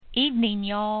Evening,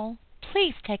 y'all.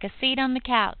 Please take a seat on the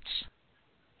couch.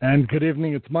 And good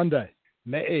evening. It's Monday,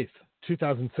 May 8th,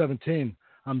 2017.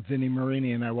 I'm Vinnie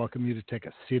Marini, and I welcome you to take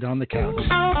a seat on the couch.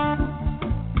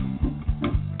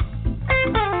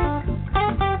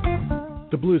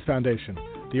 The Blues Foundation,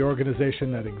 the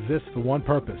organization that exists for one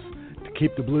purpose, to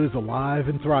keep the blues alive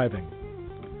and thriving.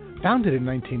 Founded in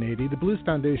 1980, the Blues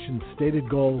Foundation's stated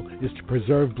goal is to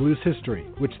preserve blues history,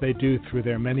 which they do through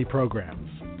their many programs.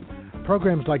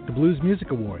 Programs like the Blues Music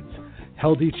Awards.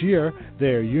 Held each year, they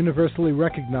are universally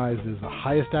recognized as the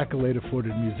highest accolade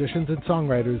afforded musicians and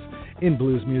songwriters in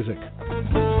blues music.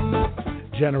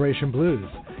 Generation Blues,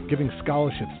 giving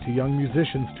scholarships to young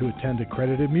musicians to attend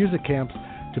accredited music camps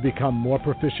to become more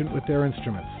proficient with their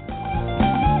instruments.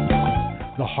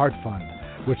 The Heart Fund,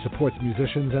 which supports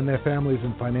musicians and their families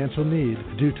in financial need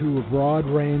due to a broad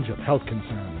range of health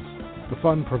concerns. The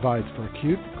fund provides for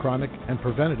acute, chronic, and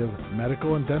preventative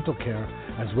medical and dental care,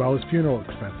 as well as funeral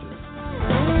expenses.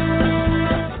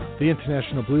 The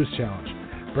International Blues Challenge,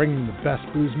 bringing the best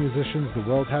blues musicians the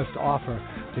world has to offer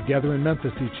together in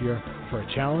Memphis each year for a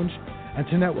challenge and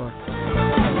to network.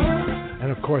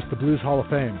 And of course, the Blues Hall of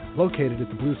Fame, located at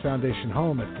the Blues Foundation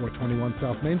home at 421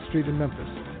 South Main Street in Memphis.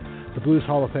 The Blues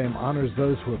Hall of Fame honors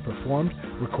those who have performed,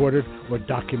 recorded, or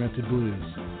documented blues.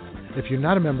 If you're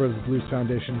not a member of the Blues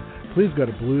Foundation, please go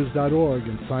to blues.org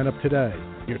and sign up today.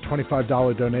 Your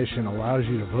 $25 donation allows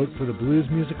you to vote for the Blues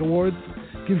Music Awards,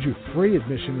 gives you free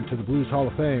admission into the Blues Hall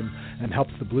of Fame, and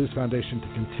helps the Blues Foundation to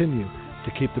continue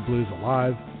to keep the blues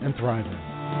alive and thriving.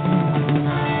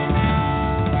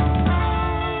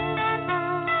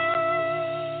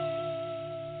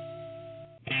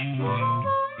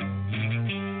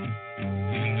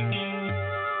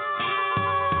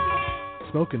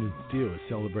 Smokin' Steel is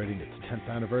celebrating its 10th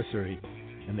anniversary,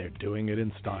 and they're doing it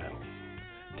in style.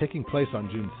 Taking place on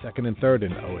June 2nd and 3rd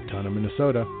in Owatonna,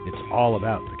 Minnesota, it's all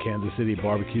about the Kansas City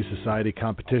Barbecue Society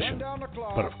competition.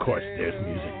 But of course, there's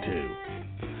music too.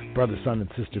 Brother, Sun, and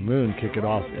Sister Moon kick it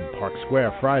off in Park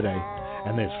Square Friday,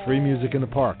 and there's free music in the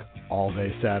park all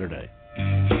day Saturday.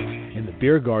 In the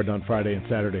Beer Garden on Friday and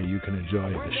Saturday, you can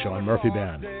enjoy the Sean Murphy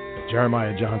Band,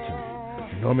 Jeremiah Johnson,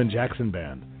 the Norman Jackson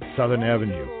Band, Southern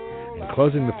Avenue, and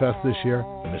closing the fest this year,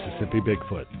 Mississippi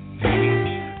Bigfoot.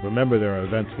 Remember, there are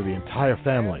events for the entire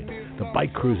family. The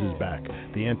bike cruise is back,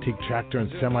 the antique tractor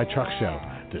and semi-truck show,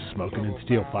 the Smokin' and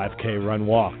Steel 5K run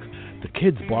walk, the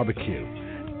kids barbecue,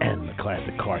 and the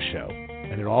classic car show.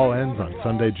 And it all ends on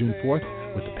Sunday, June 4th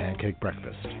with the pancake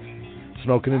breakfast.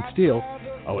 Smokin' and Steel,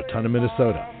 Owatonna,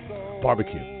 Minnesota.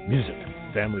 Barbecue, music,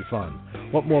 family fun.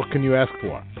 What more can you ask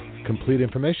for? Complete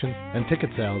information and ticket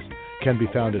sales can be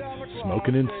found at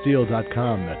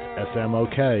smokinandsteel.com. That's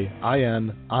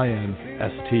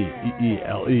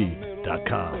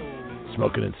SMOKINSTEELE.com.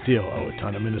 Smokin' and Steel,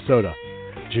 Owatonna, Minnesota,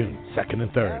 June 2nd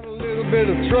and 3rd. A little bit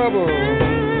of trouble.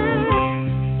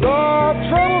 Lord,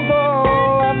 trouble's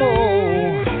all I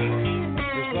know.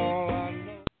 It's all I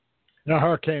know. Now,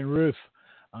 Hurricane Ruth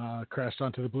crashed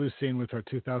onto the blues scene with her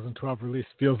 2012 release,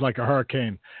 Feels Like a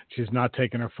Hurricane. She's not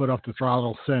taken her foot off the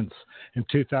throttle since. In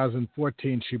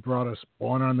 2014, she brought us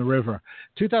Born on the River.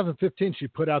 2015, she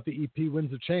put out the EP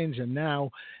Winds of Change, and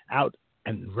now out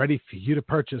and ready for you to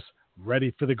purchase,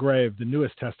 Ready for the Grave, the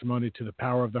newest testimony to the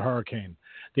power of the hurricane.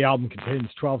 The album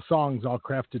contains 12 songs, all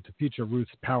crafted to feature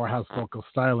Ruth's powerhouse vocal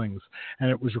stylings, and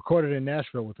it was recorded in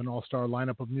Nashville with an all-star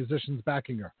lineup of musicians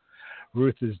backing her.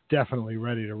 Ruth is definitely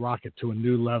ready to rock it to a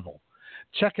new level.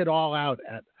 Check it all out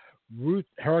at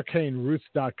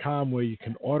hurricaneruth.com, where you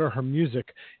can order her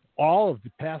music, all of the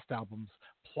past albums,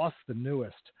 plus the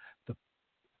newest, the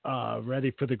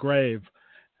Ready for the Grave.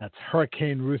 That's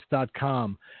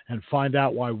hurricaneruth.com, and find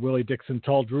out why Willie Dixon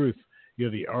told Ruth, "You're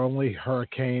the only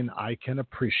hurricane I can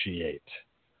appreciate."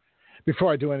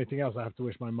 Before I do anything else, I have to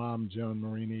wish my mom, Joan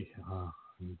Marini,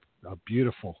 a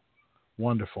beautiful,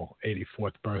 wonderful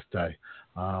 84th birthday.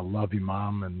 Love you,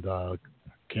 Mom, and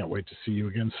can't wait to see you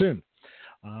again soon.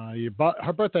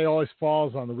 Her birthday always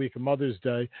falls on the week of Mother's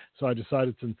Day, so I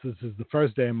decided, since this is the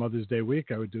first day of Mother's Day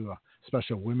week, I would do a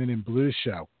special Women in Blues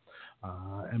show.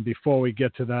 And before we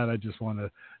get to that, I just want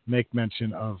to make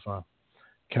mention of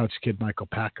Couch Kid Michael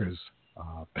Packer's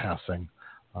passing.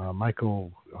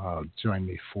 Michael joined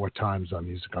me 4 times on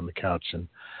Music on the Couch, and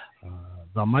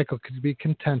though Michael could be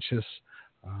contentious,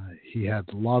 he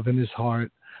had love in his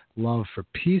heart, love for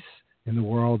peace in the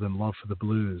world, and love for the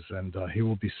blues, and he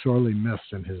will be sorely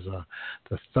missed in his the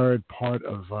third part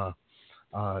of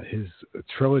his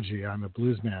trilogy, I'm a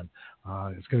Blues Man.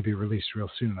 It's going to be released real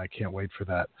soon, and I can't wait for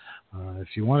that.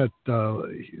 If you want to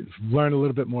learn a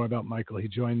little bit more about Michael, he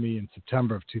joined me in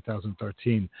September of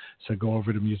 2013, so go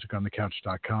over to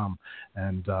musiconthecouch.com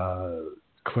and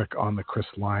click on the Chris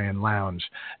Lyon Lounge.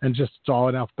 And just, it's all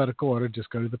in alphabetical order.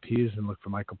 Just go to the P's and look for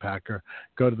Michael Packer.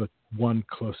 Go to the one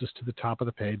closest to the top of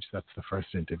the page. That's the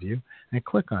first interview. And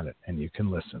click on it, and you can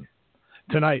listen.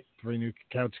 Tonight, 3 new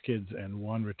Couch Kids and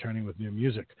 1 returning with new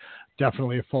music.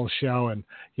 Definitely a full show. And,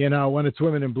 you know, when it's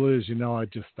women in blues, you know, I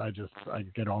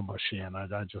get all mushy, and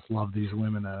I just love these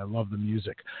women, and I love the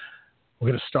music. We're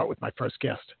going to start with my first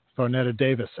guest, WIB-Thornetta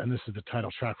Davis, and this is the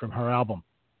title track from her album,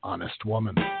 Honest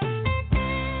Woman.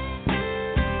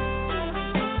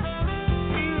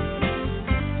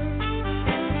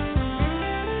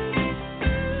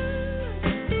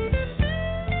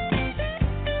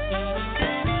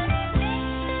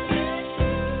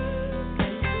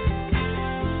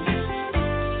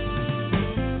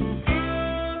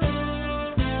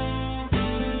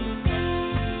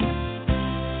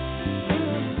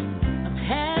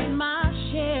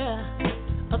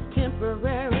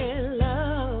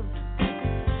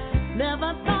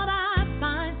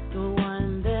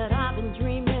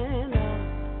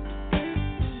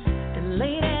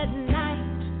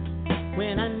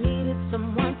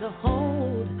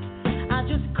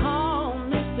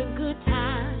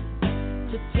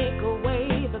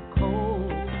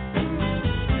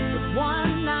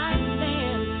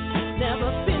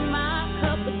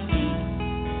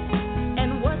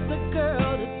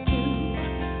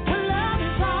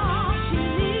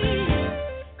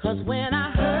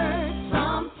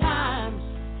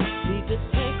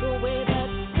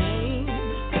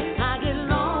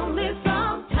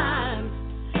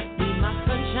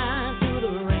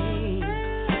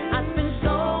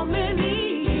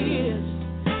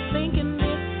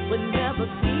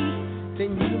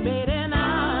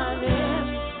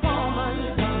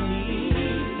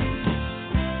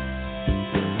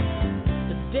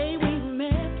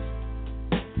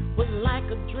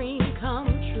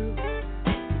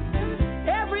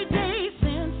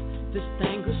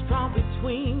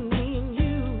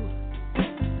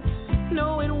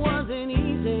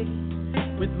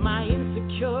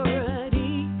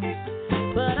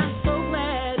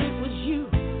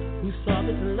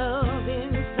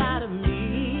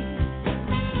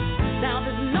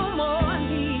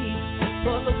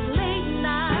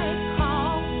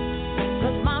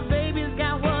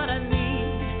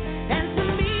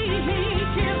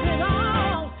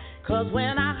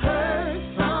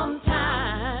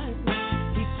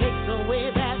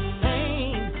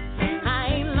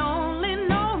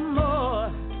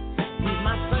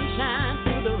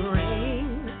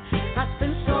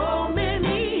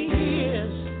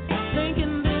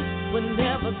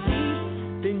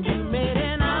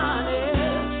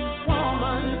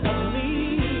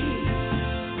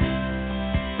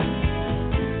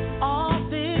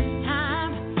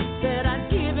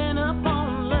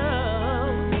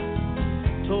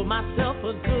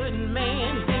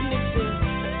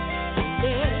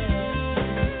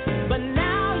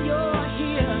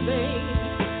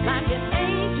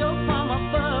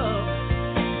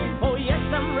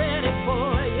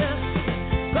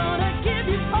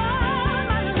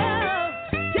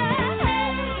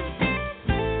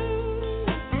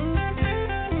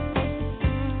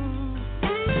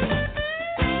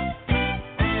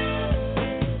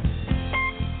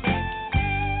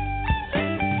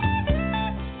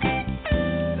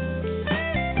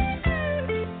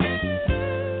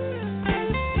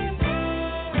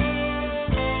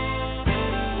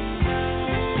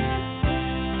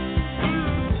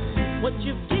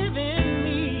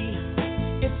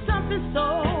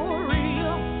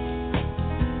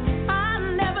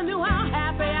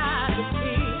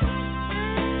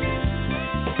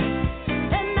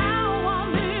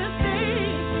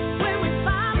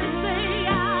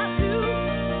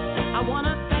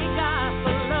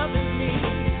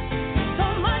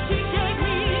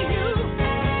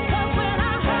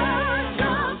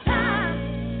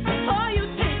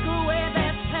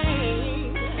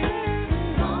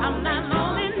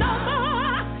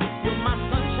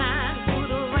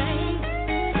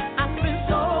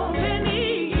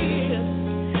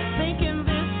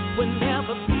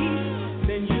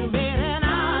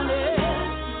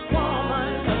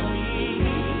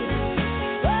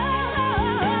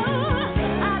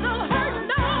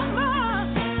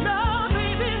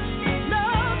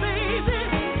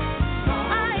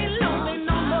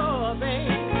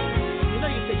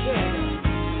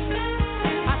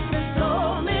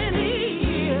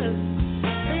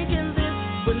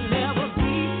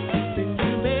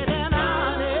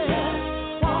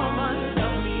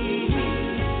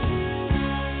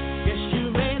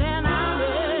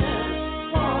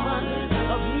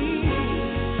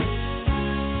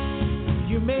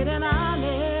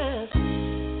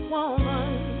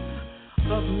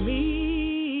 of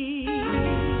me.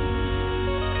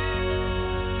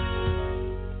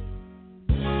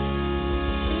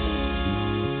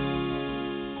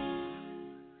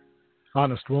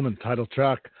 Honest Woman, title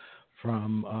track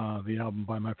from the album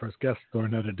by my first guest,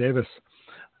 Thornetta Davis.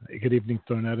 Good evening,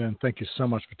 Thornetta, and thank you so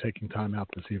much for taking time out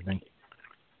this evening.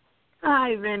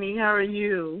 Hi, Vinny. How are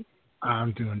you?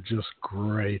 I'm doing just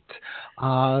great.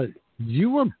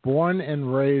 You were born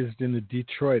and raised in the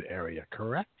Detroit area,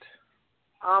 correct?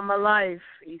 All my life,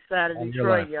 east side of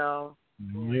Detroit, y'all.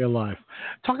 All your life.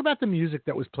 Talk about the music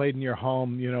that was played in your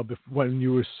home, you know, when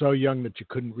you were so young that you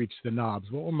couldn't reach the knobs.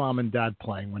 What were mom and dad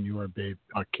playing when you were a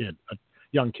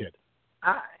young kid?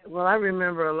 I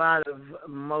remember a lot of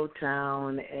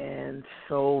Motown and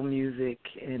soul music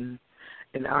and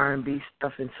R&B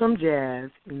stuff and some jazz.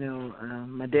 You know,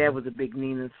 my dad was a big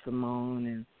Nina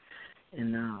Simone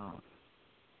and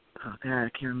oh God, I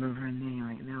can't remember her name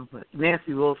right now, but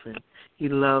Nancy Wilson. He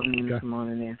loved Nina Simone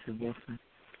and Nancy Wilson.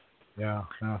 Yeah.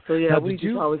 So yeah, now, we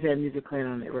just always had music playing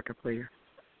on that record player.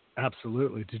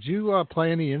 Absolutely. Did you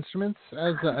play any instruments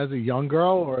as a young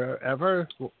girl or ever?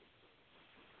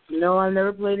 No, I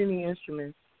never played any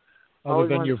instruments. Other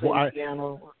than your voice.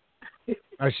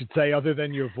 I should say, other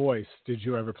than your voice, did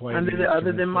you ever play any instruments?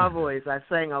 Other than my voice, I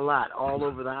sang a lot all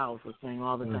over the house. I sang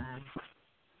all the time.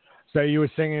 So you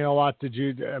were singing a lot. Did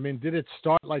it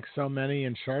start like so many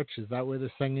in church? Is that where the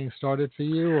singing started for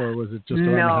you, or was it just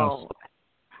around the house?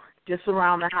 Just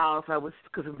around the house.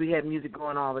 Because we had music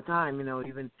going all the time. You know,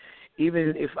 even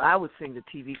if I would sing the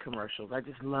TV commercials, I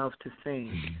just loved to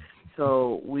sing.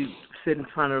 So we sit in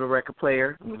front of the record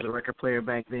player. It was a record player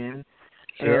back then,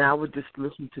 and I would just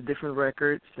listen to different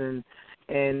records. And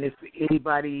if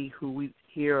anybody who we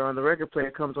hear on the record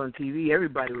player comes on TV,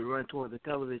 everybody would run toward the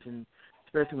television.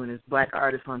 Especially when there's black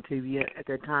artists on TV. At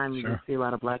that time, you didn't see a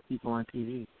lot of black people on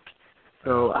TV.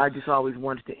 So I just always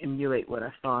wanted to emulate what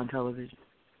I saw on television.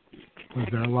 Was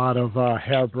there a lot of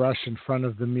hairbrush in front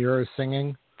of the mirror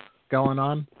singing going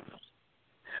on?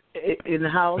 In the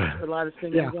house, a lot of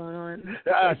singing going on?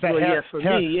 Yes, for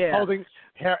me, yeah.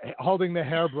 Holding the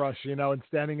hairbrush, you know, and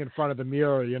standing in front of the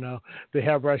mirror, you know, the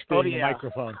hairbrush being the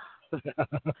microphone.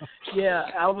 Yeah,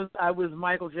 I was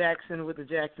Michael Jackson with the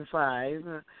Jackson 5.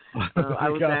 I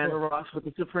was Diana Ross with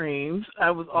the Supremes. I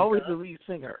was always the lead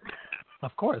singer.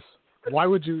 Of course. Why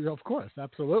would you? Of course,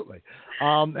 absolutely.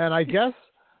 And I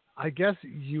guess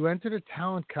you entered a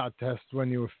talent contest when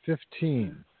you were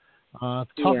 15. Talk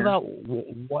about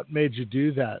what made you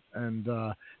do that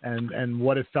and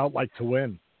what it felt like to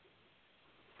win.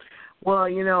 Well,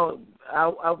 you know, I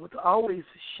was always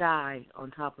shy on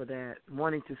top of that.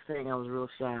 Wanting to sing, I was real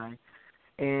shy.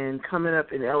 And coming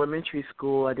up in elementary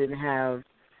school, I didn't have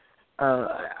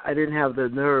the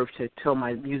nerve to tell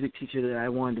my music teacher that I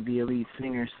wanted to be a lead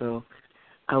singer, so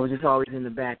I was just always in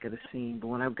the back of the scene. But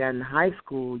when I got in high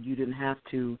school, you didn't have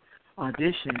to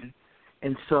audition.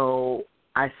 And so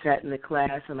I sat in the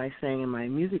class and I sang, and my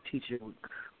music teacher would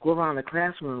go around the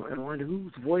classroom and wonder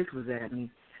whose voice was that. And he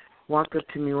walked up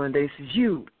to me one day and says,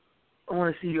 I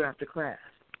want to see you after class.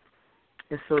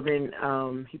 And so then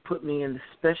he put me in the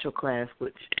special class,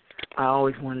 which I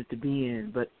always wanted to be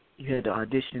in, but you had to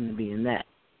audition to be in that.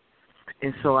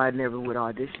 And so I never would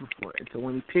audition for it. And so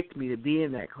when he picked me to be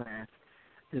in that class,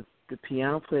 the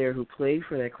piano player who played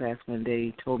for that class one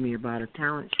day told me about a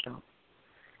talent show.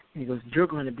 And he goes, you're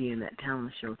going to be in that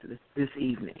talent show this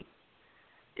evening.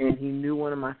 And he knew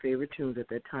one of my favorite tunes at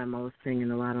that time. I was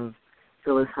singing a lot of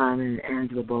Phyllis Hyman and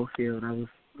Angela Bofield. I was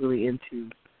really into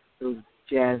those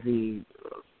jazzy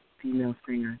female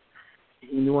singers.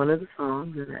 He knew one of the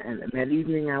songs, and that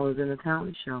evening I was in a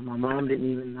talent show. My mom didn't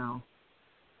even know.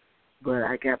 But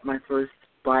I got my first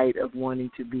bite of wanting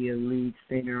to be a lead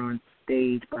singer on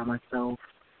stage by myself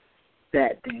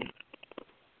that day.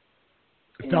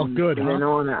 It felt good,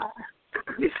 huh?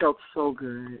 It felt so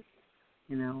good,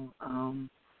 you know.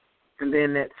 And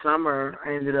then that summer,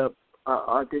 I ended up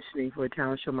auditioning for a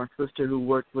talent show. My sister, who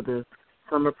worked with a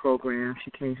summer program,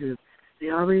 she came to, they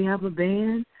already have a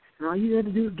band, and all you got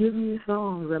to do is give me your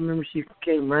songs. I remember she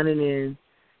came running in,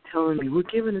 telling me, we're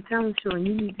giving a talent show, and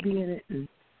you need to be in it. And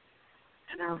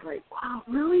I was like, wow,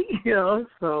 really? You know,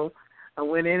 so I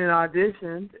went in and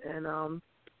auditioned, and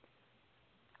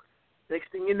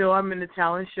next thing you know, I'm in the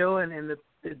talent show, and the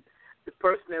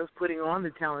person that was putting on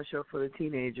the talent show for the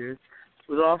teenagers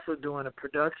was also doing a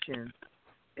production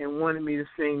and wanted me to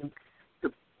sing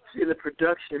in the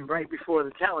production right before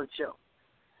the talent show.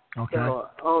 Okay. So,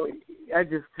 I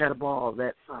just had a ball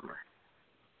that summer.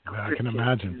 Yeah, I can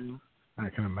imagine.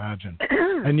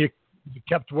 And you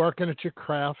kept working at your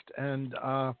craft, and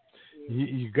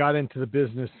you got into the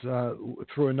business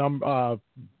through a number.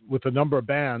 with a number of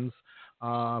bands.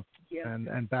 Yeah.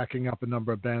 And backing up a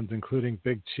number of bands, including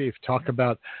Big Chief. Talk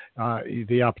about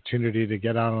the opportunity to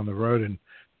get out on the road and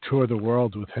tour the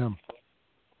world with him.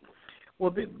 Well,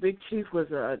 Big Chief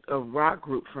was a rock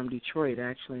group from Detroit,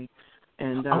 actually.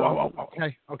 And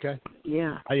okay.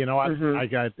 Yeah. You know what? Mm-hmm. I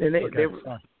got. And Okay.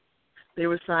 they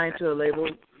were signed to a label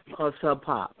called Sub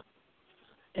Pop.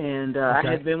 And I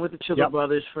had been with the Sugar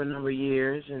Brothers for a number of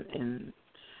years, and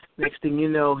next thing you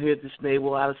know, here's this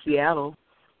label out of Seattle,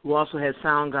 who also had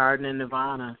Soundgarden and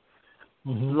Nirvana,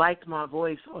 liked my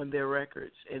voice on their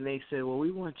records. And they said, well,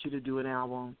 we want you to do an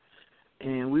album,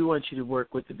 and we want you to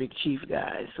work with the Big Chief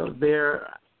guys. So there,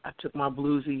 I took my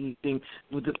bluesy thing.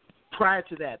 Prior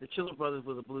to that, the Sugar Brothers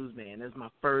was a blues band. That was my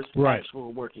first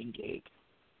actual working gig.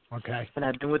 Okay. And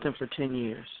I've been with them for 10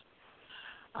 years.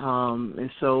 And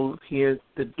so here,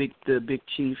 the Big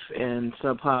Chief and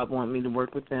Sub Pop want me to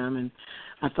work with them. And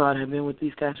I thought I'd been with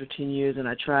these guys for 10 years, and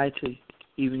I tried to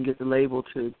even get the label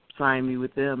to sign me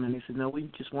with them, and they said, no, we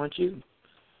just want you.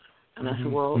 And I said,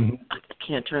 well, I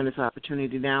can't turn this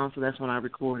opportunity down, so that's when I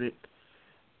recorded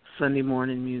Sunday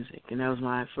Morning Music, and that was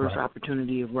my first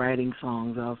opportunity of writing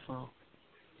songs also.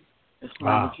 That's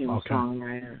when I became a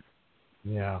songwriter.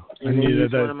 Yeah. And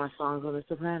then one of my songs on The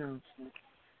Sopranos.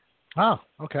 Oh,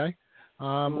 okay.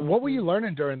 What were you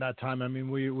learning during that time? I mean,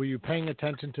 were you paying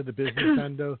attention to the business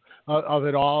end of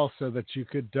it all so that you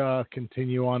could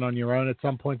continue on your own at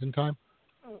some point in time?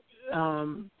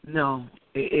 No.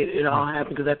 It all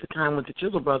happened because at the time with the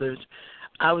Sugar Brothers,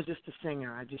 I was just a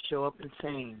singer. I just show up and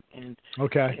sing. And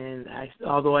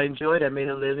although I enjoyed it, I made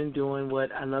a living doing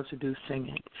what I love to do,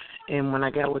 singing. And when I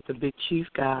got with the Big Chief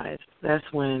guys, that's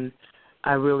when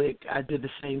I did the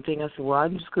same thing. I said, well,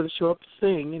 I'm just going to show up and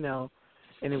sing, you know.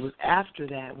 And it was after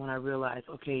that when I realized,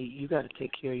 okay, you got to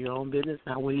take care of your own business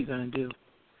now. What are you going to do?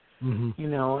 You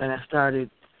know, and I started.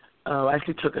 I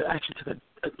actually took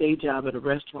a day job at a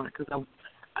restaurant because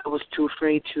I was too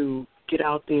afraid to get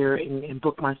out there and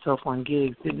book myself on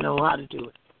gigs. Didn't know how to do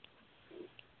it.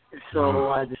 And so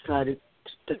I decided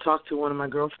to talk to one of my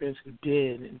girlfriends who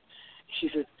did, and she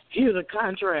said, "Here's a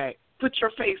contract. Put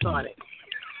your face on it."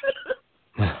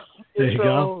 There you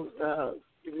go.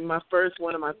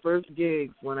 One of my first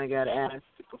gigs when I got asked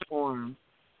to perform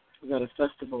was at a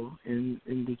festival in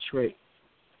Detroit,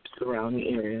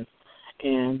 surrounding areas,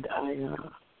 and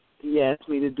he asked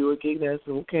me to do a gig there. I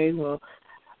said, okay, well,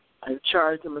 I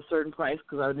charged him a certain price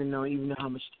because I didn't even know how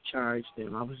much to charge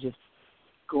them. I was just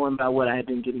going by what I had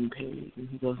been getting paid. And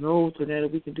he goes, no,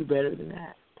 Thornetta, we can do better than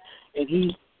that. And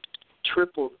he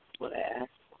tripled what I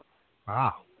asked for.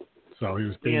 Wow. So he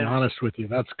was being honest with you.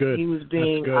 That's good. He was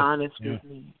being honest with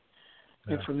me.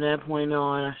 And from that point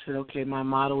on, I said, okay, my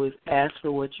motto is ask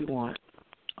for what you want.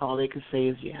 All they can say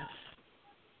is yes.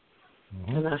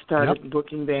 And I started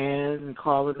booking bands and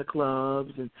calling the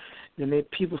clubs. And then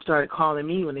people started calling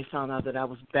me when they found out that I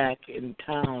was back in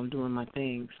town doing my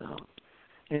thing. So,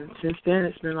 and since then,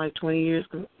 it's been like 20 years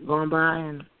gone by,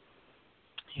 and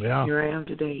here I am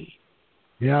today.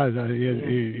 Yeah,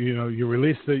 you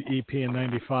released the EP in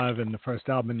 95 and the first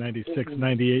album in 96.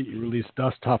 98, you released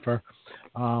Dust Huffer.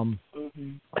 And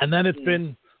then it's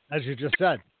been, as you just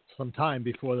said, some time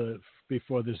before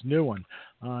this new one.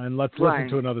 And let's listen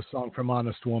to another song from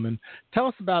Honest Woman. Tell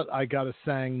us about I Gotta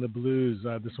Sang the Blues.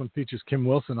 This one features Kim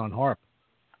Wilson on harp.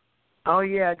 Oh,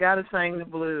 yeah, I Gotta Sang the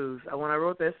Blues. When I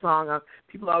wrote that song,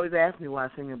 people always ask me why I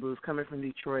sing the blues. Coming from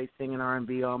Detroit, singing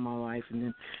R&B all my life, and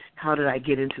then how did I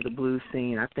get into the blues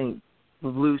scene? I think the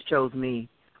blues chose me,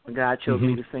 or God chose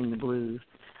me to sing the blues.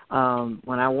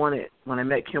 When I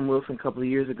met Kim Wilson a couple of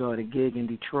years ago at a gig in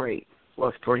Detroit,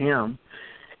 well, for him,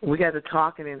 and we got to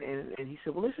talking, and he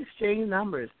said, well, let's exchange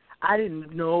numbers. I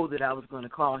didn't know that I was going to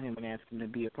call him and ask him to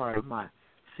be a part of my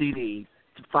CD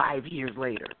 5 years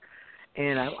later.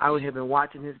 And I would have been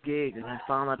watching his gig, and I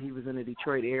found out he was in the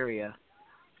Detroit area,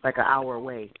 like an hour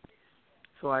away.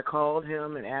 So I called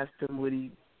him and asked him would he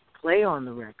play on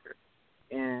the record.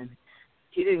 And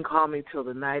he didn't call me till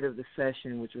the night of the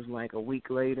session, which was like a week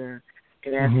later,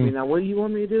 and asked me, now, what do you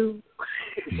want me to do?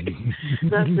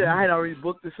 So I said I had already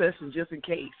booked the session just in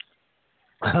case.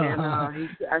 And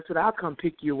I said, I'll come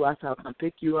pick you up. I'll come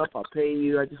pick you up. I'll pay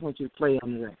you. I just want you to play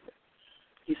on the record.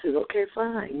 He said, okay,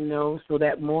 fine, So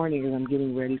that morning, as I'm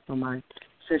getting ready for my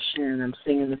session, I'm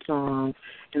singing the song,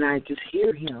 and I just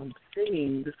hear him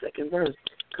singing the second verse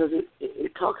because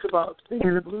it talks about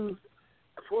singing the blues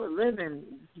for a living.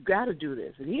 You got to do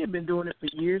this. And he had been doing it for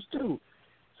years, too.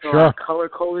 So I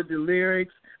color-coded the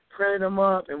lyrics, printed them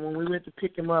up, and when we went to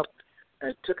pick him up,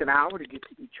 it took an hour to get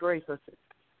to Detroit. So I said,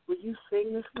 will you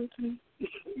sing this with me?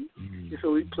 And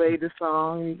so we played the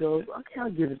song, and he goes, okay,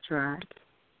 I'll give it a try.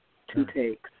 2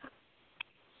 takes.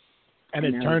 And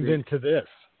it turned into this.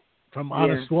 From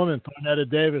Honest Woman, Thornetta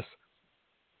Davis,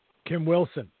 Kim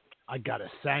Wilson, I Gotta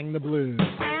Sang the Blues. Oh,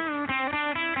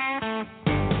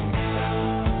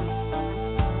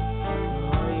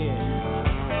 yeah.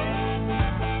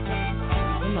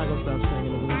 I'm not gonna stop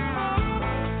singing the blues.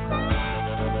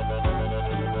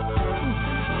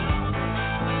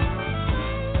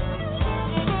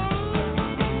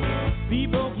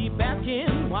 People keep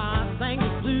asking why I sang the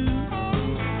blues.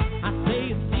 I say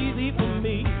it's easy for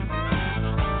me.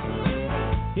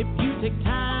 If you take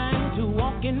time to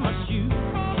walk in my shoes,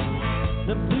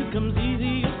 the blue comes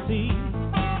easy, you see.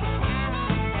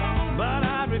 But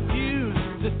I refuse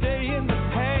to stay in the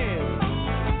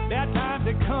past. There are times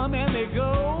they come and they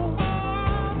go.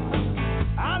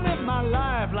 I live my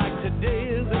life like today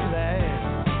is the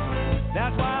last.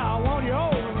 That's why I want you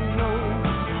all to know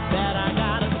that I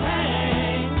gotta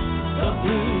sing the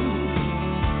blues.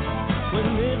 When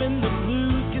living the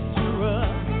blues gets too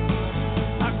rough,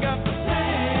 I got to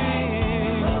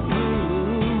sing the blues.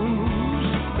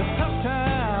 The tough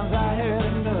times I had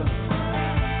enough.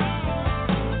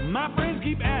 My friends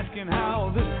keep asking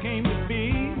how this came to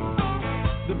be.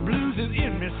 The blues is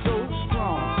in me so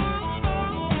strong.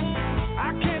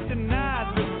 I can't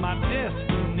deny this my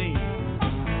destiny.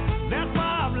 That's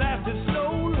why I've lasted so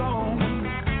long.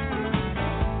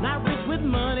 Not rich with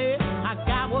money, I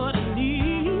got what I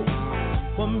need.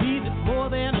 For me, that's more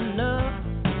than enough.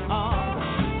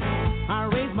 I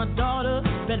raised my daughter,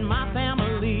 fed my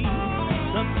family.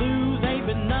 The blues ain't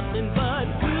been nothing but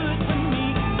good for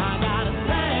me. I gotta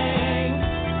sing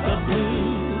the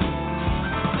blues.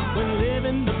 When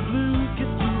living the blues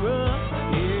gets too rough,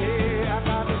 yeah, I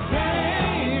gotta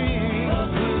sing the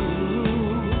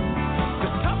blues. The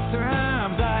tough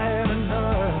times I had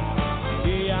enough.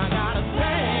 Yeah, I gotta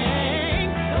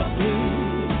sing the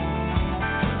blues.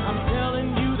 I'm telling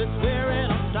you that's where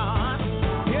it'll start.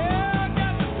 Yeah, I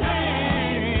got to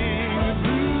sing the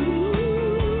blues.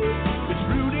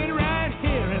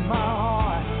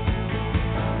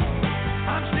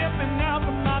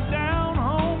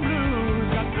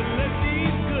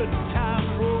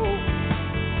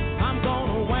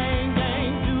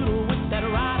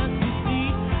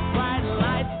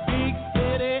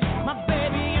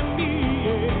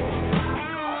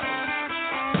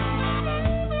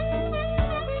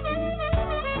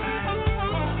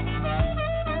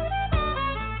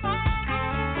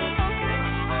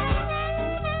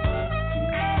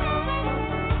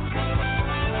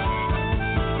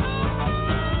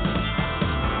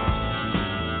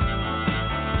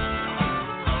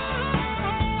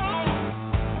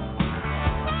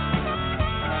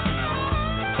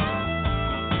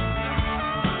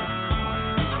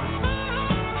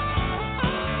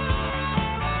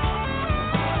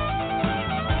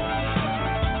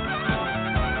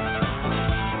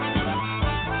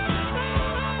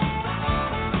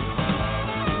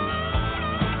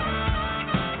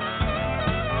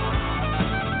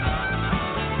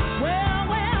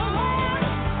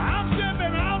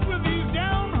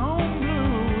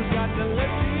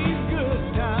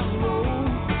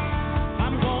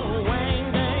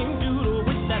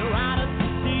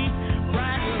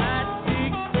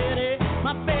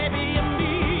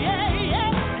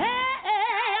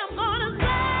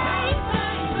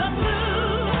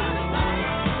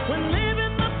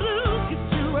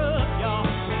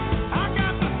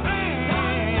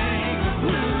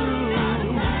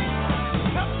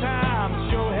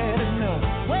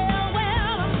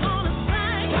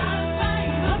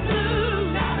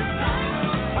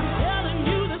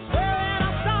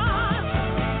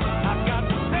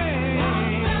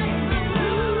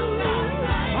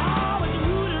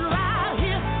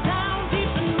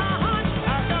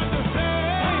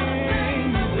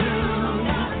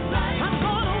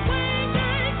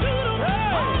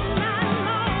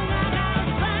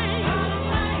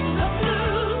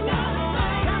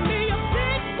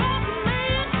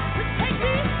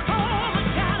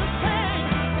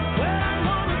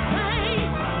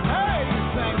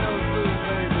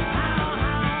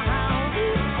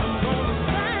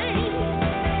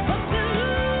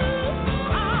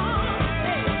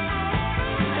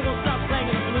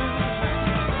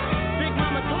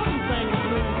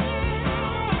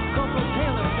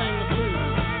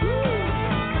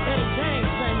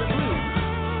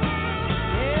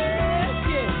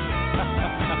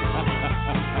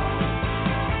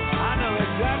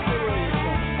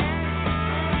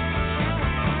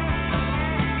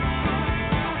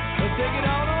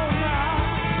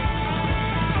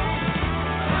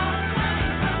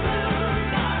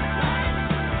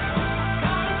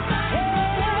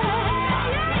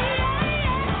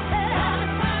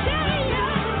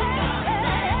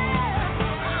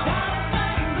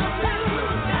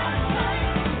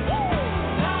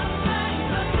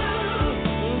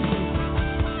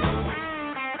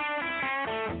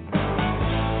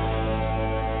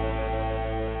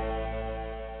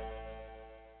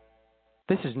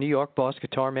 This is New York boss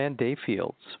guitar man Dave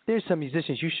Fields. There's some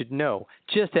musicians you should know.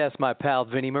 Just ask my pal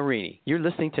Vinnie Marini. You're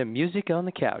listening to Music on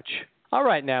the Couch. All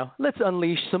right, now, let's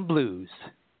unleash some blues.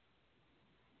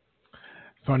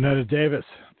 Thornetta Davis.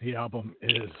 The album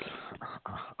is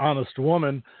Honest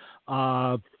Woman.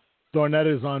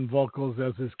 Thornetta is on vocals,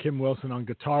 as is Kim Wilson on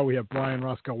guitar. We have Brian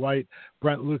Roscoe White,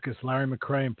 Brent Lucas, Larry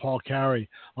McRae, and Paul Carey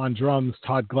on drums.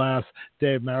 Todd Glass,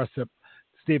 Dave Marisip,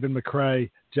 Stephen McRae,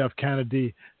 Jeff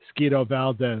Kennedy, Skeeto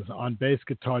Valdez. On bass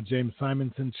guitar, James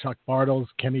Simonson, Chuck Bartles,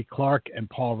 Kenny Clark, and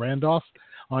Paul Randolph.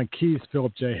 On keys,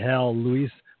 Philip J. Hale,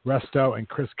 Luis Resto, and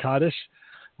Chris Kaddish.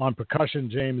 On percussion,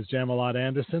 James Jamalot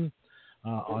Anderson.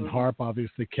 On harp,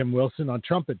 obviously, Kim Wilson. On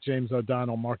trumpet, James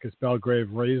O'Donnell, Marcus Belgrave,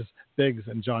 Ray's Biggs,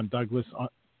 and John Douglas.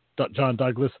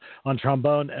 On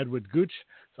trombone, Edward Gooch.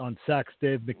 On sax,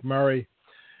 Dave McMurray.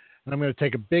 And I'm going to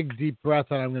take a big, deep breath,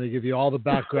 and I'm going to give you all the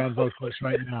background vocalists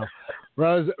right now.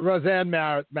 Roseanne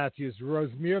Matthews,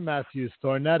 Rosemere Matthews,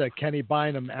 Thornetta, Kenny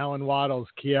Bynum, Alan Waddles,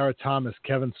 Kiara Thomas,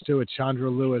 Kevin Stewart,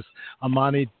 Chandra Lewis,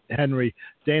 Amani Henry,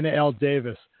 Dana L.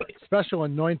 Davis. Special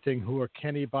Anointing, who are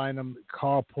Kenny Bynum,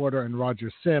 Carl Porter, and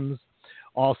Roger Sims.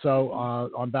 Also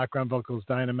on background vocals,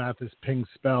 Diana Mathis, Ping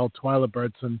Spell, Twyla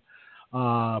Burtson,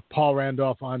 Paul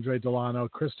Randolph, Andre Delano,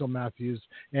 Crystal Matthews,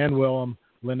 Ann Willem,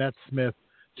 Lynette Smith,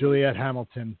 Juliet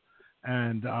Hamilton,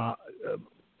 and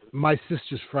my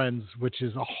sister's friends, which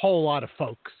is a whole lot of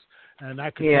folks, and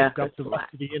that could take up the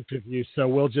rest of the interview. So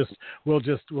we'll just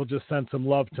send some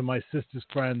love to my sister's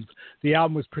friends. The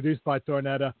album was produced by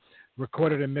Thornetta,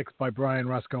 recorded and mixed by Brian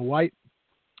Roscoe White,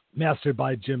 mastered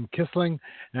by Jim Kissling,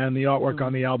 and the artwork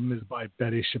on the album is by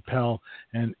Betty Chappelle,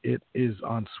 and it is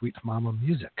on Sweet Mama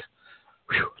Music.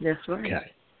 Whew. That's right.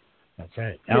 Okay. That's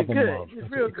right. Album love.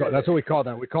 That's what we call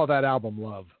that. We call that album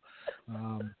love.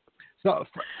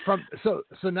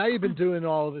 So now you've been doing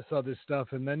all this other stuff,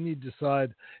 and then you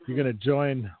decide you're going to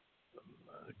join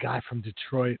a guy from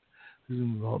Detroit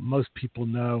who most people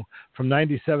know. From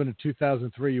 97 to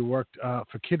 2003, you worked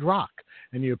for Kid Rock,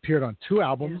 and you appeared on 2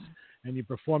 albums, and you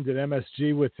performed at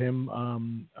MSG with him,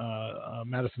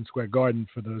 Madison Square Garden,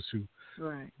 for those who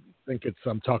think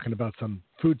I'm talking about some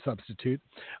food substitute.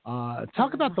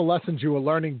 Talk about the lessons you were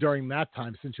learning during that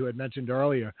time, since you had mentioned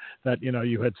earlier that,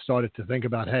 you had started to think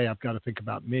about, hey, I've got to think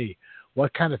about me.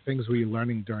 What kind of things were you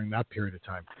learning during that period of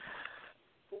time?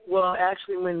 Well,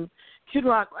 actually, when Kid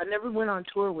Rock, I never went on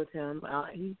tour with him.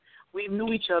 We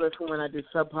knew each other from when I did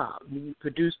Sub Pop. He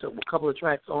produced a couple of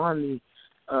tracks on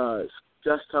the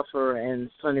Just Tougher and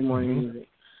Sunday Morning Music.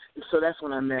 So that's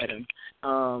when I met him.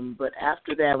 But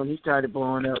after that, when he started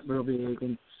blowing up real big,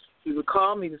 and he would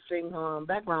call me to sing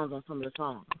backgrounds on some of the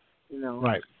songs,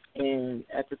 Right. And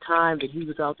at the time that he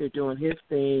was out there doing his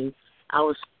thing, I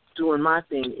was doing my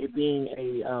thing, it being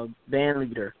a band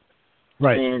leader.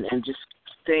 Right. And just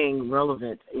staying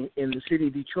relevant in the city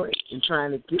of Detroit and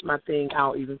trying to get my thing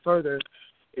out even further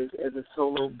as a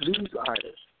solo blues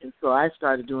artist. And so I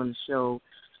started doing the show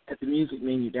at the Music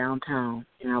Menu downtown,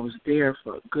 and I was there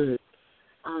for a good,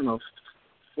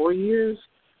 4 years,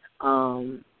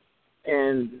 and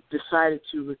decided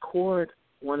to record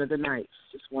one of the nights,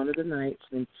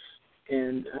 and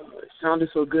it sounded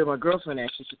so good. My girlfriend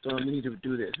actually said, we need to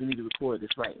do this. We need to record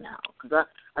this right now. Because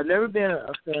I've never been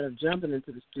a fan of jumping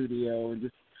into the studio and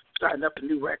just starting up a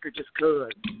new record just because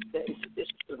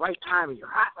it's the right time and you're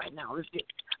hot right now.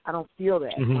 I don't feel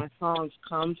that. My songs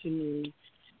come to me,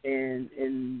 and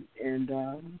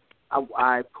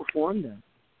I perform them.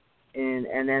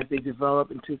 And as they develop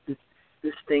into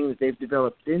this thing that they've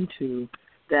developed into,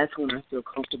 that's when I feel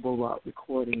comfortable about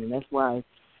recording. And that's why it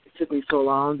took me so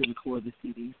long to record the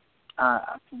CD.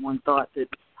 For one, thought that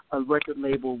a record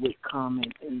label would come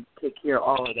and take care of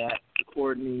all of that,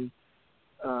 record me.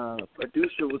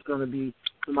 Producer was going to be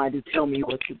somebody to tell me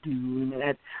what to do.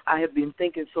 And I have been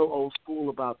thinking so old school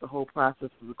about the whole process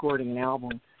of recording an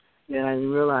album that I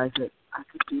didn't realize that I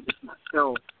could do this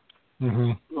myself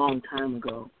a long time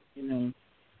ago,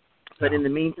 But in the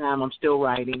meantime, I'm still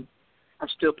writing. I'm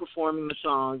still performing the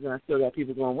songs, and I still got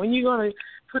people going, when are you going to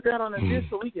put that on a disc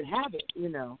so we can have it,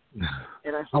 And I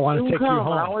said, want to take you home.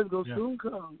 I always go, soon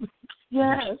come.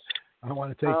 Yes. I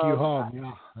want to take you home.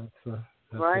 Yeah,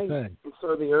 that's right. the thing. And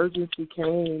so the urgency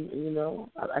came,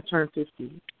 I turned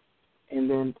 50. And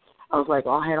then I was like,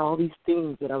 I had all these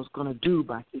things that I was going to do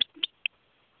by 50.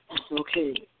 I said,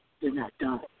 okay, they're not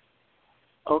done.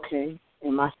 Okay.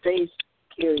 And my face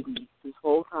carried me this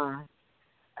whole time.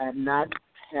 I have not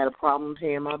had a problem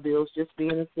paying my bills just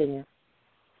being a singer.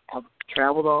 I've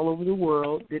traveled all over the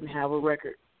world, didn't have a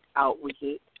record out with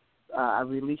it. I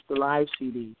released a live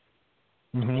CD.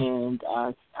 And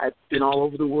I've been all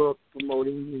over the world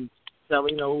promoting and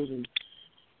selling those.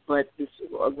 but this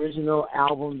original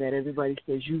album that everybody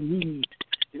says you need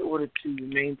in order to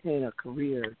maintain a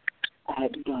career, I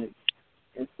hadn't done it.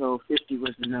 And so 50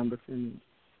 was the number for me.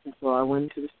 And so I went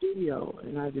into the studio,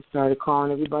 and I just started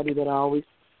calling everybody that I always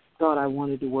thought I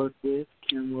wanted to work with,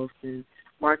 Kim Wilson,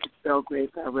 Marcus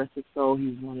Belgrave, God rest his soul. He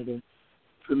was one of the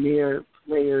premier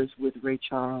players with Ray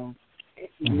Charles.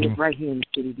 He lived right here in the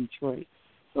city of Detroit.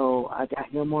 So I got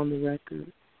him on the record.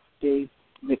 Dave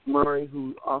McMurray,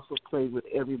 who also played with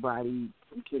everybody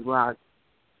from Kid Rock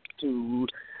to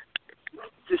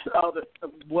just other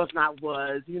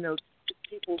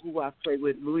people who I played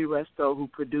with. Louis Resto, who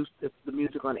produced the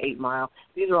music on 8 Mile.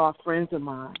 These are all friends of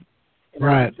mine. And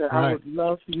I said, I would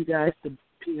love for you guys to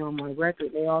be on my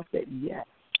record. They all said yes.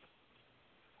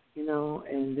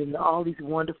 And then all these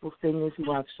wonderful singers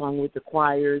who I've sung with, the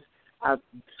choirs. I've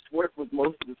worked with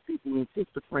most of the people in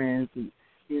Sister Friends, and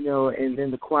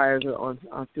then the choirs are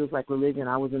on Feels Like Religion.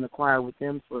 I was in the choir with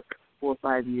them for 4 or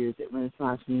 5 years at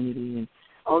Renaissance Unity, and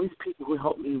all these people who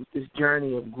helped me with this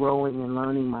journey of growing and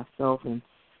learning myself and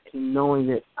knowing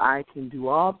that I can do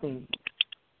all things,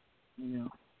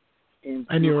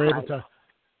 And you were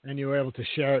able to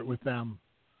share it with them.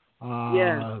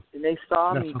 Yeah, and they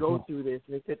saw me go through this,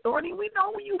 and they said, "Thorny, we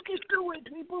know you can do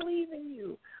it. We believe in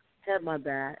you." Had my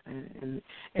back, and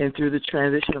through the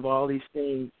transition of all these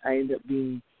things, I ended up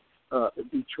being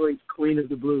Detroit's Queen of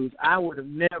the Blues. I would have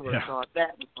never thought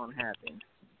that was going to happen.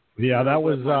 Yeah, that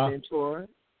was my mentor.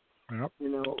 Yep.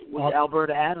 Was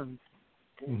Alberta Adams,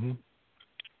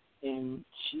 and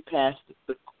she passed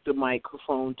the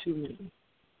microphone to me.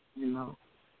 And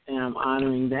I'm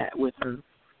honoring that with her.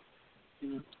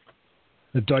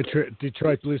 The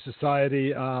Detroit Blues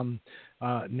Society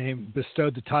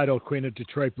bestowed the title Queen of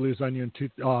Detroit Blues on you in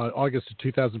August of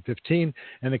 2015,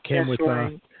 and it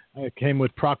came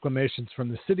with proclamations from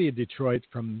the city of Detroit,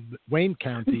 from Wayne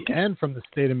County, and from the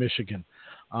state of Michigan.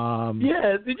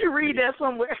 Did you read that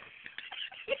somewhere?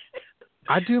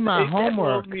 I do my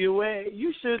homework. Me away.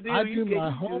 You should do. Do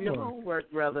my homework,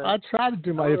 brother. I try to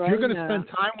do my. If you're going to spend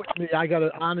time with me, I got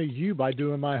to honor you by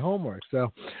doing my homework.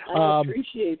 So I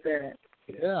appreciate that.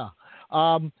 Yeah.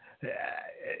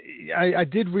 I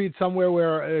did read somewhere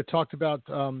where it talked about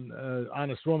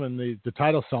Honest Woman, the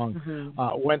title song,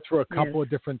 went through a couple of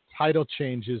different title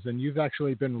changes, and you've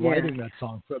actually been writing that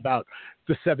song for about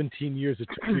the 17 years it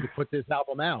took you to put this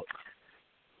album out.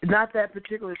 Not that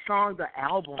particular song, the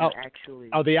album,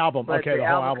 actually. Oh, the album. But okay, the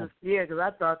whole album. Because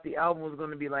I thought the album was going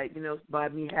to be like, by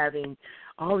me having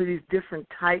all of these different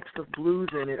types of blues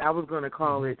in it, I was going to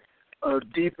call it a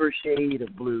deeper shade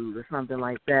of blues or something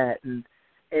like that. And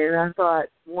I thought,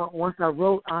 once I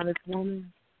wrote Honest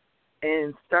Woman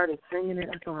and started singing it,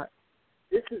 I thought,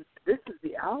 this is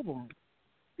the album.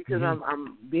 Because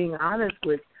I'm being honest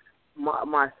with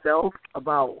myself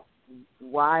about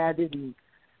why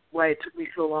it took me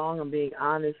so long. I'm being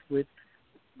honest with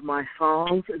my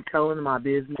songs and telling my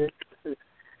business.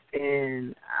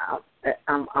 And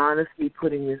I'm honestly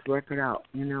putting this record out,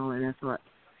 and I thought,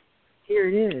 here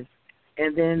it is.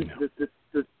 And then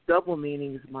the double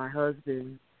meaning is my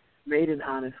husband made an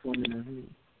honest woman of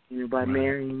me, by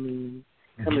marrying me,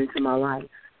 coming into my life,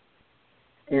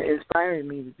 and inspiring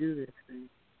me to do this thing.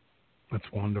 That's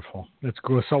wonderful. It's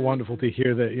so wonderful to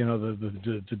hear that,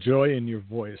 the joy in your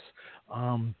voice.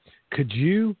 Could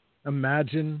you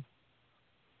imagine,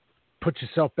 put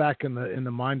yourself back in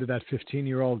the mind of that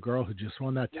 15-year-old girl who just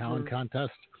won that talent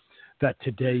contest, that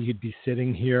today you'd be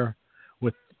sitting here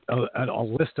with a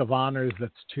list of honors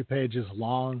that's 2 pages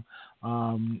long,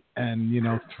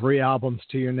 and 3 albums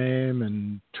to your name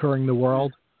and touring the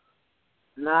world?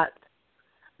 Not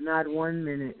 1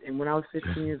 minute. And when I was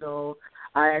 15 years old,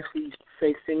 I actually used to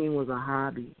say singing was a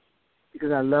hobby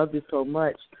because I loved it so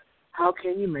much. How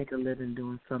can you make a living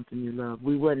doing something you love?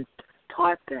 We weren't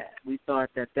taught that. We thought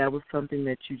that was something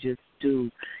that you just do.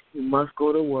 You must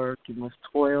go to work. You must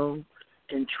toil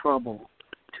and trouble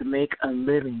to make a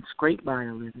living, scrape by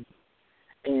a living.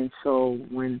 And so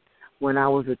when I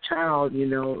was a child,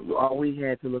 all we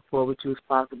had to look forward to was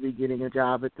possibly getting a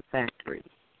job at the factory.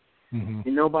 And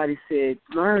nobody said,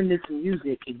 learn this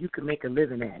music and you can make a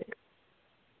living at it.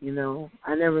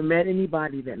 I never met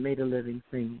anybody that made a living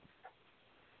singing.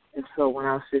 And so when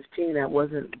I was 15, that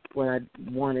wasn't what I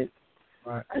wanted.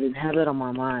 Right. I didn't have it on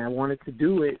my mind. I wanted to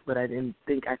do it, but I didn't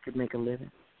think I could make a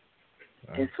living.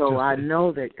 Right. And so I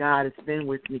know that God has been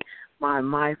with me.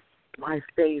 My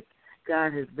faith,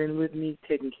 God has been with me,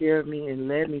 taking care of me, and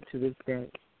led me to this day.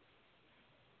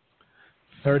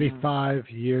 35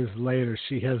 years later,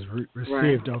 she has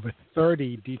received over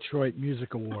 30 Detroit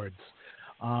Music Awards.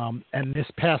 And this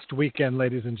past weekend,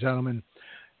 ladies and gentlemen,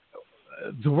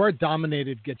 the word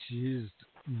dominated gets used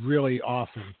really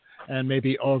often and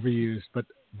maybe overused, but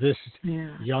this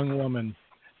young woman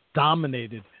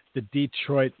dominated the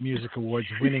Detroit Music Awards,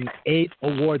 winning 8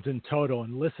 awards in total.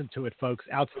 And listen to it, folks.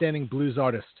 Outstanding Blues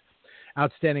Artist,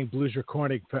 Outstanding Blues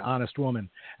Recording for Honest Woman,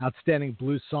 Outstanding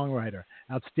Blues Songwriter,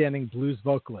 Outstanding Blues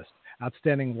Vocalist,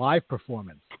 Outstanding Live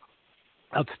Performance,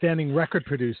 Outstanding Record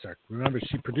Producer. Remember,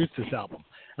 she produced this album.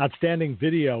 Outstanding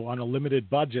Video on a Limited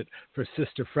Budget for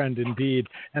Sister Friend Indeed,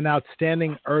 and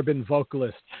Outstanding Urban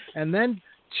Vocalist. And then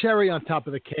cherry on top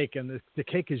of the cake, and the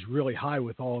cake is really high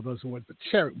with all of those awards, but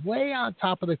cherry, way on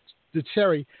top of the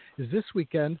cherry is this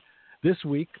week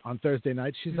on Thursday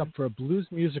night, she's up for a Blues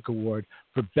Music Award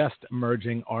for Best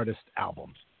Emerging Artist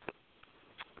Album.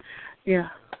 Yeah,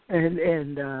 and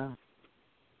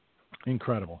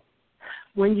incredible.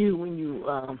 When you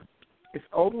it's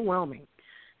overwhelming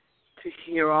to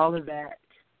hear all of that,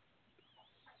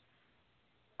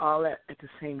 all that at the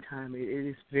same time. It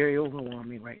is very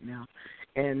overwhelming right now,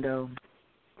 and the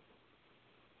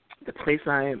place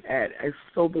I am at is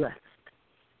so blessed.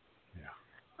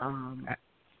 Yeah.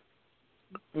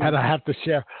 And I have to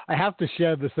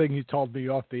share the thing you told me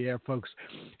off the air, folks.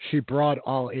 She brought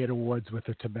all 8 awards with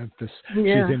her to Memphis.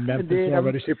 Yeah, she's in Memphis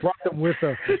already. She brought them with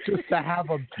her just to have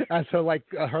them as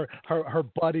her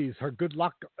buddies, her good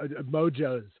luck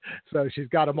mojos. So she's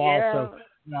got them all. So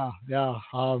yeah.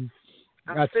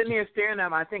 I'm sitting here staring at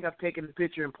them. I think I've taken a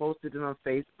picture and posted it on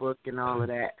Facebook and all of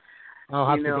that. I'll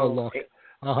have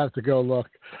to go look.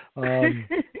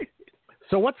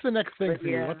 So what's the next thing for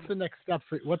you? What's the next step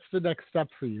for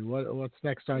you? What's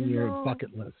next on your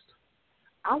bucket list?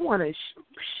 I want to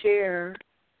share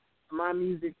my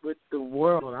music with the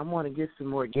world. I want to get some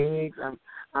more gigs.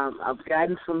 I've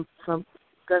gotten some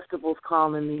festivals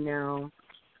calling me now,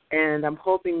 and I'm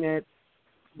hoping that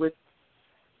with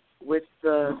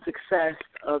the success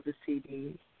of the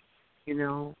CD,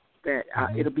 that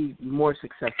it'll be more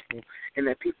successful, and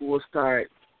that people will start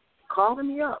calling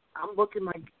me up. I'm booking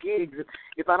my gigs.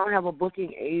 If I don't have a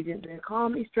booking agent, then call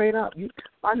me straight up.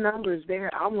 My number's there.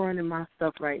 I'm running my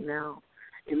stuff right now.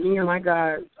 And me and my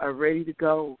guys are ready to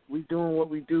go. We're doing what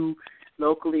we do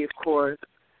locally, of course.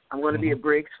 I'm going to be at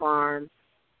Briggs Farm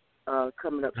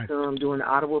coming up soon. I'm doing the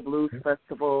Ottawa Blues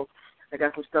Festival. I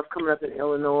got some stuff coming up in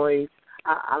Illinois.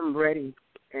 I'm ready.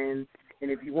 And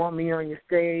if you want me on your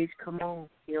stage, come on.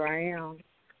 Here I am.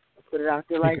 I'll put it out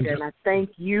there like that. And I thank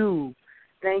you.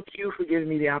 Thank you for giving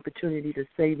me the opportunity to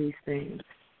say these things.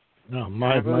 No,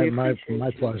 my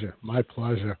pleasure. My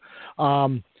pleasure.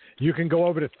 You can go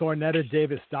over to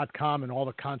thornettadavis.com, and all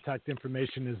the contact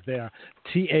information is there.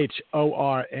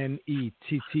 THORNETTA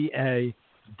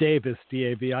Davis,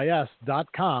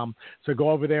 DAVIS.com. So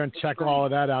go over there and check all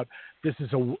of that out.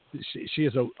 She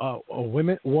is a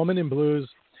woman in blues,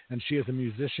 and she is a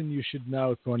musician you should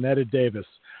know, Thornetta Davis.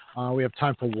 We have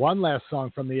time for one last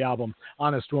song from the album,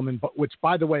 Honest Woman, which,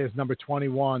 by the way, is number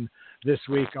 21 this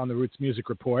week on the Roots Music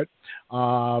Report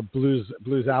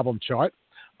blues album chart.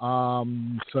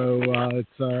 So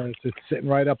it's sitting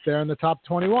right up there in the top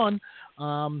 21.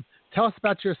 Tell us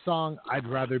about your song, I'd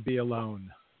Rather Be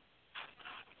Alone.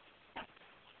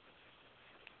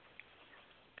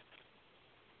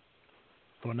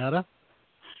 Thornetta?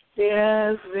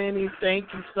 Yes, Vinny, thank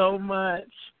you so much.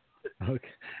 Okay.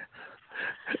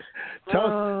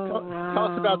 Tell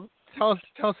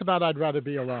us about I'd Rather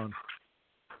Be Alone.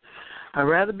 I'd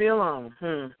rather be alone.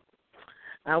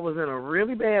 I was in a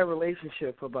really bad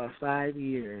relationship for about 5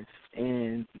 years,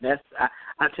 and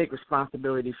I take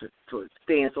responsibility for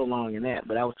staying so long in that.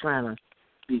 But I was trying to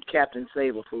be Captain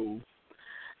Save-A-Fool,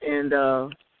 and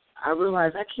I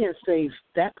realized I can't save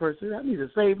that person. I need to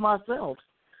save myself.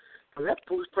 And that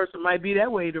person might be that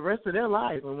way the rest of their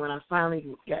life. And when I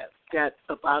finally got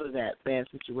up out of that bad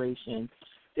situation,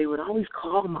 they would always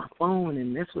call my phone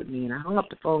and mess with me. And I hung up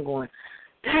the phone going,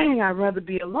 dang, I'd rather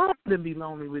be alone than be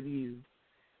lonely with you.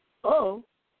 Oh,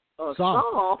 a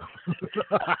song.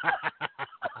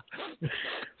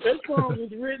 That song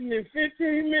was written in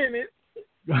 15 minutes.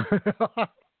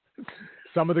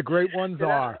 Some of the great ones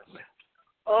are.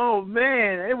 Oh,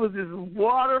 man, it was just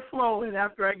water flowing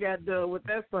after I got done with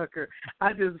that sucker.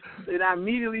 I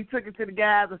immediately took it to the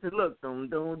guys. I said, look, bam,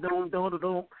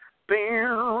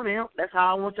 that's how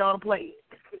I want y'all to play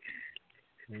it.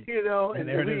 And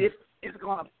it's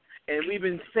gone. And we've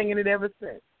been singing it ever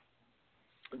since.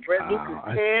 Brett Lucas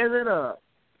tears it up.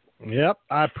 Yep,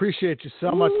 I appreciate you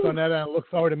so much, Thornetta. I look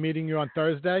forward to meeting you on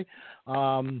Thursday.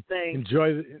 Thanks.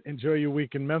 Enjoy your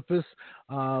week in Memphis.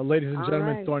 Ladies and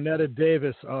gentlemen, right. Thornetta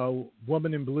Davis, a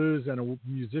woman in blues and a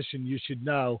musician you should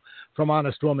know. From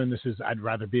Honest Woman, this is I'd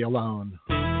Rather Be Alone.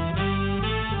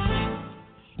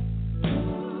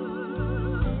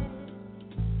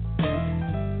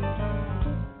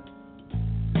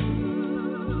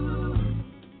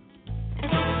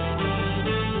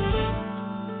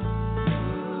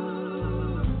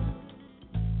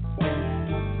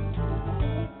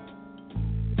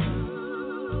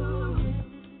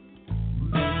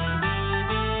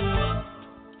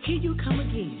 you come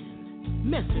again,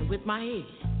 messing with my head.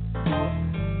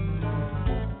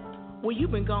 Well,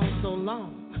 you've been gone so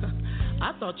long,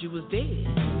 I thought you was dead.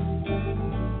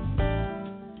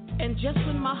 And just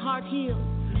when my heart healed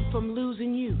from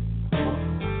losing you,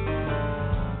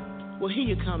 well, here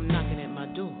you come knocking at my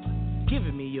door,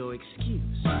 giving me your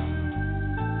excuse.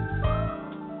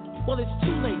 Well, it's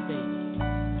too late, baby.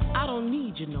 I don't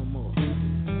need you no more.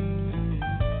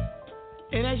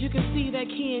 And as you can see, that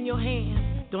key in your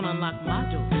hand don't unlock my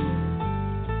door.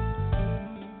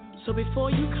 So before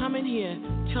you come in here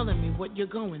telling me what you're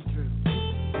going through,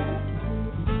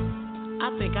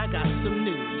 I think I got some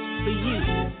news for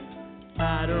you.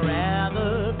 I'd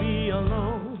rather be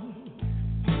alone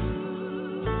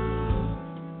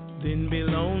than be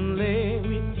lonely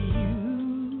with you.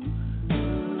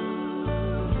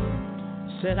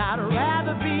 Said I'd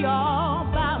rather be all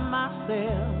by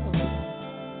myself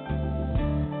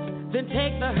than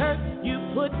take the hurt you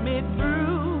put me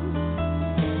through.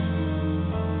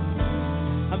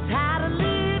 I'm tired of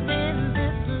living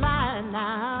this life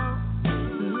now.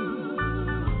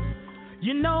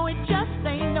 You know it just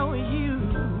ain't no use.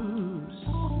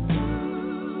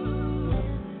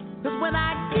 'Cause when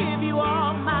I give you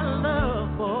all my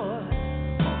love, boy,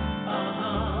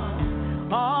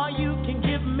 all you can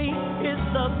give me is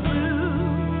the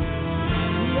blues.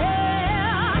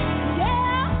 Yeah,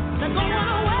 yeah, they're going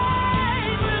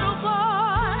away, little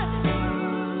boy.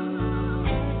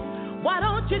 Why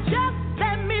don't you just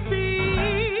let me be?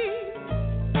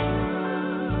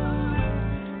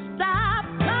 Stop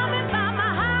coming by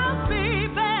my house,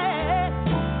 baby.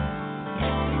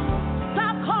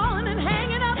 Stop calling and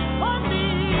hanging up on me.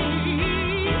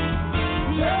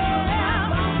 Yeah.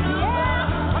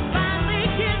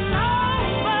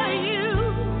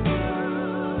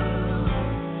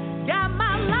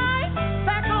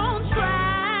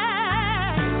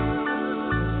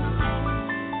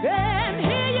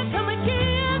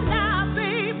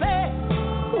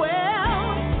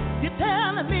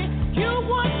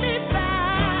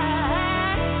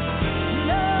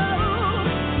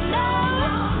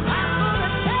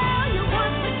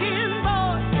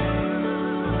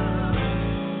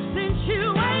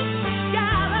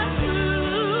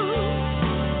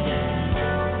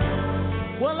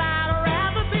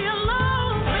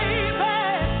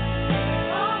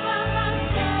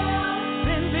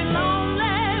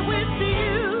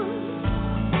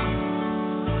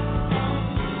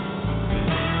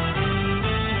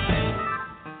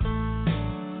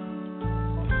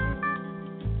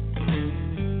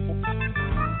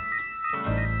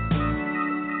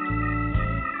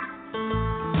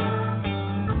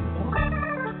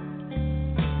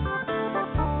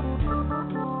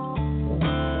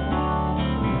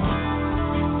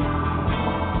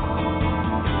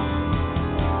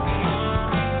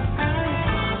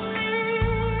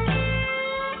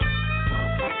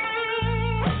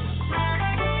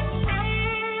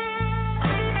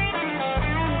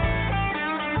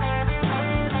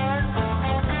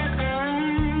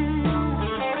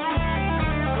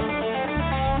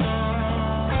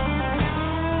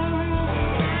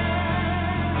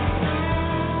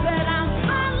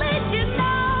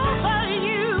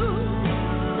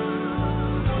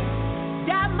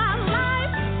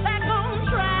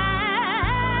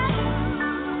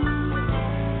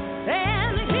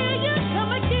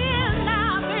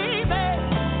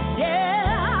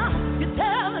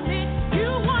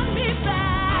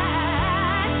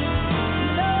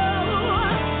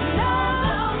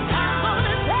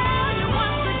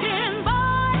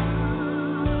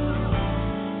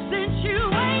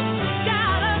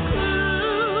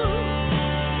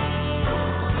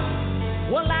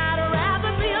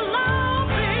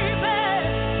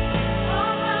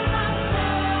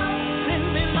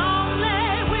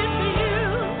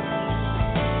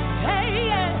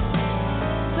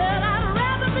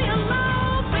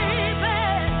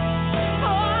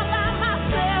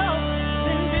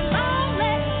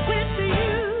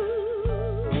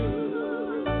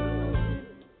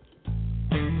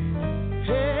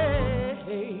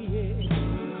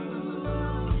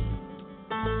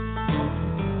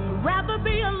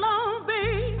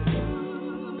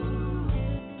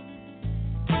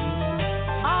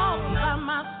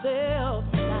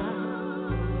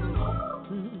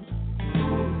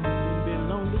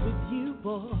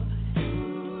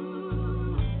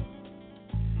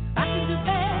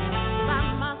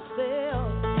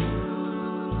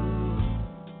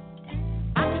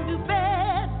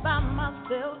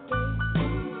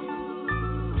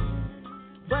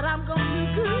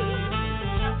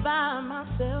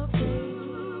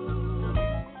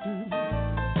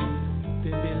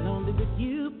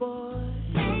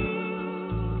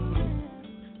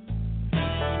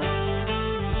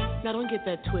 Now don't get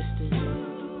that twisted.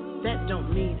 That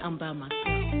don't mean I'm by myself.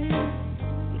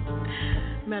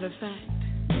 Matter of fact,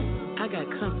 I got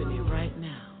company right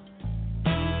now.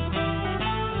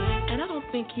 And I don't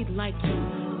think he'd like you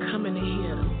coming in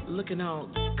here looking all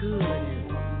good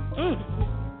and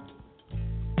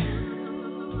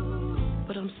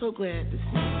But I'm so glad to see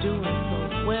you doing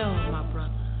so well, my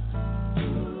brother.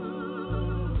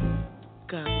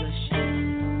 God bless you.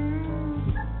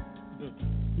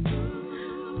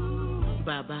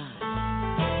 Bye-bye.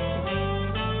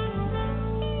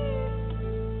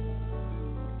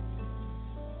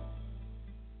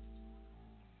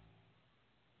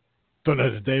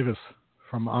 Thornetta Davis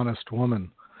from Honest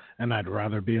Woman, and I'd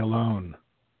Rather Be Alone.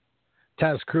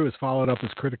 Taz Crew has followed up his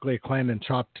critically acclaimed and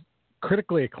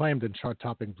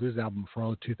chart-topping blues album for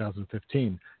all of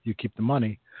 2015, You Keep the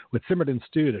Money, with Simmered and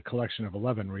Stewed, a collection of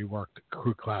 11 reworked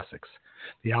Crew classics.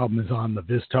 The album is on the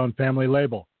VizTone family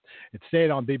label. It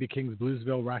stayed on B.B. King's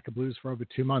Bluesville Rack of Blues for over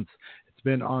 2 months. It's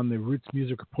been on the Roots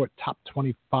Music Report Top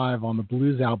 25 on the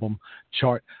Blues Album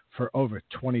chart for over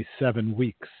 27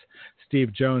 weeks.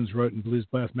 Steve Jones wrote in Blues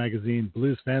Blast magazine,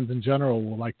 blues fans in general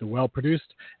will like the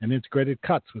well-produced and integrated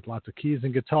cuts with lots of keys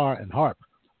and guitar and harp,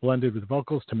 blended with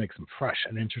vocals to make some fresh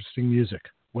and interesting music.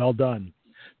 Well done.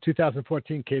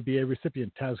 2014 KBA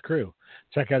recipient Taz Crew.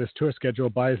 Check out his tour schedule,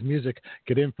 buy his music,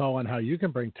 get info on how you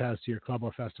can bring Taz to your club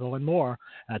or festival, and more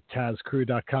at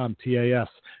TazCrew.com,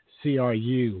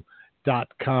 TASCRU.com.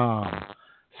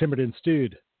 Simmered and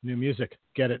Stewed, new music,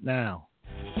 get it now.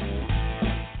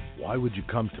 Why would you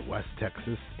come to West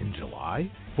Texas in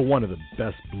July? For one of the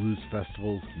best blues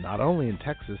festivals, not only in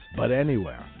Texas, but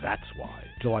anywhere. That's why.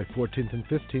 July 14th and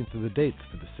 15th are the dates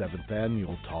for the 7th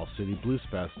Annual Tall City Blues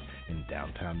Fest in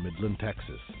downtown Midland,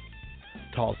 Texas.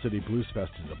 Tall City Blues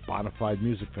Fest is a bona fide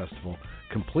music festival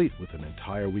complete with an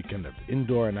entire weekend of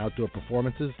indoor and outdoor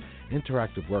performances,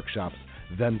 interactive workshops,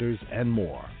 vendors, and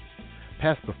more.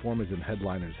 Past performers and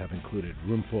headliners have included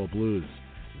Roomful of Blues,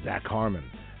 Zach Harmon,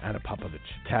 Anna Popovich,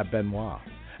 Tab Benoit,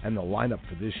 and the lineup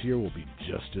for this year will be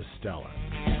just as stellar.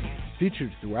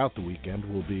 Featured throughout the weekend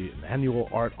will be an annual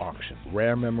art auction,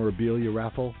 rare memorabilia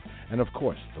raffle, and of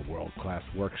course the world-class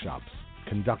workshops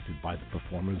conducted by the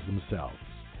performers themselves.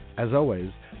 As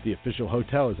always, the official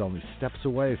hotel is only steps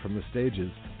away from the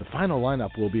stages. The final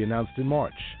lineup will be announced in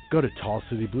March. Go to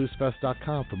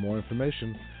tallcitybluesfest.com for more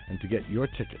information and to get your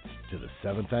tickets to the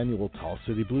 7th Annual Tall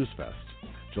City Blues Fest,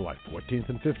 July 14th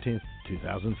and 15th,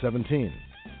 2017.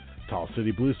 Tall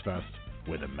City Blues Fest,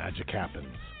 where the magic happens.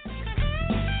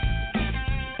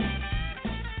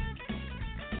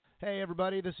 Hey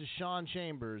everybody, this is Sean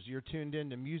Chambers. You're tuned in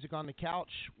to Music on the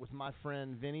Couch with my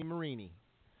friend Vinny Marini.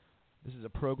 This is a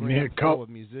program full of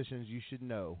musicians you should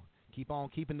know. Keep on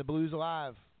keeping the blues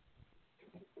alive.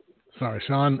 Sorry,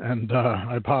 Sean, and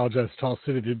I apologize, Tall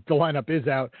City. The lineup is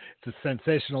out. It's a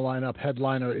sensational lineup.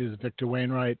 Headliner is Victor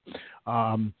Wainwright.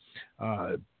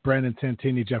 Brandon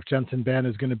Santini, Jeff Jensen Band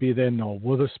is going to be there. Noel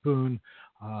Witherspoon,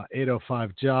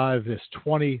 805 Jive. There's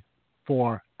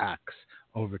 24 acts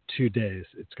over 2 days.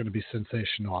 It's going to be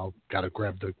sensational. I've got to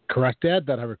grab the correct ad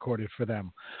that I recorded for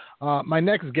them. My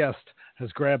next guest has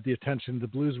grabbed the attention of the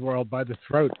blues world by the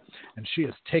throat, and she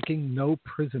is taking no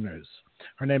prisoners.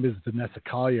 Her name is Vanessa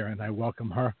Collier, and I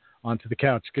welcome her onto the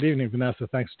couch. Good evening, Vanessa.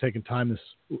 Thanks for taking time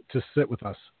to sit with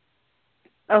us.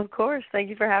 Of course. Thank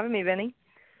you for having me, Vinny.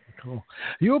 Cool.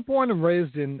 You were born and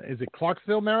raised in, is it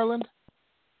Clarksville, Maryland?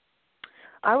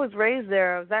 I was raised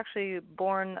there. I was actually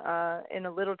born in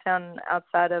a little town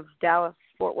outside of Dallas,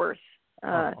 Fort Worth,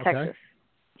 Texas.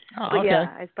 Oh, but okay.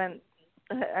 yeah,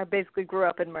 I basically grew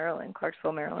up in Maryland,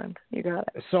 Clarksville, Maryland. You got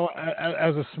it. So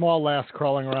as a small lass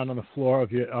crawling around on the floor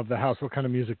of the house, what kind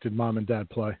of music did Mom and Dad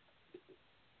play?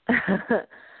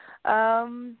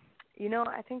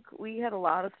 I think we had a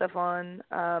lot of stuff on.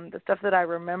 The stuff that I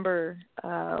remember,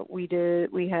 we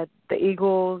had the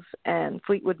Eagles and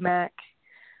Fleetwood Mac.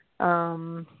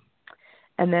 And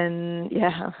then,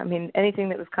 anything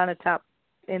that was kind of top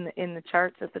in the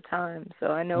charts at the time. So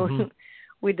I know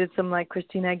we did some like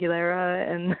Christina Aguilera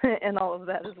and all of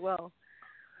that as well.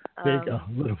 There you go.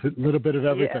 A little bit of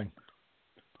everything.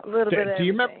 Yeah. A little bit of everything,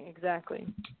 remember, exactly.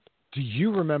 Do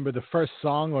you remember the first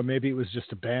song, or maybe it was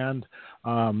just a band,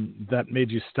 that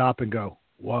made you stop and go,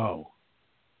 whoa?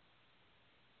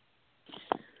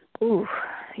 Ooh,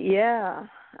 yeah.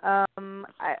 I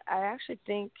actually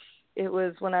think it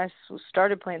was when I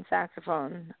started playing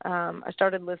saxophone. I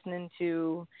started listening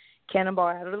to Cannonball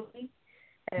Adderley,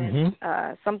 and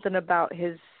something about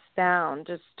his sound,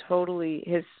 just totally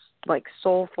his like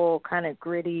soulful, kind of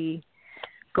gritty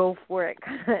go for it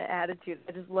kind of attitude.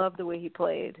 I just loved the way he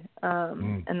played,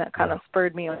 and that kind of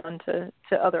spurred me on to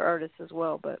other artists as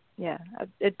well. But yeah,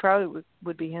 it probably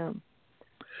would be him.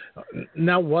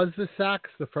 Now, was the sax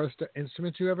the first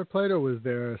instrument you ever played, or was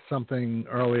there something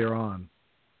earlier on?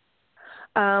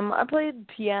 I played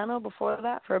piano before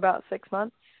that for about 6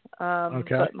 months.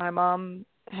 Okay. But my mom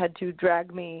had to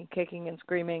drag me kicking and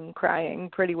screaming, crying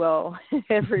pretty well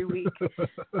every week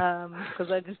because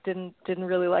I just didn't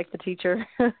really like the teacher.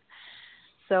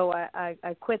 So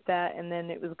I quit that, and then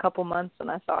it was a couple months, and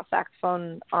I saw a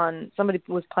saxophone on, somebody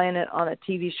was playing it on a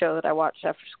TV show that I watched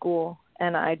after school,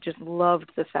 and I just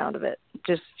loved the sound of it,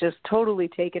 just totally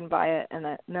taken by it,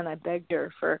 and then I begged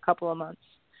her for a couple of months.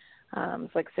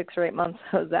 It's like 6 or 8 months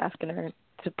I was asking her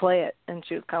to play it, and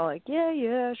she was kind of like,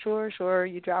 yeah, sure,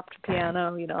 you dropped a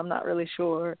piano, I'm not really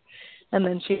sure. And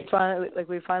then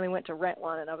we finally went to rent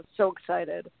one, and I was so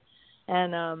excited.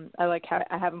 And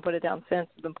I haven't put it down since.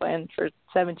 I've been playing for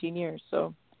 17 years.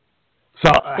 So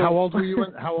how old were you?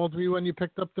 How old were you when you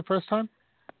picked up the first time?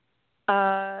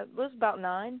 It was about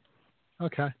 9.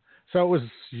 Okay, so it was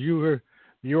you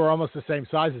were almost the same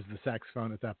size as the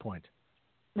saxophone at that point.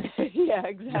 Yeah,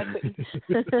 exactly.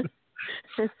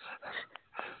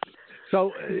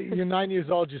 So you're 9 years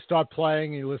old. You start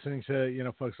playing. You're listening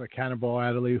to folks like Cannonball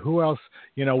Adderley. Who else?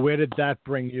 Where did that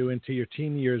bring you into your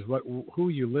teen years? Who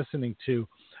are you listening to,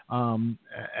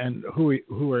 and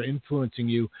who are influencing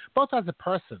you both as a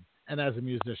person and as a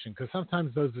musician? Because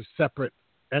sometimes those are separate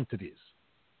entities.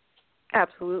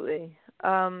 Absolutely.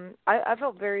 I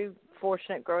felt very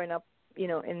fortunate growing up,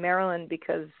 in Maryland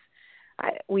because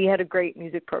we had a great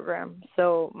music program.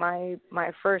 So my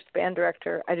first band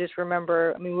director, I just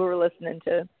remember, we were listening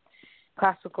to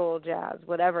classical, jazz,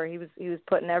 whatever. He was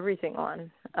putting everything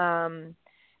on.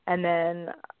 And then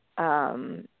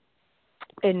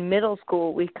in middle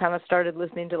school, we kind of started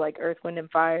listening to like Earth, Wind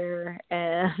and Fire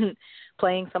and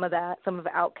playing some of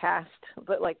Outkast,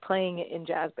 but like playing it in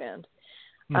jazz band.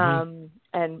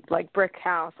 And like Brick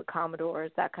House, the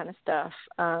Commodores, that kind of stuff.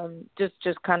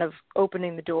 Just kind of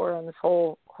opening the door on this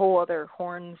whole other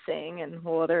horn thing and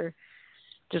whole other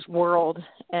just world.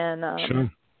 And sure.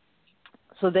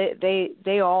 So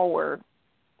they all were,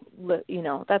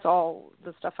 that's all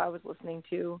the stuff I was listening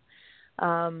to.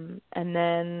 And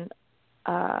then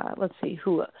let's see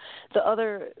who the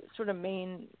other sort of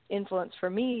main influence for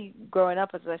me growing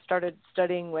up as I started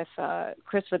studying with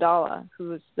Chris Vidala,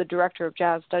 who is the director of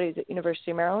jazz studies at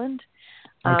University of Maryland.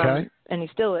 Okay. And he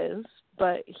still is,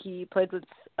 but he played with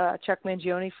Chuck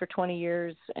Mangione for 20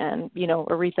 years and,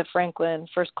 Aretha Franklin,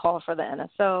 first call for the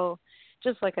NSO,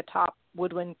 just like a top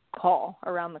woodwind call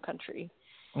around the country.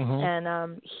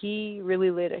 And he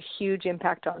really laid a huge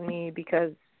impact on me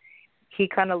because he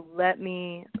kind of let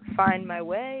me find my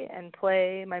way and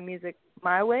play my music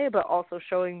my way, but also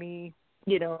showing me,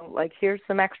 like, here's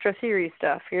some extra theory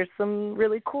stuff. Here's some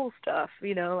really cool stuff,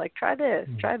 like try this,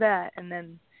 try that. And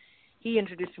then he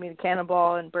introduced me to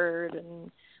Cannonball and Bird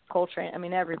and Coltrane.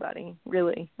 Everybody,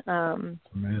 really.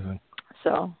 Amazing.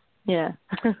 So, yeah.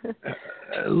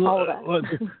 All of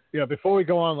that. Yeah, before we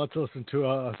go on, let's listen to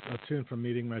a tune from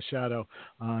Meeting My Shadow,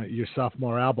 your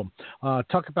sophomore album.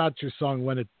 Talk about your song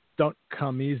When It Don't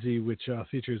Come Easy, which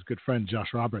features good friend Josh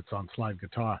Roberts on slide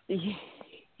guitar.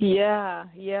 Yeah.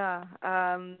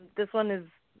 This one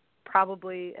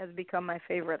has become my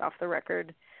favorite off the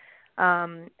record.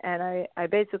 And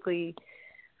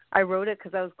I wrote it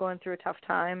because I was going through a tough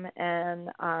time, and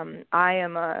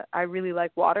I really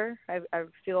like water. I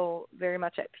feel very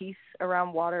much at peace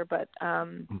around water, but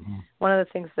one of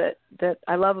the things that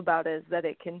I love about it is that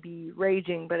it can be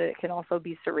raging, but it can also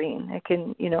be serene. It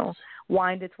can,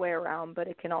 wind its way around, but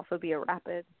it can also be a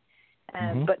rapid.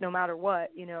 And but no matter what,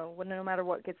 no matter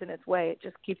what gets in its way, it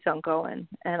just keeps on going.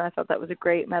 And I thought that was a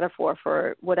great metaphor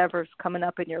for whatever's coming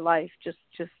up in your life. Just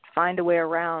find a way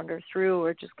around or through,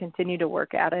 or just continue to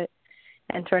work at it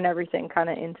and turn everything kind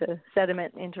of into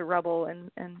sediment, into rubble.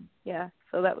 And yeah,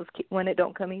 so that was When It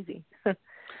Don't Come Easy.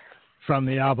 From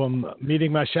the album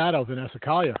Meeting My Shadow, Vanessa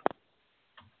Collier.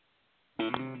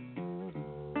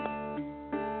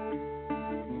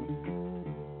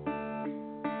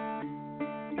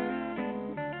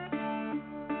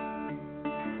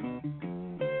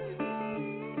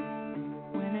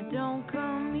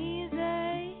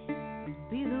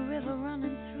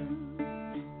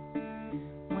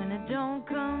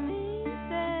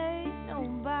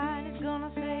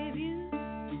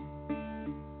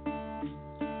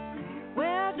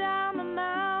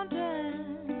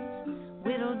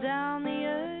 Down the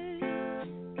earth.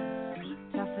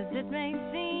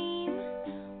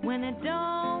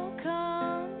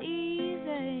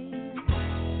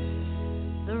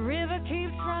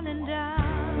 running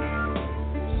down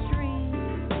the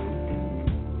stream.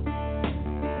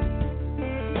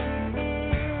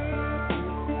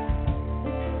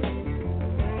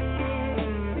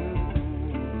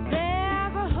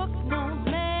 There's a hook-nosed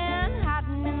man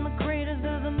hiding in the craters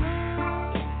of the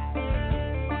moon.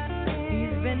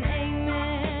 He's been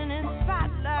aiming his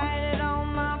spotlight on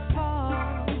my fall.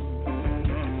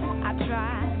 I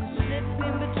tried to slip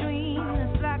in between the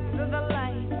slats of the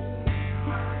light,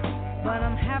 but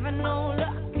I'm having no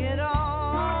luck at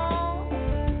all.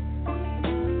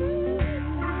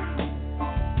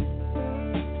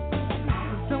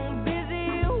 I'm so busy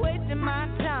wasting my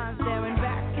time staring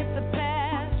back at the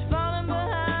past, falling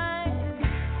behind.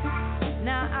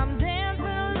 Now I'm dancing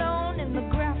alone in the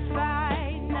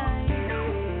graphite night.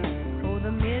 Oh,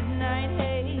 the midnight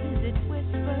haze, it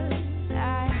whispers.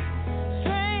 I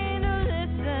strain to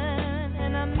listen,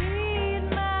 and I need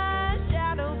my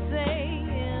shadow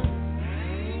saying,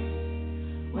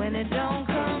 when it don't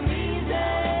come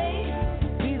easy,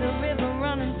 be the river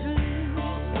running through.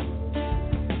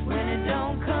 When it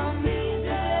don't come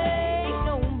easy,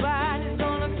 nobody's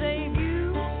gonna save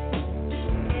you.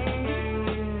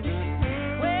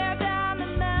 Way down the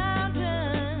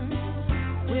mountains,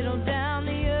 whittle down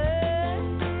the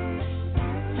earth,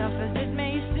 tough as it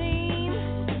may seem,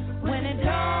 when it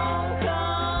don't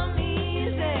come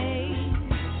easy,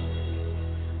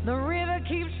 the river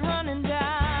keeps running downstream.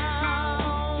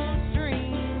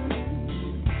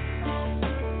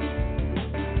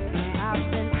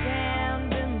 I've been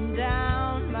sanding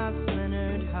down my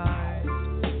splintered heart,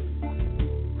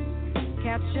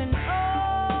 catching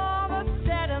all the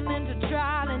sediment of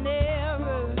trial and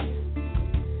error.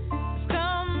 It's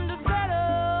come to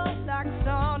settle like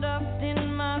sawdust in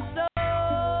my soul.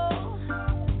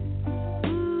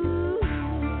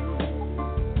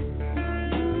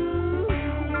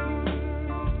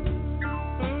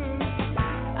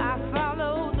 I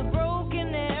followed the broken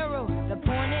arrow that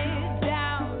pointed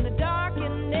down the dark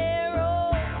and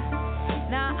narrow.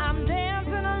 Now I'm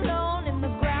dancing alone in the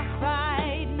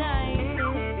graphite night.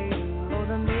 Oh,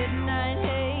 the midnight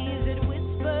haze, it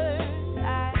whispers.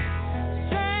 I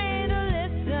strain to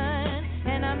listen,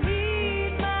 and I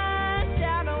need my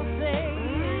shadow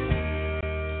saying,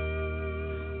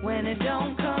 when it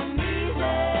don't come easy,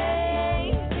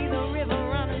 see the river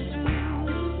running through.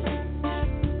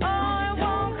 Oh, it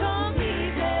won't come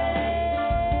easy,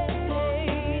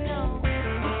 no.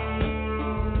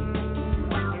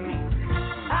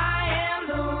 I am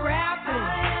the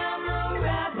rapid,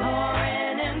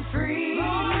 roaring and free.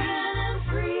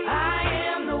 I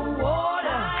am the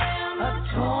water, a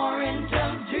torrent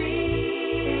of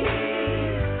dreams.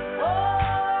 Oh,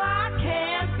 I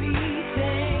can't be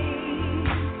tamed,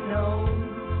 no.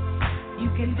 You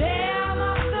can dam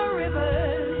up the river,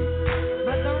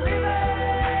 but the river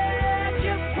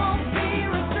just won't be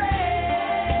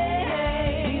restrained.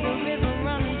 The river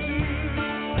running through.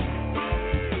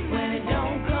 When it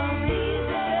don't come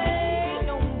easy,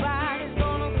 nobody's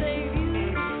gonna save you.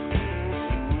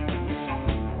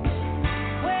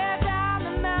 Way down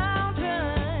the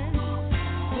mountains,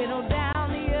 whittle down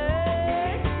the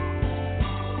earth,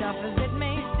 tough as it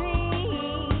may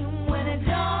seem, when it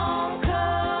don't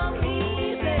come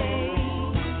easy,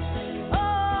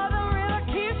 oh, the river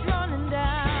keeps running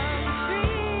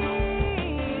downstream.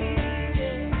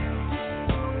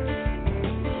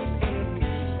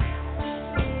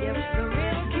 Yes, the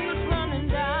river keeps running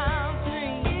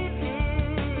downstream.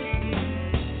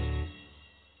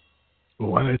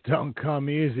 When It Don't Come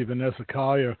Easy, Vanessa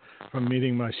Collier from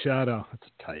Meeting My Shadow. It's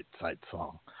a tight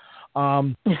song.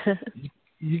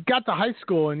 You got to high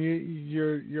school and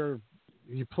you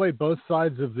played both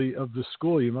sides of the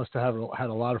school. You must have had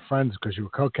a lot of friends because you were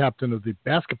co-captain of the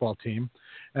basketball team,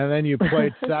 and then you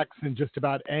played sax in just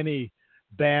about any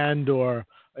band or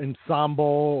ensemble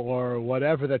or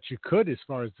whatever that you could as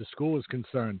far as the school was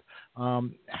concerned.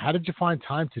 How did you find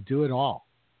time to do it all?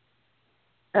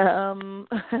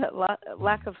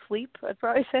 Lack of sleep, I'd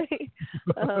probably say.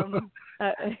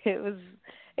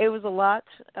 It was a lot,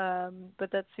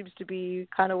 but that seems to be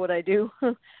kind of what I do.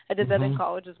 I did that in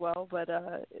college as well, but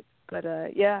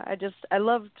yeah, I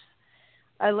loved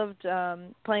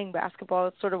playing basketball.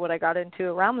 It's sort of what I got into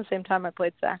around the same time I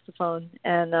played saxophone,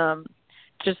 and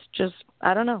just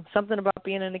I don't know, something about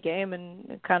being in a game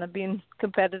and kind of being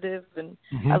competitive, and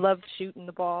I loved shooting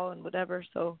the ball and whatever.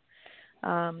 So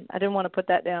I didn't want to put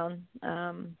that down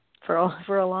for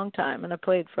a long time, and I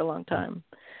played for a long time.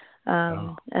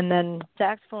 And then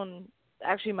saxophone,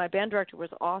 actually my band director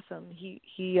was awesome. He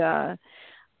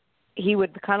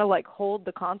would kind of like hold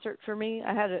the concert for me.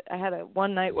 I had a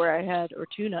one night where I had, or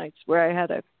two nights where I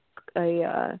had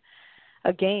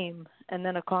a game and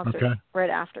then a concert right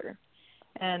after.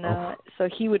 And so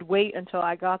he would wait until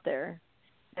I got there,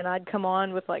 and I'd come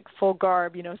on with like full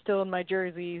garb, still in my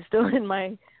jersey, still in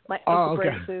my ankle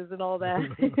braces and all that.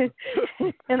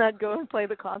 And I'd go and play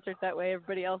the concert that way.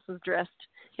 Everybody else was dressed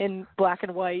in black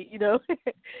and white,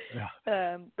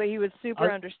 But he was super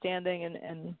understanding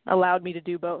and allowed me to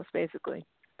do both, basically.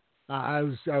 I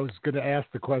was going to ask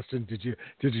the question. Did you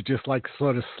just like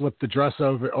sort of slip the dress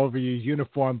over your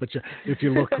uniform? But if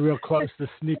you look real close, the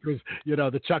sneakers,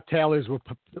 the Chuck Taylors were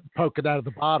poking out of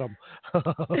the bottom.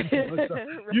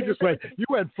 You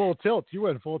went full tilt.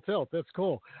 That's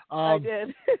cool. I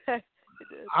did.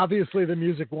 Obviously, the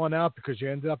music won out because you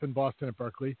ended up in Boston at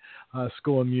Berklee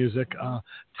School of Music.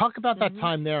 Talk about that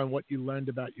time there and what you learned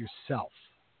about yourself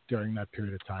during that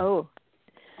period of time. Oh.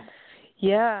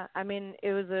 Yeah, I mean,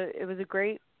 it was a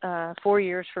great 4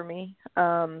 years for me.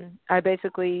 I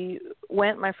basically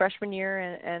went my freshman year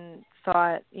and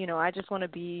thought, I just want to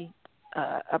be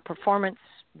a performance,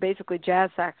 basically jazz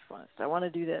saxophonist. I want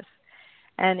to do this.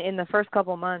 And in the first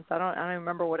couple of months, I don't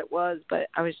remember what it was, but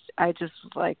I just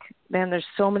was like, man, there's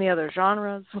so many other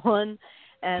genres. One,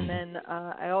 and then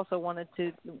I also wanted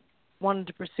to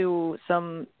pursue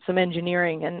some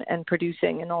engineering and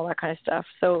producing and all that kind of stuff.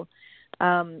 So.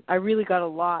 I really got a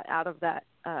lot out of that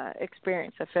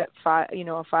experience. I fit a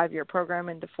 5-year program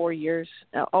into 4 years,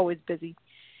 always busy.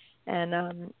 And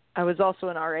I was also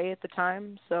an RA at the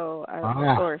time, so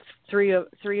or three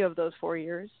of those 4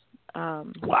 years.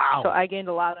 Wow! So I gained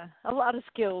a lot of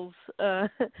skills,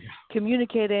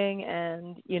 communicating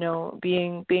and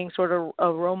being sort of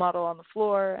a role model on the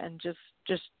floor and just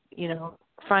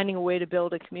finding a way to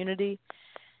build a community,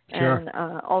 and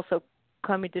also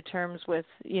coming to terms with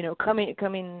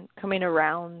coming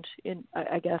around in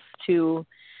I guess to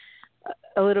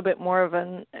a little bit more of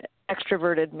an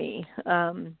extroverted me,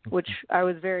 which I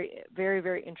was very, very,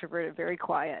 very introverted, very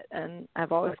quiet, and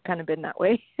I've always kind of been that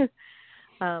way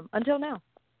until now.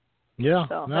 Yeah,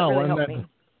 so that really helped me.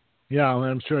 Yeah,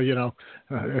 I'm sure,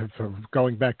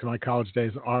 going back to my college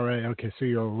days, RA, okay, so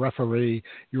you're a referee,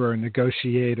 you were a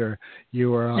negotiator, you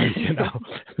were, a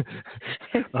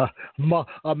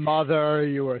mother,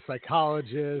 you were a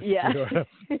psychologist, yeah,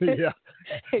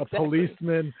 a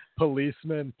policeman,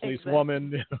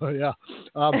 policewoman, yeah.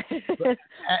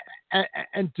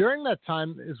 And during that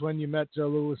time is when you met Joe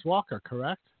Louis Walker,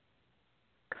 correct?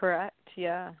 Correct,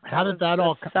 yeah. How did that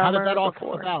all come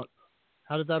about?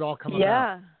 How did that all come about?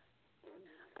 Yeah.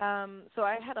 So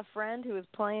I had a friend who was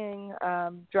playing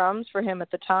drums for him at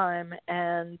the time,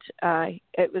 and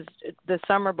it was the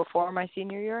summer before my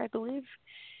senior year, I believe.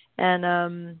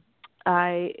 And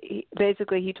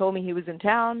he told me he was in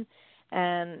town,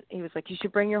 and he was like, "You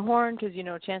should bring your horn because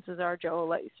chances are Joe will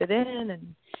let you sit in."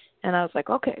 And I was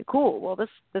like, "Okay, cool. Well, this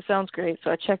sounds great."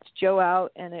 So I checked Joe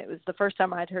out, and it was the first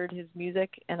time I'd heard his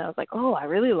music, and I was like, "Oh, I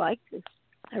really like this.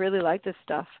 I really like this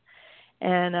stuff,"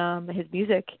 and his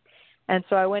music. And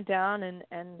so I went down and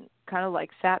kind of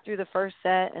like sat through the first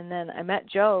set, and then I met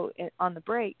Joe on the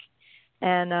break,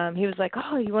 and he was like,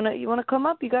 "Oh, you wanna come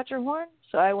up? You got your horn?"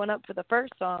 So I went up for the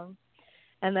first song,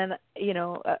 and then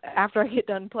after I get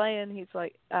done playing, he's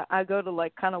like, I go to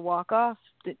like kind of walk off,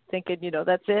 thinking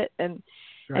that's it, and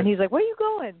he's like, "Where are you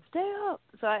going? Stay up."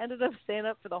 So I ended up staying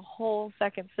up for the whole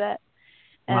second set,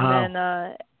 and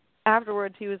then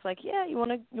afterwards he was like, "Yeah, you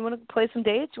want to play some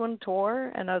dates? You want to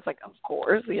tour?" And I was like, "Of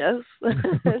course, yes."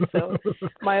 So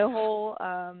my whole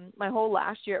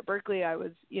last year at Berklee, I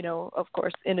was, of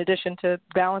course, in addition to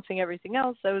balancing everything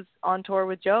else, I was on tour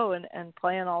with Joe and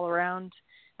playing all around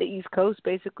the East Coast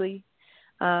basically,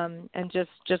 and just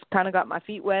kind of got my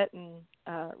feet wet and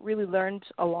really learned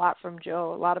a lot from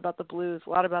Joe, a lot about the blues, a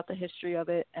lot about the history of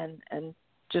it, and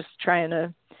just trying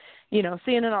to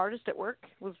seeing an artist at work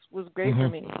was great for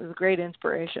me. It was a great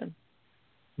inspiration.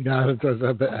 Yeah, it does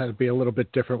had to be a little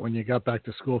bit different when you got back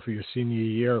to school for your senior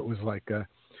year. It was like,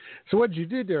 so what did you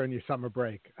do during your summer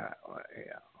break?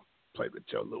 Played with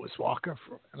Joe Louis Walker.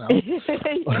 It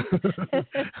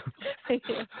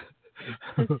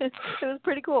was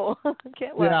pretty cool.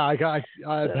 Can't wait. Yeah,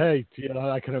 hey,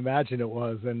 I can imagine it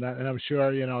was, and I'm sure,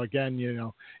 again,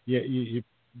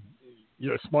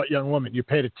 you're a smart young woman. You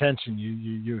paid attention.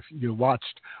 You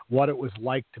watched what it was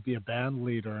like to be a band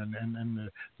leader and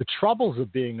the troubles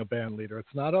of being a band leader.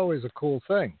 It's not always a cool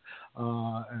thing.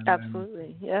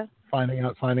 Absolutely, yeah. Finding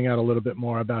out a little bit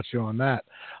more about you on that.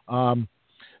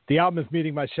 The album is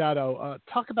Meeting My Shadow.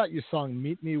 Talk about your song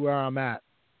 "Meet Me Where I'm At."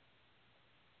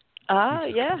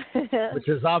 Yeah. which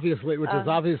is obviously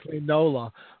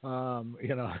NOLA.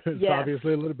 It's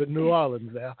obviously a little bit New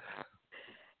Orleans there.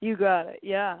 You got it.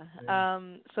 Yeah.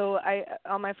 So I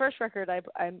on my first record, I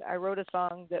wrote a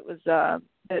song that was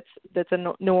that's a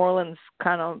New Orleans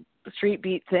kind of street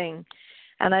beat thing,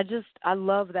 and I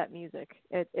love that music.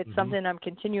 It's something I'm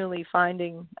continually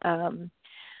finding.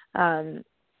 In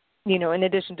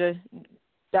addition to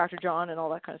Dr. John and all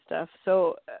that kind of stuff.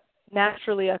 So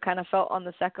naturally, I kind of felt on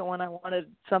the second one I wanted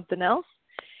something else.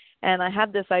 And I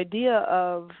had this idea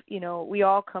of, we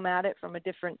all come at it from a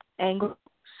different angle.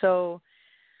 So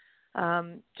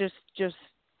just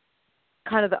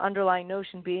kind of the underlying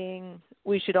notion being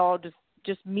we should all just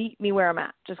meet me where I'm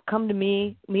at. Just come to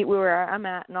me, meet where I'm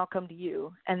at, and I'll come to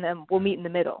you. And then we'll meet in the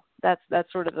middle. That's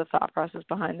sort of the thought process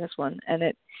behind this one. And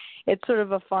it's sort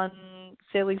of a fun,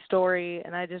 silly story.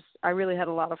 And I really had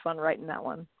a lot of fun writing that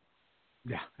one.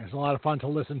 Yeah, it's a lot of fun to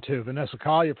listen to. Vanessa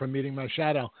Collier from Meeting My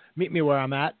Shadow. Meet me where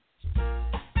I'm at.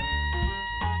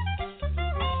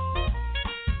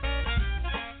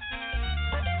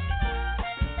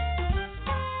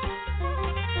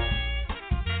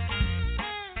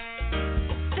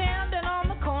 Standing on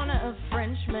the corner of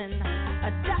Frenchman,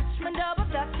 a Dutchman double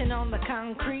dutching on the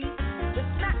concrete, the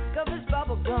smack of his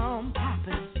bubble gum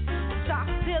popping,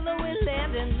 soft silhouette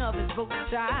landing of his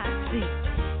Volkswagen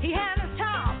seat. He had his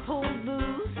top pulled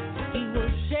loose, he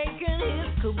was shaking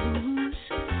his caboose,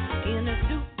 in a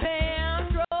suit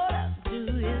pants rolled up to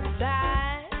his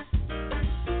side.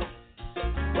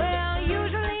 Well,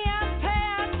 usually I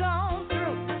pass on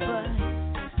through, but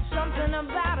something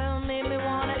about him made me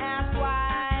want to ask why.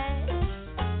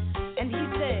 And he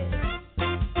said,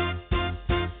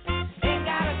 ain't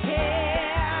got a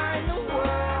care in the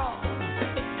world,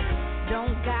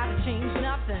 don't gotta change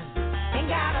nothing, ain't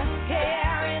got a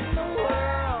care in the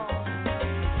world,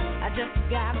 I just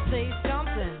gotta say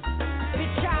something, be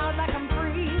child like I'm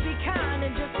free, be kind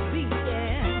and just be,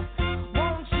 yeah.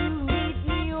 Won't you meet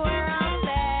me where I'm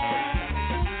at?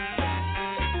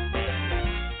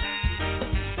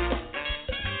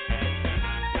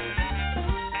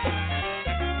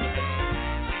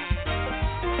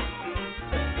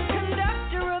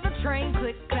 Conductor of the train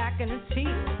click clacking his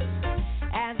heels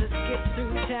as it skips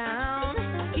through town.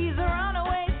 He's a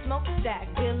runaway smokestack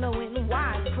billowing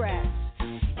wisecracks,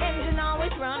 engine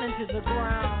always running to the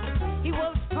ground. He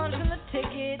was punching the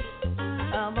ticket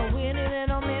of a winning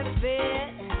little misfit.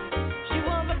 She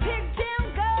was a pigtail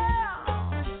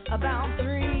girl, about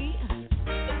 3.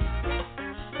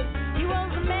 He was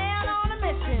a man on a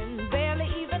mission, barely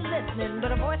even listening,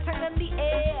 but a voice turned in the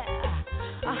air,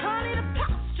 a honeyed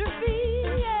apostrophe,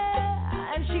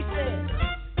 yeah. And she said,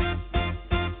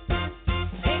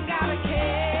 ain't got a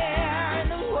care in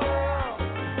the world,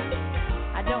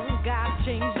 I don't gotta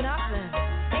change nothing,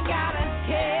 ain't got a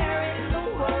care in the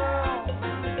world,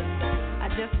 I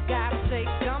just gotta say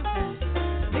something,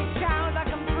 be child like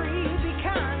I'm free, be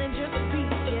kind and just be,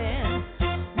 yeah.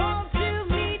 Won't you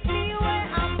meet me where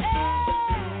I'm at,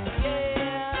 yeah.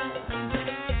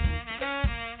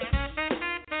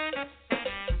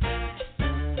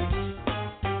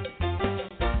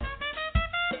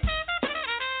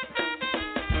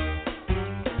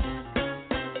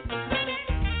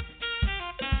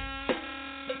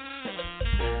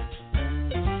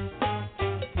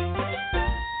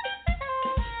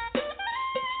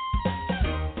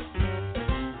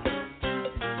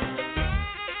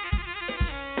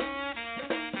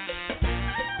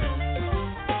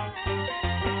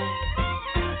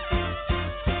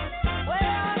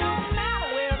 Well, no matter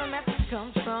where the message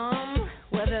comes from,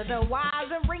 whether they're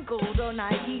wise and wrinkled or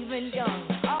naive and young,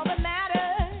 all that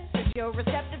matters is you're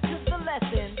receptive to the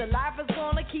lesson. The life is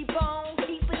gonna keep on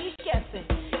keeping you guessing.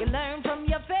 You learn from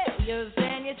your failures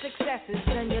and your successes,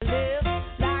 and you live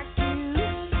like you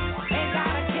ain't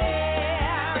got a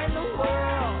care in the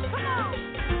world. Come on,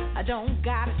 I don't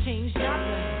gotta change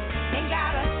nothing, ain't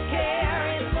got a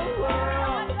care in the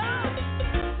world,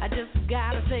 I just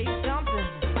gotta say something,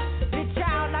 be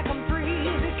child like I'm free,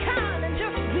 be kind and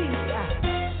just be,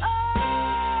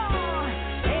 oh,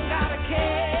 ain't got a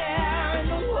care in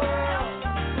the world,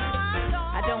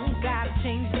 I don't gotta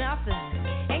change nothing,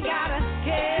 ain't got a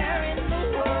care in the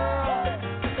world,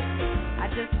 I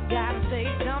just gotta say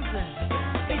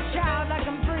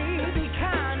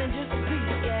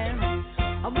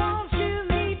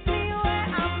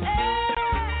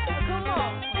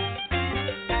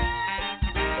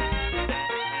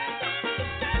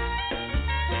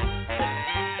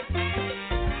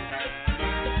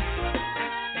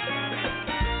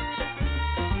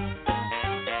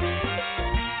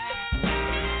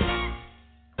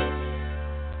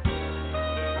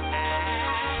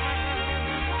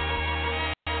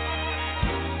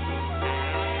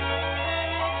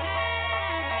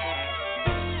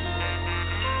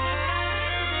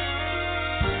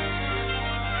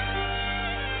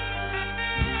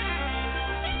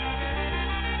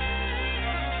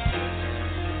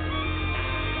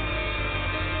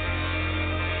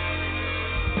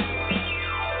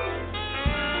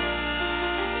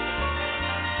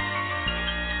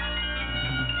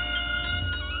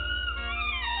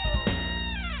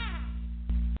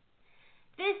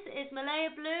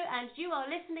Blue, and you are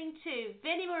listening to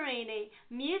Vinnie Marini,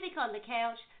 Music on the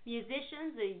Couch,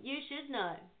 musicians that you should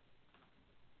know.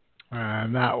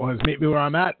 And that was Meet Me Where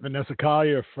I'm At, Vanessa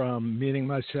Collier from Meeting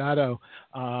My Shadow.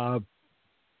 Let's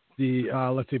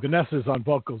see, Vanessa's on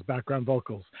vocals, background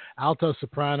vocals, alto,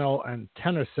 soprano, and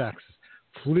tenor sax,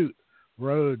 flute,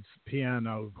 Rhodes,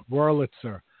 piano,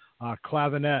 Wurlitzer,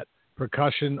 clavinet,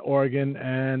 percussion, organ,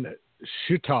 and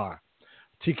sitar.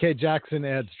 T.K. Jackson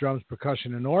adds drums,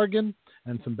 percussion, and organ,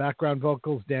 and some background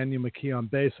vocals. Daniel McKee on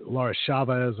bass, Laura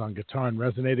Chavez on guitar and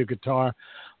resonator guitar,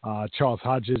 Charles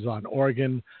Hodges on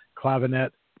organ, clavinet,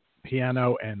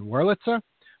 piano, and Wurlitzer.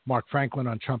 Mark Franklin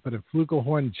on trumpet and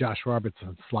flugelhorn, Josh Roberts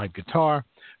on slide guitar,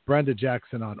 Brenda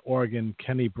Jackson on organ,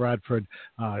 Kenny Bradford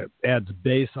adds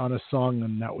bass on a song,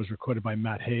 and that was recorded by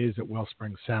Matt Hayes at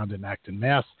Wellspring Sound in Acton,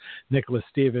 Mass. Nicholas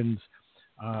Stevens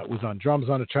was on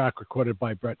drums on a track recorded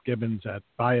by Brett Gibbons at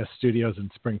Bias Studios in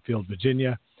Springfield,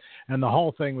 Virginia. And the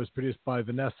whole thing was produced by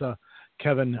Vanessa,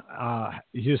 Kevin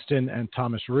Houston, and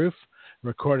Thomas Roof,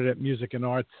 recorded at Music and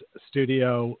Arts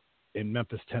Studio in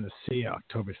Memphis, Tennessee,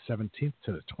 October 17th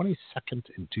to the 22nd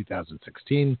in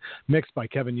 2016, mixed by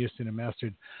Kevin Houston and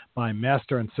mastered by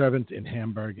Master and Servant in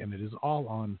Hamburg, and it is all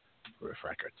on Roof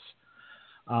Records.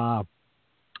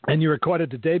 And you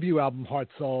recorded the debut album, Heart,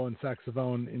 Soul, and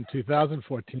Saxophone in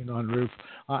 2014 on Roof.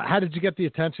 How did you get the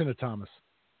attention of Thomas?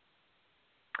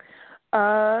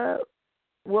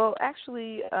 Well,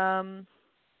 actually,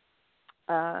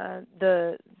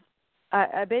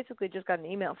 I basically just got an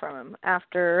email from him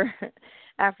after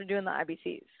doing the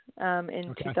IBCs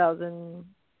in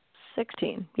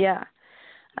 2016. Yeah.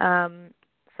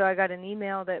 So I got an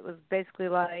email that was basically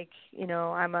like,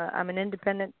 I'm an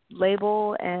independent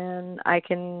label and I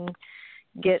can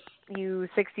get you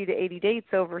 60 to 80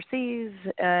 dates overseas,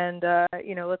 and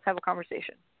let's have a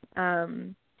conversation.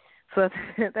 So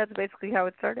that's basically how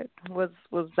it started. Was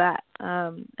that,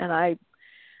 and I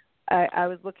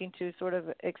was looking to sort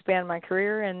of expand my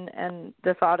career, and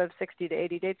the thought of 60 to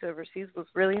 80 dates overseas was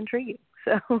really intriguing.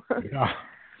 So, yeah.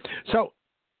 So,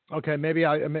 okay,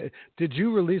 did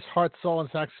you release Heart, Soul, and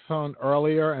Saxophone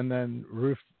earlier, and then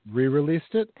Roof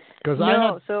re-released it? Because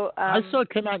I saw it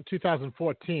came out in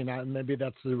 2014.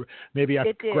 Maybe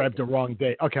I grabbed the wrong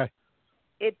date. Okay.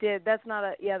 It did. That's not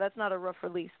a Roof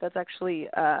release. That's actually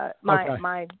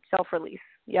my self-release.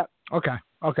 Yep. Okay.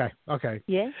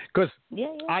 Yeah. Because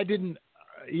I didn't.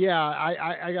 Yeah,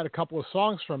 I got a couple of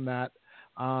songs from that.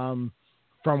 From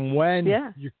when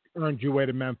you earned your way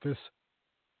to Memphis.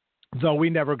 Though we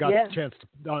never got the chance to.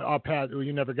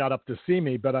 You never got up to see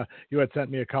me, but you had sent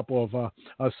me a couple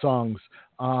of songs.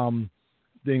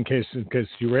 In case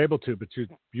you were able to, but you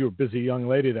were a busy young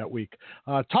lady that week.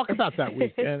 Talk about that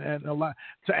week and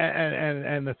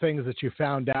the things that you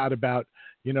found out about,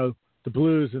 the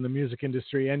blues and the music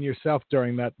industry and yourself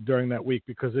during that week,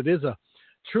 because it is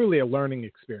truly a learning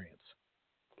experience.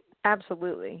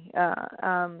 Absolutely.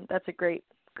 That's a great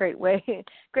way to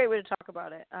talk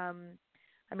about it. I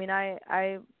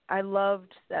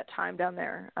loved that time down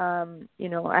there.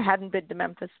 I hadn't been to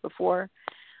Memphis before,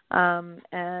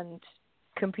 and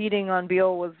competing on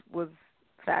Beale was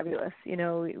fabulous.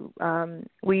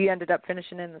 We ended up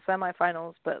finishing in the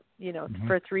semifinals, but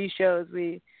for 3 shows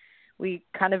we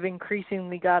kind of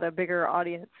increasingly got a bigger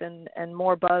audience and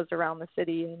more buzz around the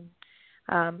city. And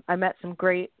I met some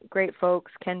great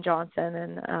folks, Ken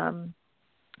Johnson and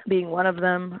being one of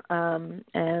them,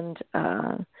 and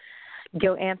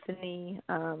Gil Anthony,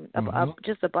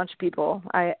 just a bunch of people.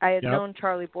 I had known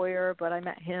Charlie Boyer, but I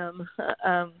met him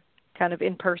kind of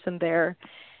in person there.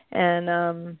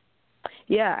 And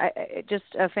just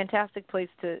a fantastic place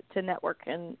to network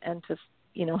and to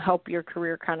help your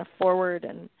career kind of forward,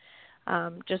 and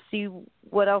just see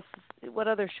what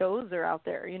other shows are out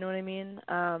there. You know what I mean?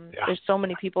 There's so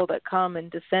many people that come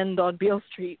and descend on Beale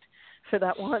Street for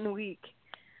that 1 week.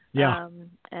 Yeah.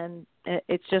 And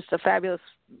it's just a fabulous,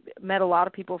 met a lot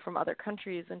of people from other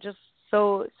countries, and just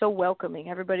so welcoming.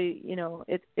 Everybody,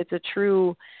 it's a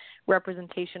true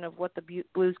representation of what the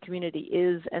blues community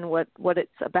is and what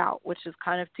it's about, which is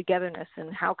kind of togetherness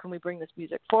and how can we bring this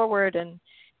music forward. And,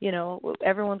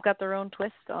 everyone's got their own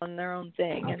twist on their own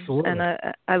thing. Absolutely. And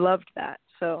I loved that.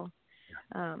 So,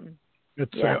 it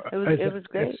was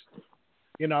great.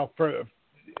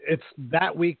 It's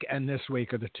that week and this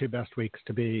week are the 2 best weeks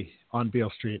to be on Beale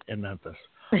Street in Memphis.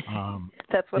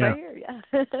 That's what I hear. Yeah.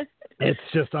 It's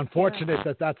just unfortunate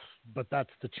that's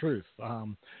the truth.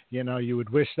 You would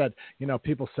wish that,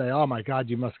 people say, oh my God,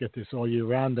 you must get this all year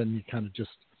round. And you kind of just,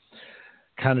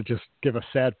 kind of just give a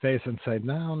sad face and say,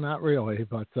 no, not really.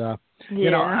 But you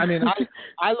Yeah. know, I mean,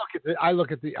 I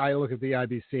look at the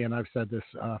IBC, and I've said this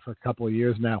for a couple of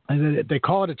years now. And they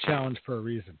call it a challenge for a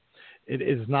reason. It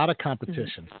is not a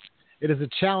competition. It is a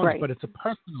challenge, Right. but it's a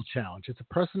personal challenge. It's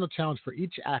a personal challenge for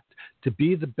each act to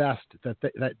be the best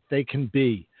that they can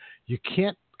be. You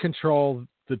can't control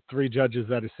the three judges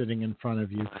that are sitting in front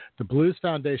of you. The Blues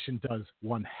Foundation does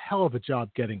one hell of a job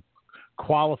getting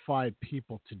qualified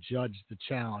people to judge the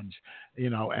challenge, you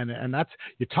know, and that's,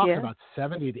 you're talking about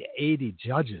 70 to 80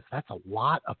 judges. That's a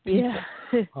lot of people.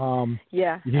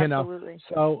 Yeah. You absolutely.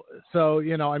 know, so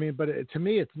you know, I mean, but to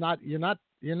me, it's not. You're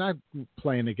not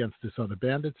playing against this other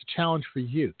band. It's a challenge for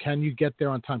you. Can you get there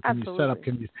on time? Can Absolutely. you set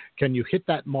up? Can you hit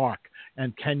that mark?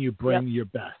 And can you bring your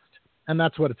best? And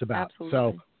that's what it's about. Absolutely.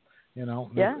 So, you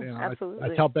know, absolutely.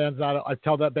 I tell bands that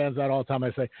all the time.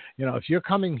 I say, you know, if you're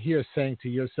coming here saying to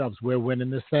yourselves, we're winning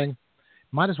this thing,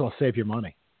 might as well save your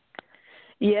money.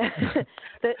 Yeah,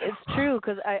 it's true,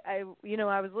 because I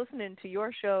was listening to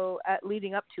your show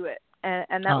leading up to it,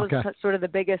 and that was sort of the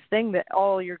biggest thing that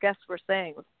all your guests were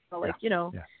saying. Like, you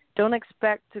know, don't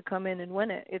expect to come in and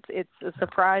win it. It's a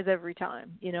surprise every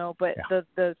time, you know. But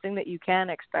the thing that you can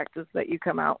expect is that you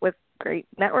come out with great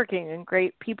networking and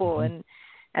great people and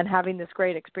having this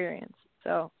great experience.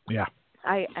 So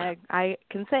I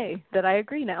can say that I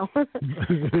agree now.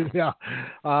 Yeah,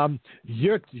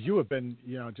 you have been,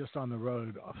 you know, just on the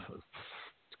road.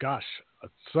 Gosh,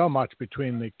 so much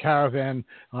between the caravan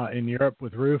in Europe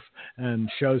with Roof and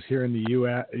shows here in the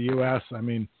U.S. I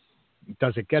mean,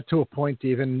 does it get to a point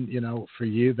even, you know, for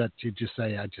you that you just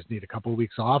say, I just need a couple of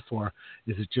weeks off, or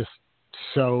is it just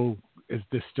so? Is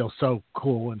this still so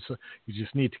cool and so you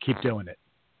just need to keep doing it?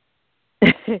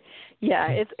 Yeah,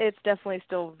 it's definitely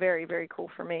still very, very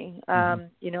cool for me.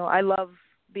 You know, I love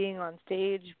being on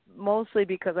stage mostly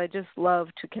because I just love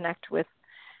to connect with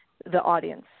the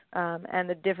audience and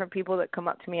the different people that come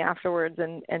up to me afterwards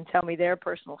and tell me their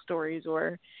personal stories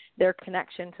or their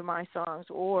connection to my songs,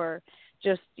 or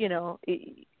just, you know,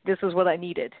 this is what I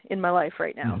needed in my life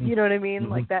right now. You know what I mean?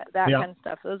 Like that kind of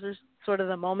stuff. Those are sort of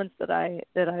the moments that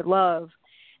I love.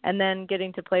 And then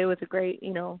getting to play with a great,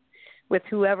 you know, with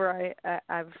whoever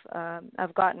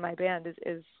I've got in my band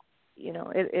is you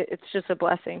know, it's just a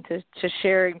blessing to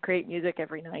share and create music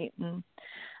every night.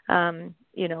 And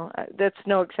you know, that's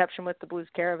no exception with the Blues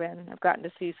Caravan. I've gotten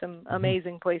to see some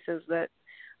amazing places that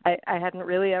I hadn't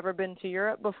really ever been to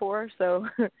Europe before. So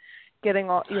getting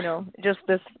all, you know, just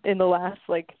this in the last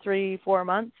like 3-4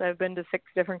 months, I've been to 6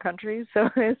 different countries. So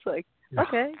it's like,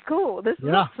 okay, cool. This is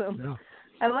awesome. Yeah.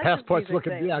 I like passport's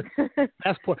looking,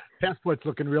 passport's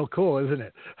looking real cool, isn't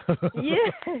it?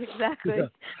 Yeah, exactly.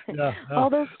 All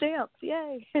those stamps,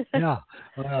 yay.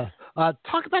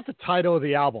 Talk about the title of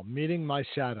the album, Meeting My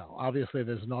Shadow. Obviously,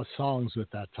 there's no songs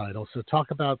with that title, so talk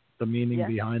about the meaning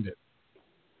behind it.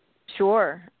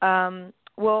 Sure.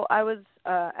 Well, I was,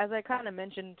 as I kind of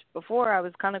mentioned before, I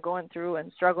was kind of going through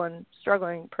and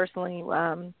struggling personally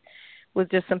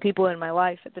with just some people in my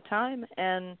life at the time,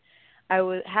 and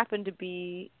I happened to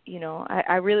be, you know,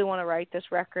 I really want to write this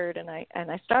record, and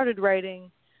I started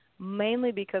writing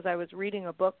mainly because I was reading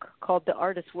a book called The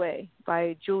Artist's Way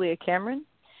by Julia Cameron,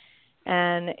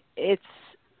 and it's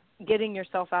getting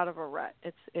yourself out of a rut.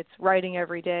 It's writing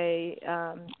every day,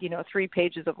 you know, 3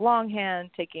 pages of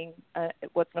longhand, taking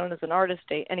what's known as an artist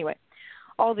date. Anyway,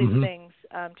 all these things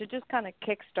to just kind of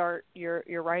kickstart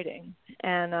your writing.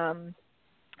 And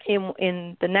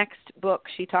in the next book,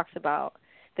 she talks about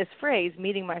this phrase,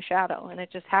 meeting my shadow, and it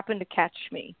just happened to catch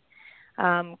me.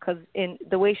 Because in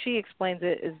the way she explains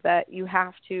it is that you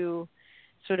have to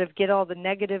sort of get all the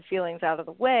negative feelings out of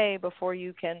the way before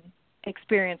you can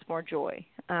experience more joy.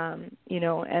 You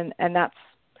know, and that's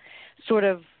sort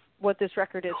of what this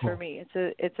record is for me.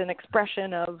 It's an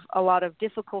expression of a lot of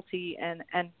difficulty and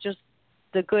just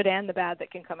the good and the bad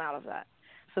that can come out of that.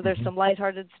 So there's some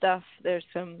lighthearted stuff. There's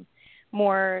some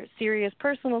more serious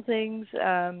personal things,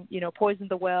 you know, Poison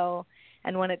the Well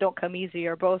and When It Don't Come Easy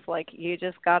are both like, you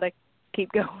just got to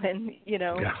keep going, you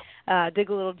know, dig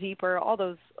a little deeper. All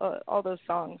those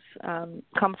songs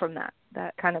come from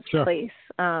that kind of place.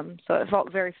 So it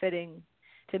felt very fitting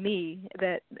to me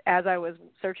that as I was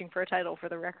searching for a title for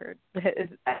the record,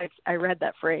 I read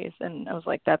that phrase and I was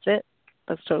like, that's it.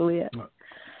 That's totally it.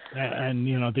 And,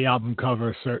 you know, the album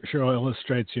cover sure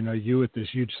illustrates, you know, you with this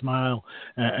huge smile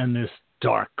and this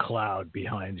dark cloud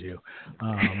behind you.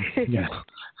 You know,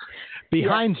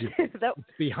 behind you. It's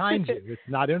behind you. It's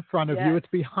not in front of you. It's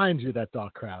behind you, that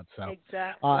dark crowd. So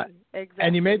Exactly.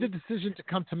 And you made the decision to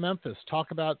come to Memphis.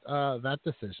 Talk about that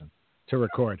decision to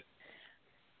record.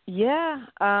 Yeah.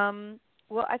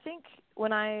 Well, I think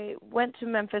when I went to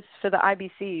Memphis for the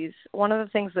IBCs, one of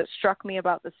the things that struck me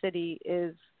about the city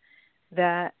is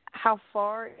that how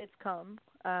far it's come.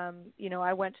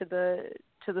 I went to the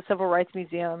Civil Rights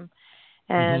Museum,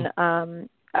 and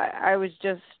I was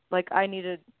just like, I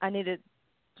needed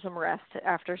some rest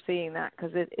after seeing that,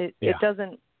 because it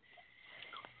doesn't.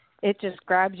 It just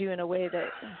grabs you in a way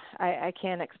that I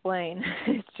can't explain.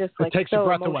 It's just like takes so your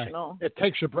breath emotional. away. It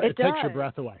takes your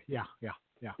breath away. Yeah.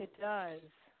 It does.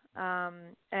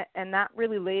 And that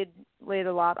really laid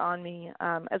a lot on me,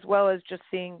 as well as just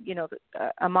seeing,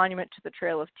 a monument to the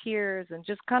Trail of Tears, and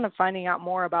just kind of finding out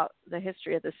more about the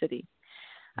history of the city,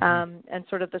 and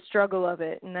sort of the struggle of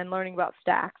it, and then learning about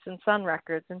Stax and Sun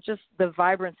Records, and just the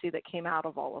vibrancy that came out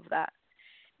of all of that.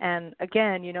 And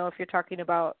again, if you're talking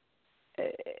about,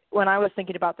 when I was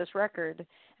thinking about this record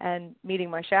and meeting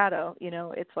my shadow,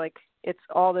 it's like, it's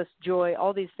all this joy,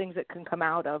 all these things that can come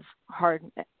out of hard,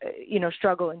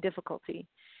 struggle and difficulty.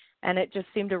 And it just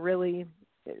seemed to really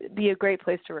be a great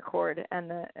place to record. And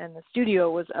the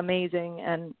studio was amazing.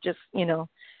 And just,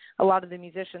 a lot of the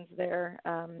musicians there,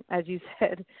 as you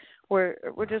said, were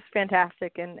just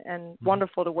fantastic and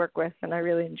wonderful to work with. And I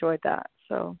really enjoyed that.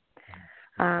 So,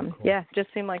 cool. It just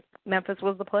seemed like Memphis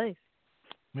was the place.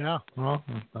 Yeah, well,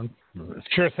 it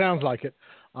sure sounds like it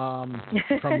from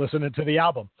listening to the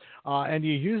album. And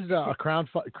you used a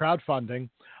crowdfunding,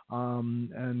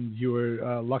 and you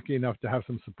were lucky enough to have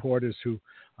some supporters who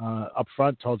up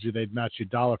front told you they'd match you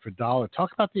dollar for dollar.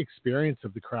 Talk about the experience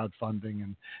of the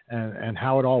crowdfunding and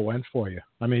how it all went for you.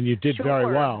 I mean, you did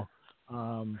very well.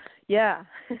 Yeah.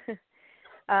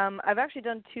 I've actually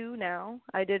done 2 now.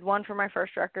 I did one for my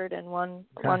first record and one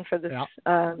for this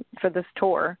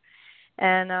tour.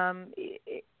 And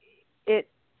it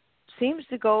seems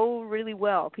to go really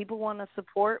well. People want to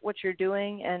support what you're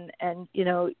doing, and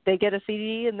they get a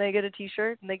CD and they get a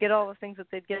T-shirt and they get all the things that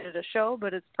they'd get at a show,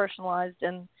 but it's personalized,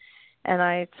 and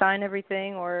I sign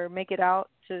everything or make it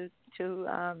out to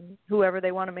whoever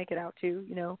they want to make it out to,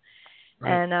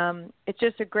 Right. And it's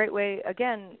just a great way,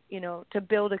 again, to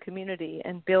build a community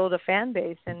and build a fan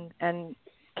base and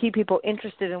keep people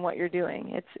interested in what you're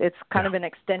doing. It's kind of an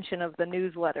extension of the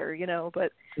newsletter,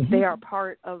 but they are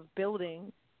part of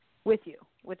building with you,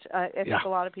 which I think a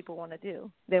lot of people want to do.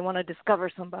 They want to discover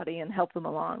somebody and help them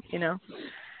along,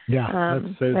 Yeah.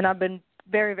 And I've been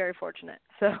very, very fortunate.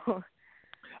 So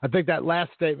I think that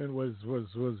last statement was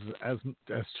as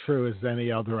true as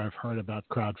any other I've heard about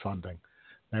crowdfunding.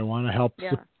 They want to help.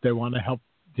 Yeah. They want to help.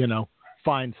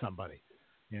 Find somebody.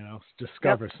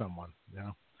 Discover someone.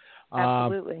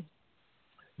 Absolutely.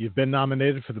 You've been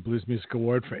nominated for the Blues Music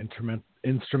Award for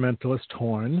Instrumentalist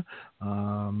Horn.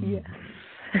 Yes.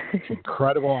 It's an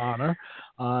incredible honor.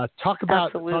 Talk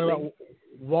about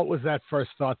what was that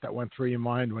first thought that went through your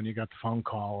mind when you got the phone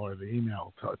call or the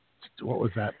email? What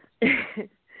was that? It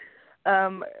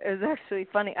was actually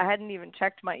funny. I hadn't even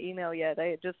checked my email yet. I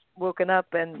had just woken up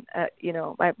and,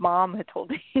 my mom had told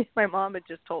me. My mom had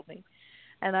just told me.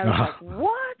 And I was like,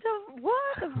 what?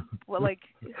 Well, like,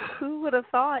 who would have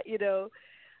thought, it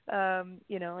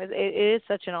is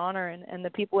such an honor. And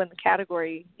the people in the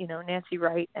category, Nancy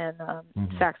Wright and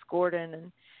Sax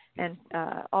Gordon and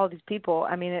all these people,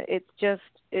 I mean,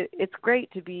 it's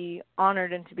great to be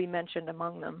honored and to be mentioned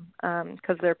among them,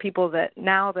 because they're people that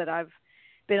now that I've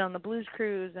been on the Blues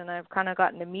Cruise and I've kind of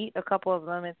gotten to meet a couple of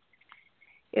them,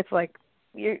 it's like,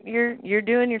 you're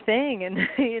doing your thing, and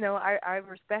I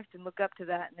respect and look up to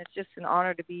that, and it's just an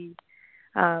honor to be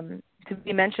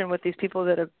mentioned with these people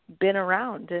that have been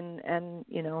around and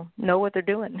know what they're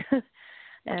doing.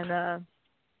 And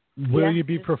will you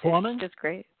be performing? It's just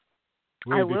great.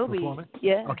 I will be.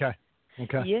 Yeah. Okay.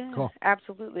 Yeah. Cool.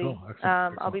 Absolutely. Cool.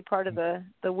 Excellent. I'll be part of the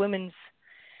women's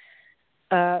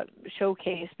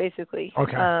showcase, basically.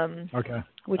 Okay.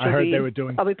 Which I heard they were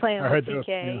doing. I'll be playing with CK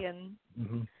and.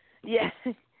 Mm-hmm. Yeah,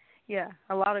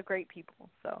 a lot of great people.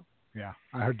 So yeah,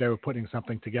 I heard they were putting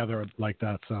something together like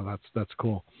that. So that's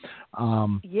cool.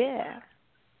 Yeah.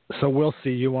 So we'll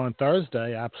see you on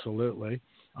Thursday. Absolutely.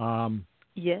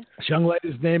 Yes. This young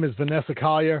lady's name is Vanessa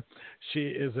Collier. She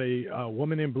is a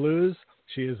woman in blues.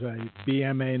 She is a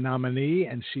BMA nominee,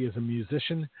 and she is a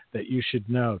musician that you should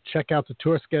know. Check out the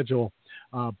tour schedule,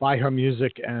 buy her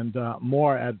music, and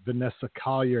more at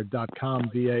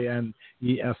vanessacollier.com,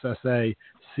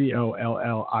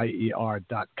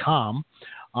 VANESSACOLLIER.com.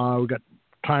 We've got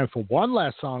time for one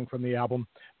last song from the album,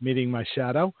 Meeting My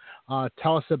Shadow.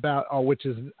 Tell us about, which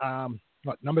is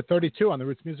number 32 on the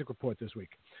Roots Music Report this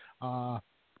week.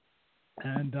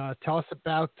 And tell us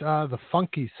about the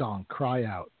funky song, Cry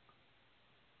Out.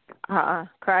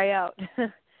 Cry Out.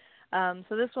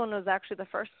 So this one was actually the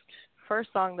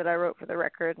first song that I wrote for the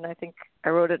record, and I think I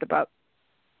wrote it about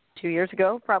 2 years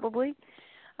ago, probably.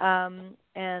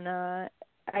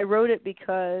 I wrote it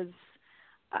because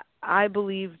I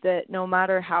believe that no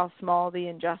matter how small the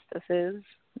injustice is,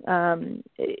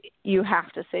 you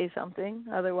have to say something.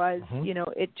 Otherwise,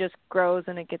 it just grows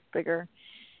and it gets bigger.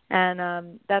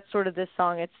 And that's sort of this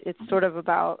song. It's sort of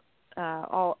about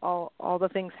all the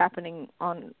things happening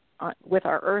on with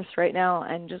our Earth right now,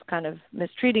 and just kind of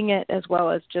mistreating it, as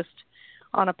well as just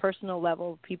on a personal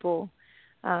level, people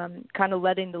kind of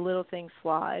letting the little things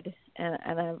slide. And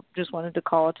I just wanted to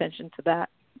call attention to that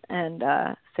and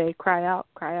say, cry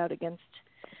out against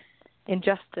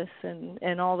injustice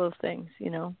and all those things,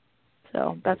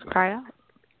 So that's Cry Out.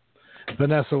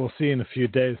 Vanessa, we'll see you in a few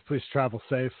days. Please travel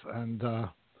safe, and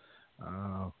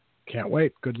can't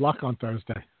wait. Good luck on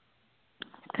Thursday.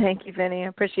 Thank you, Vinny. I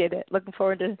appreciate it. Looking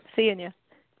forward to seeing you.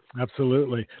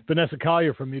 Absolutely. Vanessa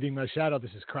Collier from Meeting My Shadow.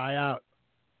 This is Cry Out.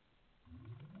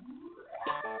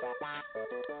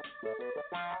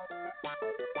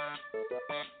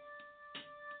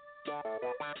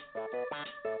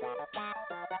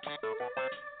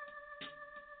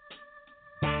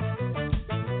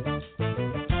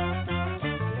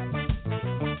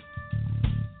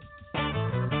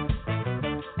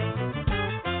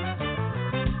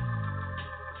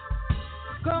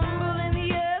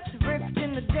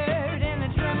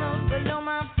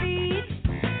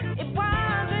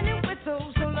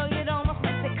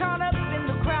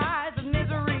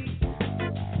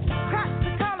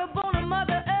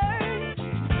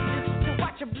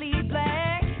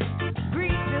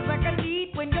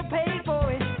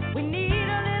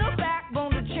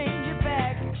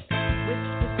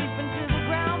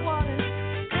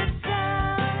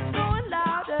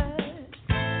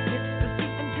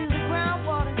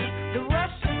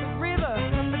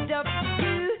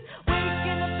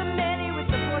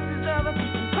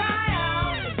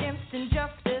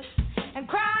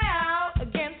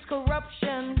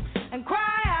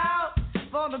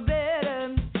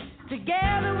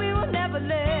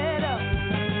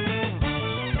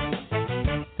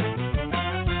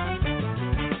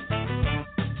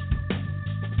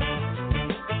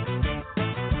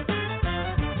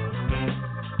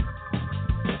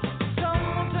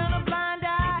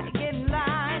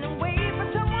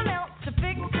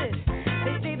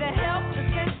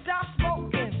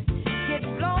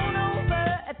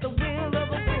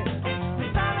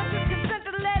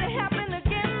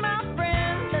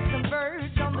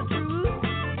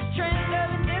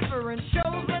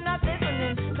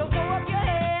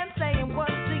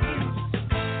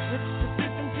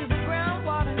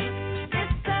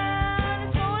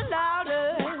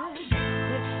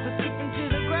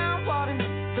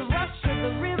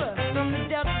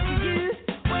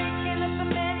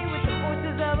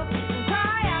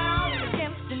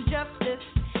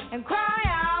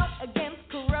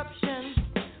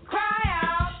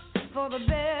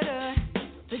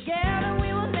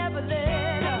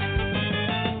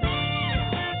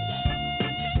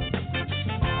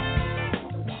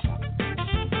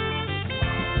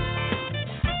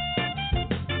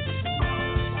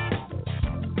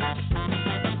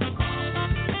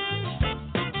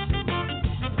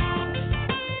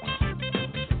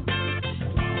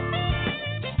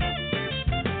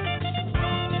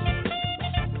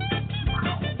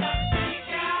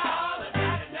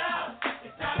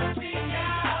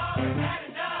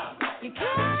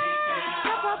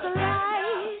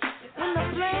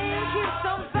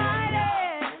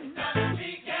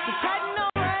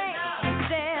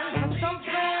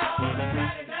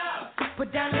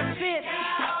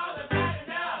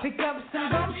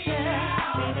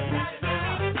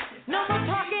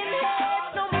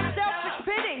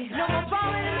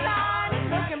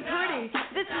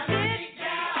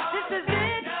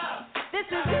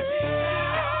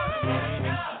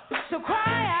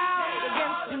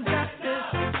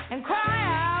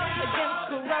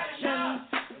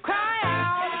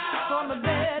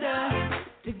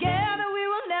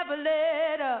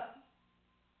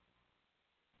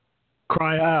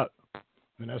 Cry Out,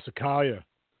 Vanessa Collier,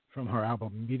 from her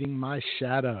album Meeting My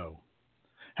Shadow.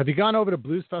 Have you gone over to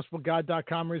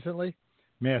bluesfestivalguide.com recently?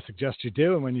 May I suggest you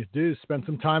do, and when you do, spend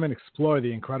some time and explore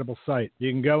the incredible site. You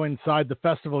can go inside the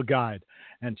festival guide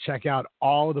and check out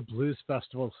all of the blues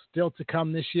festivals still to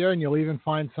come this year, and you'll even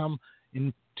find some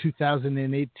in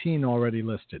 2018 already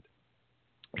listed.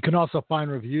 You can also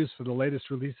find reviews for the latest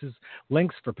releases,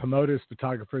 links for promoters,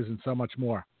 photographers, and so much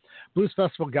more. Blues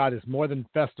Festival Guide is more than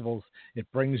festivals. It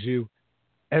brings you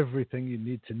everything you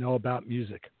need to know about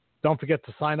music. Don't forget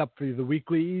to sign up for the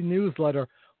weekly e-newsletter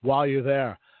while you're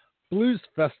there. Blues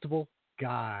Festival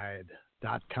Guide.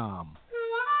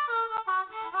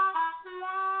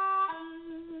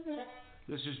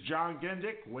 This is John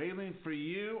Gendick wailing for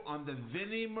you on the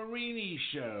Vinnie Marini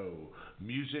Show.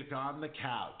 Music on the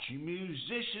couch.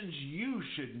 Musicians you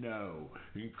should know,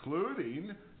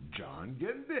 including John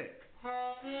Gendick.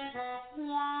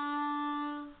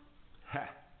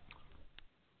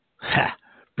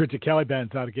 Bridget Kelly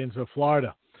Band's out of Gainesville,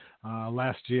 Florida.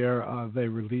 Last year, they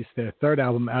released their third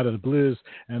album, Out of the Blues,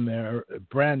 and their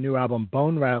brand new album,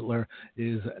 Bone Rattler,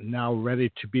 is now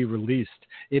ready to be released.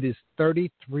 It is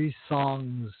 33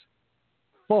 songs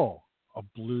full of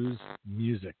blues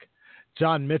music.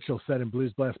 John Mitchell said in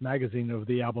Blues Blast magazine of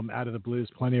the album Out of the Blues,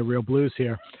 plenty of real blues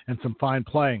here and some fine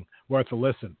playing, worth a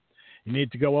listen. You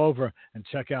need to go over and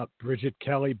check out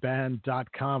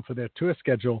BridgetKellyBand.com for their tour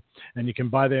schedule, and you can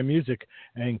buy their music,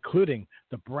 including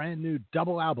the brand new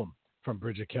double album from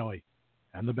Bridget Kelly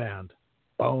and the band,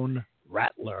 Bone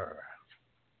Rattler.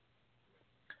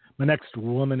 My next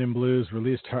woman in blues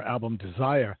released her album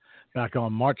Desire back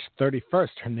on March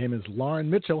 31st. Her name is Lauren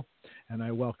Mitchell, and I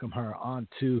welcome her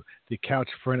onto the couch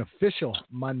for an official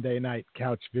Monday night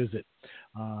couch visit.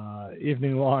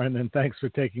 Evening, Lauren, and thanks for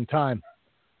taking time.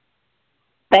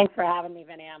 Thanks for having me,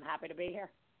 Vinny. I'm happy to be here.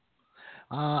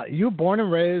 You were born and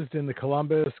raised in the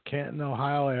Columbus, Canton,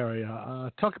 Ohio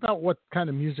area. Talk about what kind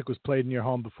of music was played in your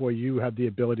home before you had the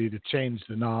ability to change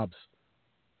the knobs.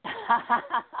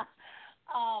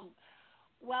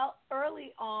 Well,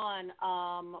 early on,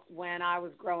 when I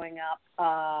was growing up,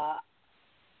 I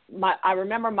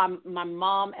remember my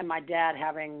mom and my dad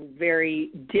having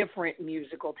very different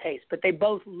musical tastes, but they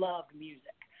both loved music.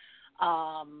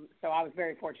 So I was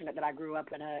very fortunate that I grew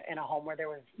up in a home where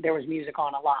there was music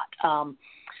on a lot.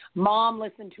 Mom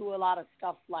listened to a lot of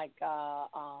stuff like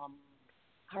I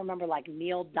remember like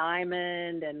Neil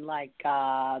Diamond and like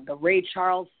the Ray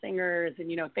Charles singers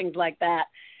and things like that.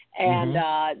 And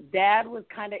Dad was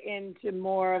kind of into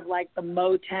more of like the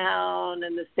Motown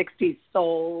and the 60s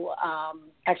soul.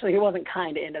 Actually, he wasn't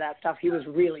kind of into that stuff. He was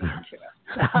really into it.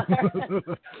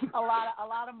 a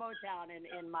lot of Motown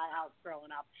in my house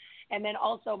growing up. And then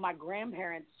also my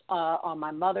grandparents on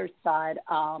my mother's side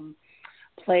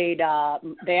played.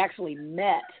 They actually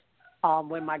met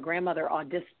when my grandmother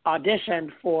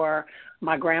auditioned for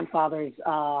my grandfather's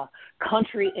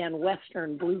country and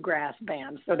western bluegrass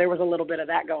band. So there was a little bit of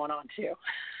that going on too.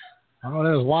 Oh,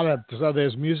 there's a lot of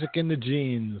there's music in the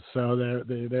genes. So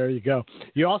there you go.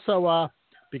 You also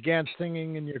began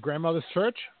singing in your grandmother's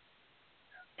church?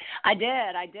 I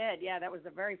did. Yeah, that was the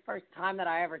very first time that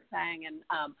I ever sang. And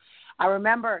I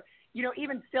remember,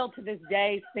 even still to this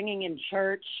day, singing in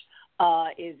church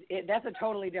that's a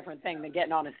totally different thing than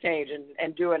getting on a stage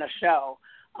and doing a show.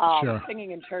 Sure.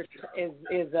 Singing in church is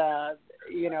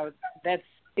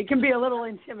it can be a little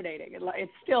intimidating. It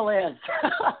still is.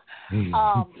 But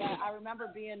I remember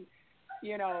being,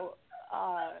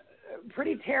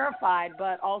 pretty terrified,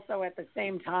 but also at the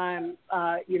same time,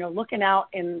 looking out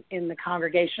in the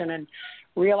congregation and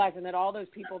realizing that all those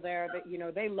people there that,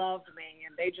 they loved me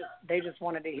and they just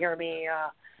wanted to hear me,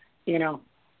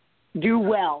 do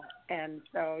well. And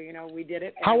so, we did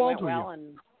it. And How it old went were well. you?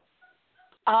 And,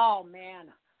 oh,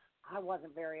 man, I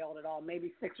wasn't very old at all.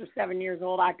 Maybe 6 or 7 years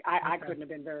old. I couldn't have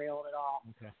been very old at all.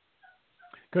 Okay.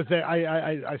 Because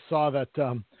I saw that,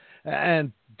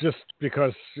 and just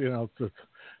because,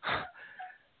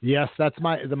 yes, that's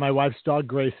my wife's dog,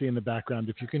 Gracie, in the background.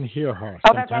 If you can hear her.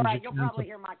 Oh, that's all right. You'll probably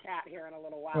hear my cat here in a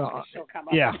little while. Well, she'll come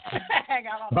up and hang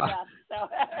out on the desk. So.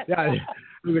 Yeah,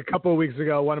 it was a couple of weeks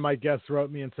ago. One of my guests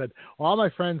wrote me and said, all my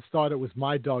friends thought it was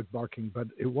my dog barking, but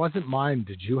it wasn't mine.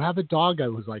 Did you have a dog? I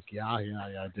was like, yeah,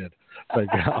 I did. But,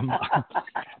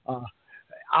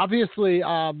 obviously,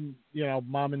 Mom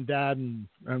and Dad and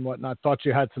whatnot thought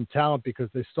you had some talent because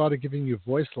they started giving you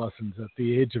voice lessons at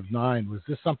the age of 9. Was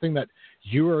this something that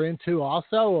you were into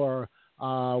also, or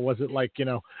was it like,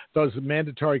 those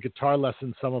mandatory guitar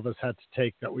lessons some of us had to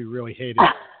take that we really hated?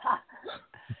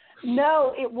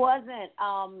 No, it wasn't.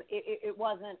 It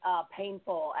wasn't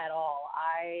painful at all.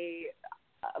 I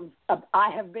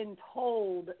have been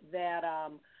told that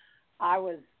I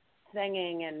was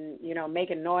singing and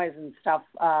making noise and stuff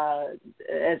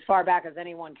as far back as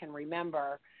anyone can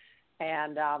remember.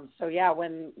 And so yeah,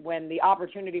 when the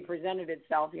opportunity presented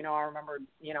itself, I remember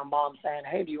Mom saying,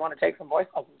 "Hey, do you want to take some voice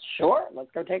lessons?" Sure,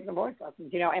 let's go take some voice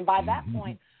lessons. And by that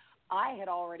point, I had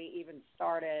already even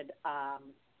started.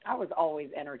 I was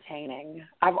always entertaining.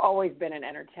 I've always been an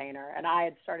entertainer, and I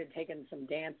had started taking some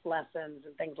dance lessons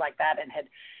and things like that, and had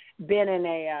been in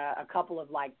a couple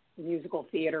of like musical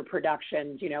theater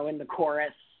productions, in the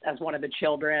chorus as one of the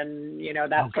children,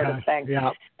 that sort of thing.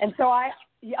 Yeah. And so I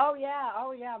Oh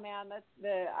yeah, man.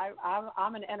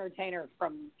 I'm an entertainer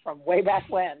from way back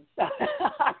when. So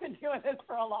I've been doing this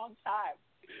for a long time.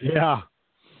 Yeah.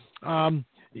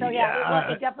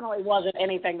 It definitely wasn't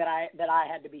anything that I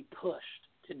had to be pushed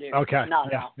to do. Okay.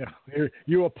 Not at all. Yeah.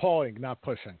 You were pulling, not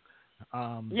pushing.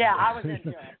 I was into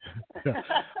it.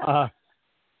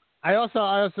 I also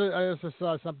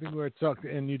saw something where it took,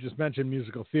 and you just mentioned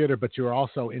musical theater, but you were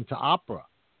also into opera.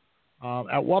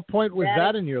 At what point was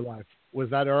that in your life? Was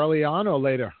that early on or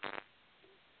later?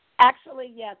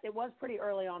 Actually, yes, it was pretty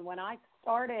early on. When I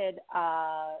started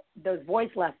those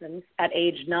voice lessons at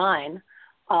age 9,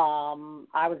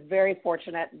 I was very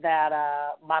fortunate that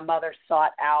my mother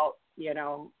sought out,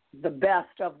 the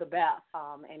best of the best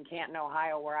in Canton,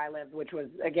 Ohio, where I lived, which was,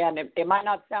 again, it might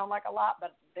not sound like a lot,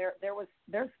 but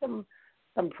there's some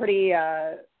pretty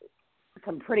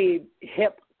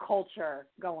hip culture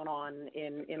going on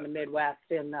in the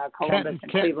Midwest, in Columbus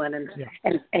and Cleveland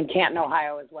and Canton,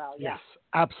 Ohio as well. Yes,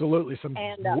 absolutely. Some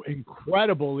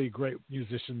incredibly great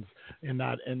musicians in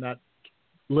that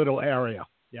little area.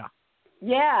 Yeah.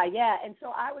 Yeah. And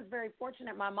so I was very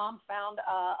fortunate. My mom found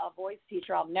a voice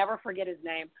teacher. I'll never forget his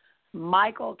name,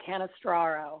 Michael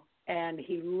Canestraro, and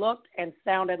he looked and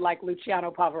sounded like Luciano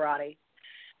Pavarotti.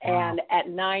 Wow. And at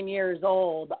 9 years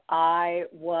old, I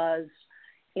was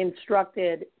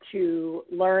instructed to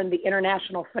learn the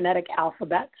International Phonetic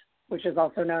Alphabet, which is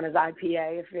also known as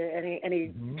IPA. If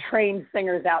any trained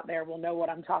singers out there will know what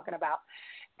I'm talking about.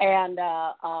 And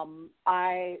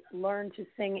I learned to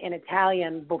sing in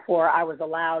Italian before I was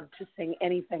allowed to sing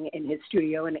anything in his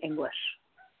studio in English.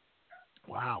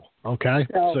 Wow. Okay.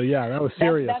 So yeah, that was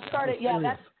serious. That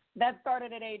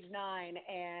started at age 9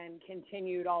 and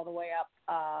continued all the way up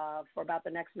for about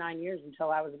the next 9 years until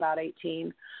I was about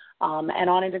 18, and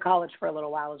on into college for a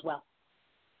little while as well.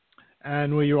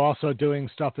 And were you also doing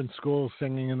stuff in school,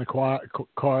 singing in the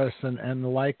chorus and the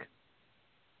like?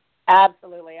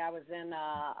 Absolutely. I was in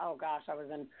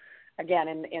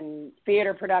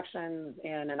theater productions,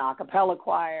 in an a cappella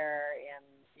choir, in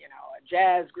a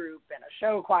jazz group, in a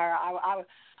show choir.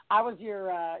 I was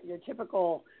your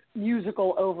typical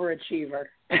musical overachiever.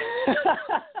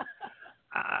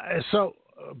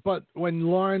 But when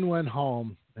Lauren went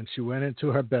home and she went into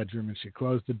her bedroom and she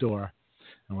closed the door,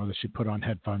 and whether she put on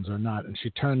headphones or not, and she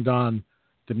turned on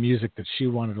the music that she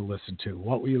wanted to listen to,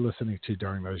 what were you listening to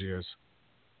during those years?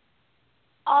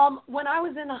 When I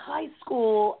was in high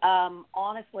school,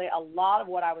 honestly, a lot of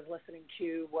what I was listening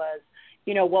to was,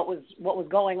 what was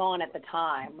going on at the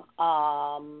time,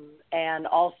 and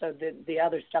also the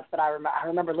other stuff that I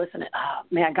remember listening.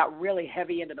 Man, got really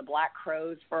heavy into the Black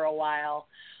Crowes for a while.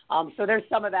 So there's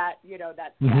some of that,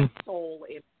 that soul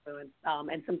influence,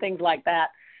 and some things like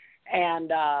that.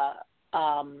 And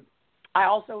I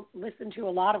also listened to a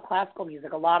lot of classical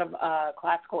music, a lot of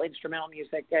classical instrumental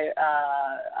music,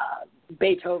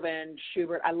 Beethoven,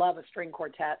 Schubert. I love a string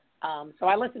quartet. So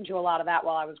I listened to a lot of that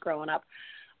while I was growing up.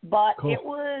 But cool. It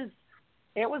was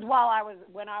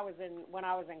when I was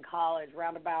in college,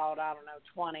 around about,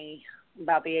 20,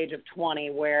 about the age of 20,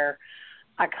 where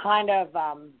I kind of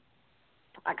got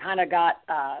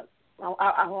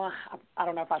I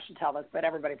don't know if I should tell this, but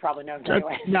everybody probably knows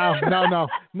anyway. No.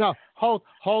 Hold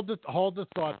the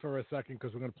thought for a second,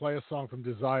 because we're going to play a song from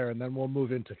Desire, and then we'll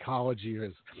move into college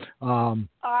years. All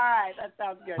right, that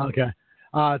sounds good. Okay.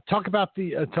 Talk about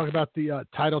the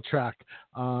title track,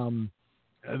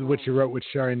 which you wrote with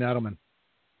Sherry Nadelman.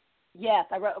 Yes,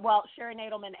 I wrote. Well, Sherry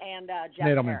Nadelman and Jeff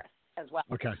Harris as well.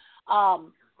 Okay.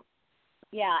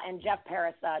 Yeah, and Jeff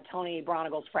Paris, Tony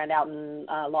Braunagel friend out in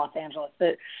Los Angeles.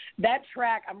 That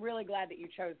track, I'm really glad that you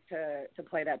chose to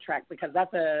play that track, because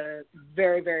that's a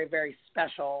very, very, very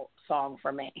special song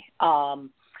for me.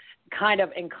 Kind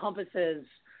of encompasses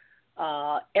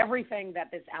everything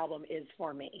that this album is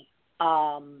for me.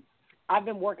 I've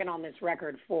been working on this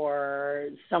record for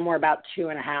somewhere about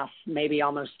 2.5, maybe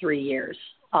almost 3 years.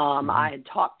 I had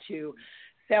talked to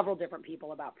several different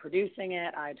people about producing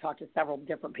it. I talked to several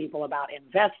different people about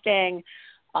investing,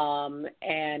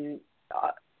 and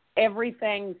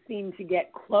everything seemed to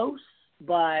get close,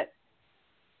 but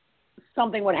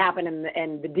something would happen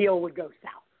and the deal would go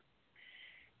south.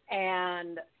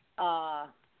 And I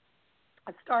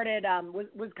started,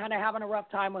 was kind of having a rough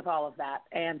time with all of that.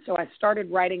 And so I started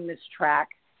writing this track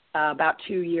about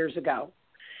 2 years ago,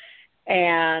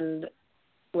 and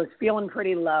was feeling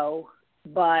pretty low,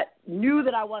 but knew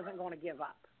that I wasn't going to give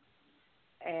up.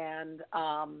 And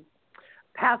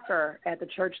pastor at the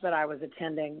church that I was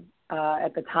attending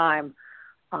at the time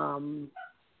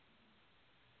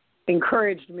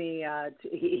encouraged me. I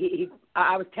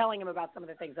was telling him about some of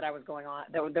the things that I was going on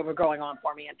that were going on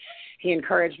for me, and he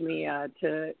encouraged me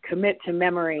to commit to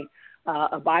memory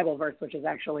a Bible verse, which is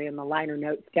actually in the liner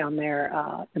notes down there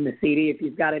in the CD if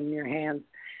you've got it in your hands.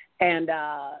 And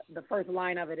the first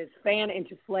line of it is, "Fan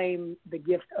into flame the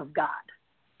gift of God."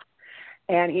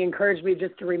 And he encouraged me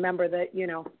just to remember that, you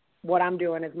know, what I'm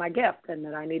doing is my gift and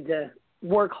that I need to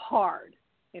work hard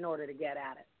in order to get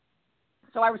at it.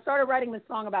 So I started writing this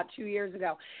song about 2 years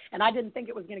ago, and I didn't think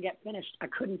it was going to get finished. I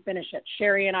couldn't finish it.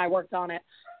 Sherry and I worked on it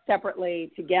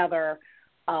separately together,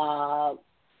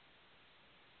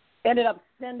 ended up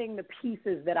sending the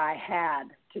pieces that I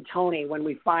had to Tony when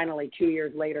we finally, 2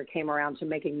 years later, came around to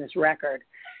making this record.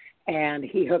 And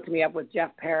he hooked me up with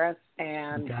Jeff Paris,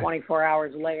 and 24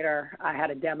 hours later, I had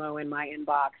a demo in my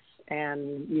inbox,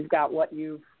 and you've got what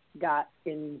you've got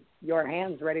in your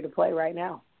hands ready to play right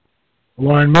now.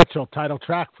 Lauren Mitchell, title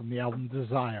track from the album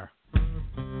Desire.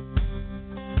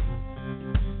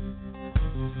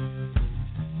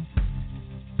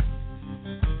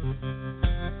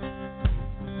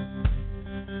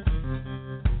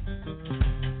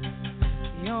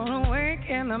 You're awake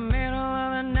in the middle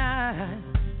of the night,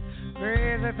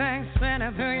 crazy things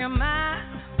spinning through your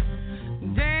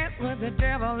mind. Danced with the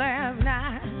devil last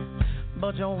night,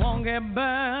 but you won't get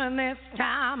burned this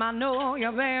time. I know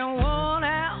you've been worn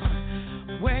out,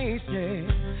 wasted,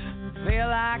 feel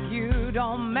like you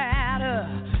don't matter.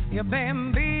 You've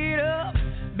been beat up,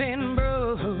 been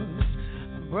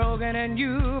bruised, broken, and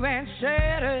you've been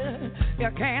shattered.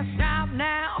 You can't stop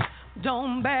now,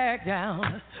 don't back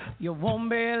down. You won't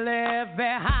be left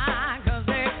behind, 'cause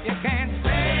if you can't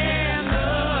stand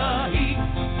the heat,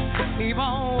 keep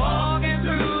on walking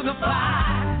through the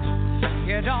fire.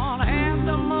 You don't have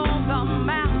to move the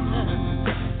mountain,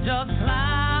 just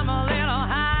climb a little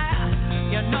higher.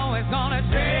 You know it's gonna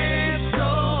taste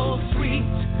so sweet,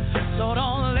 so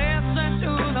don't listen to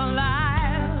the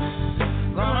lies.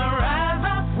 Gonna rise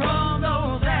up from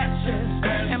those ashes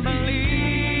and believe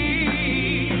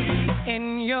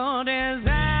in your desire.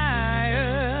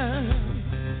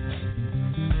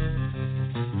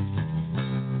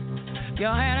 You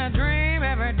had a dream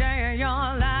every day of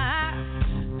your life,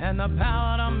 and the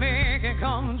power to make it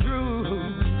come true.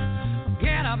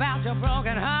 Forget about your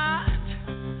broken heart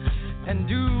and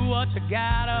do what you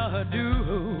gotta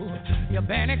do. You've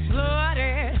been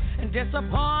exploited and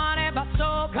disappointed by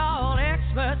so-called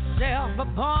experts,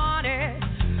 self-appointed.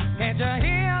 Can't you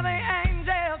hear the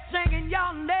angels singing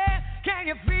your name? Can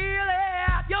you feel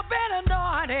it? You've been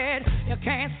anointed. You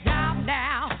can't stop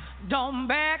now, don't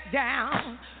back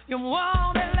down. You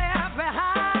won't be left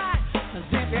behind, 'cause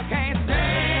if you can't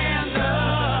stand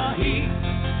the heat,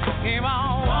 keep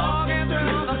on walking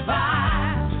through the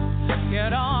fire. You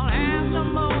don't have to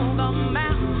move the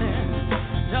mountain,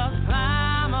 just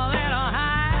climb a little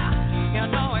higher. You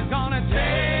know it's gonna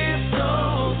taste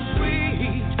so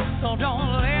sweet, so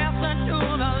don't listen to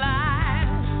the lies.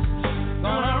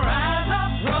 Gonna rise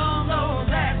up from those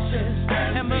ashes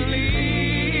and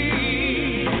believe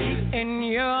in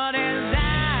your desire.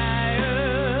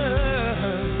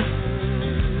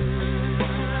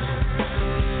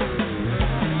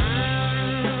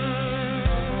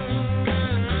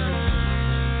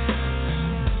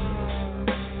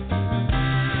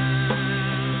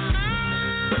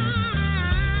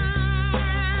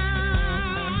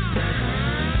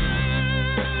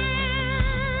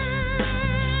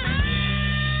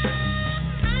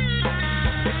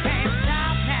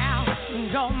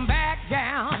 Don't back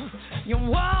down, you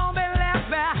won't be left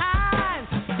behind.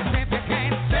 'Cause if you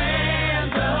can't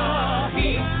stand the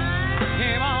heat,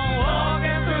 keep on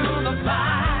walking through the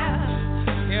fire.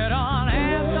 You don't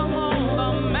have to move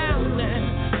the mountain,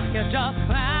 you just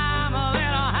climb a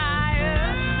little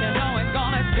higher. You know it's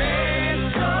gonna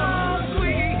taste so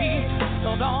sweet, so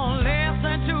don't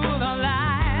listen to the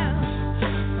lies.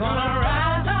 Gonna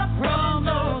rise up from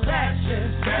those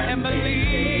ashes and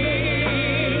believe.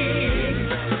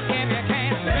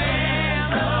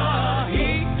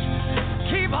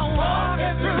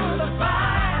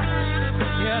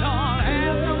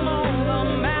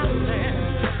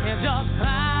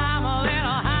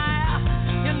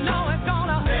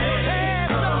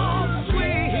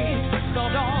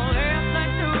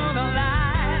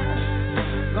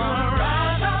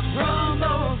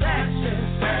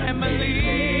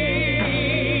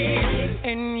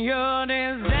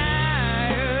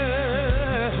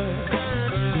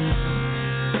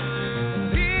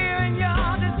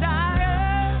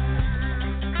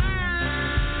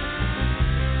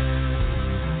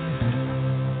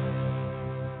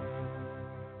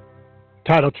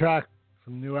 Title track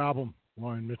from the new album,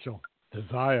 Lauren Mitchell,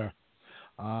 Desire.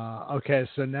 Okay,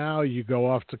 so now you go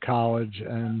off to college,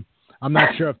 and I'm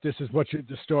not sure if this is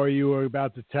the story you were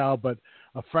about to tell, but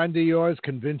a friend of yours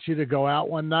convinced you to go out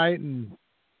one night and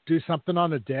do something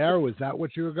on a dare. Was that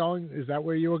what you were going? Is that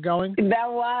where you were going? That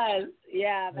was,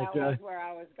 that Okay. was where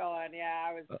I was going. Yeah,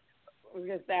 I was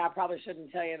going to say I probably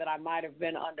shouldn't tell you that I might have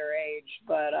been underage,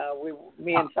 but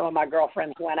me and some of my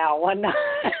girlfriends went out one night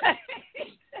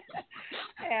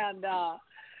and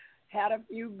had a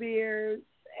few beers.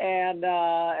 And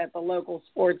at the local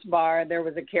sports bar, there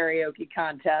was a karaoke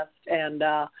contest, and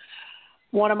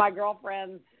one of my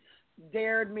girlfriends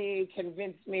dared me,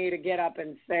 convinced me to get up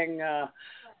and sing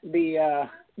the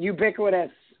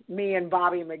ubiquitous "Me and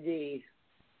Bobby McGee."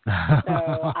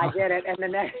 So I did it, and the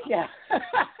next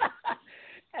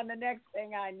and the next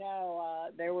thing I know,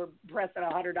 they were pressing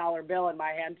 $100 bill in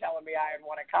my hand, telling me I had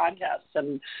won a contest,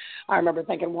 and I remember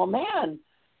thinking, well, man,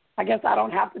 I guess I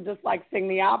don't have to just like sing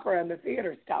the opera and the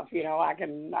theater stuff, I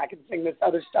can sing this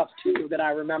other stuff too that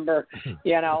I remember,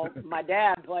 my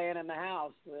dad playing in the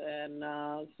house, and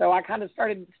so I kind of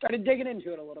started digging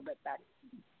into it a little bit back.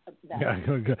 Yeah,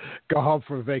 go home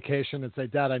for a vacation and say,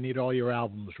 Dad, I need all your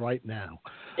albums right now.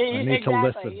 I need to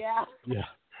listen. Yeah.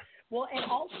 Well, and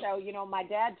also, my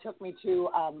dad took me to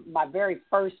my very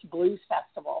first blues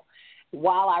festival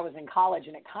while I was in college,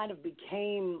 and it kind of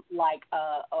became like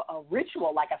a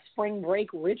ritual, like a spring break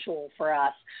ritual for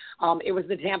us. It was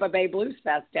the Tampa Bay Blues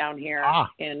Fest down here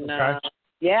in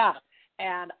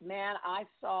and man, I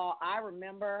saw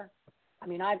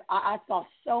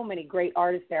so many great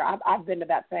artists there. I've been to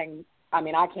that thing. I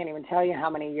mean, I can't even tell you how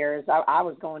many years. I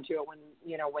was going to it when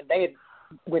they had,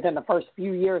 within the first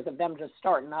few years of them just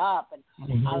starting up. And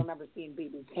I remember seeing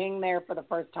B.B. King there for the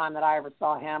first time that I ever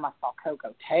saw him. I saw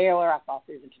Coco Taylor. I saw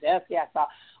Susan Tedeschi. I saw,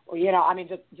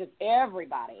 just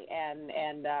everybody. And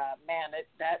man,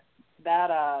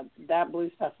 that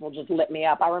blues festival just lit me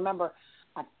up. I remember,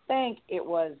 I think it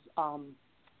was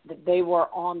that they were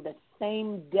on the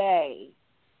same day.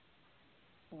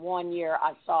 One year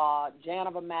I saw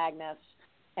Janova Magnus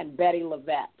and Betty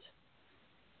Levette.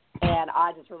 And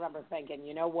I just remember thinking,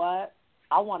 you know what?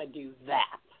 I want to do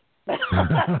that.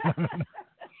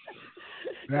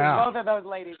 Yeah. Both of those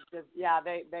ladies just,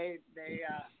 they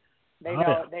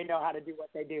know how to do what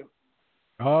they do.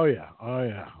 Oh yeah.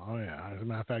 As a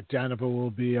matter of fact, Jennifer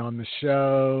will be on the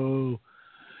show.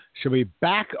 She'll be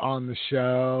back on the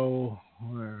show.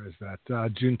 Where is that?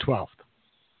 June 12th.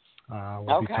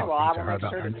 Okay, well, I will make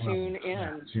sure to tune in.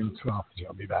 Yeah, June 12th,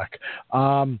 she'll be back.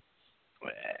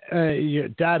 Your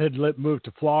dad had moved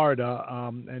to Florida,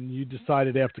 and you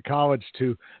decided after college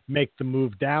to make the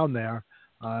move down there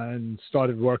and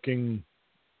started working,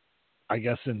 I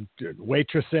guess, in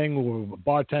waitressing,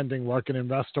 bartending, working in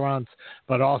restaurants,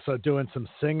 but also doing some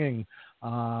singing.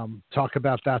 Talk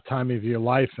about that time of your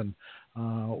life and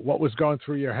what was going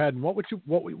through your head, and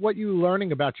what you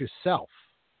learning about yourself.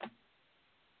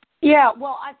 Yeah,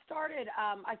 well, I started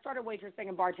waitressing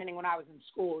and bartending when I was in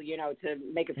school, to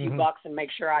make a few bucks and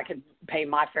make sure I could pay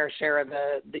my fair share of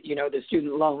the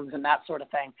student loans and that sort of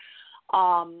thing.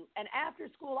 And after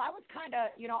school, I was kind of,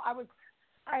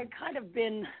 I had kind of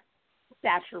been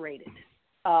saturated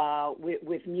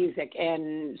with music,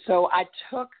 and so I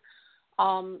took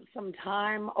some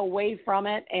time away from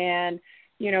it, and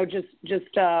just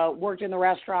worked in the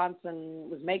restaurants and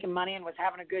was making money and was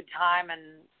having a good time,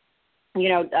 and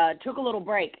took a little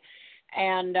break,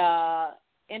 and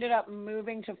ended up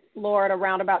moving to Florida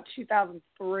around about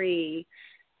 2003,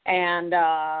 and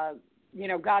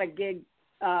got a gig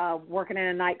working in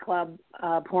a nightclub,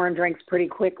 pouring drinks pretty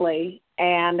quickly,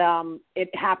 and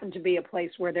it happened to be a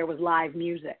place where there was live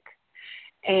music,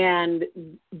 and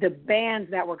the bands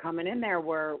that were coming in there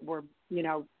were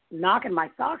knocking my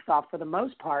socks off for the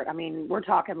most part. I mean, we're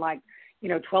talking like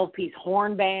 12-piece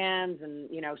horn bands and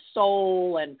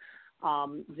soul and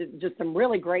just some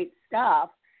really great stuff.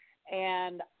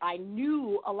 And I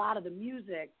knew a lot of the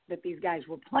music that these guys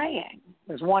were playing.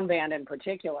 There's one band in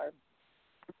particular.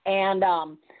 And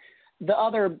the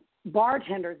other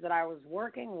bartenders that I was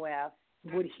working with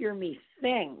would hear me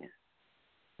sing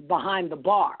behind the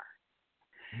bar.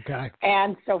 Okay.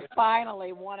 And so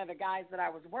finally, one of the guys that I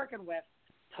was working with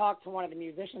talked to one of the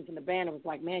musicians in the band and was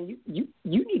like, man, you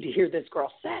need to hear this girl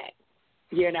sing.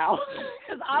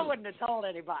 Because I wouldn't have told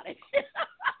anybody.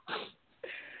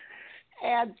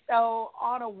 And so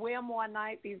on a whim one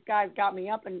night, these guys got me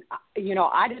up, and,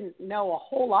 I didn't know a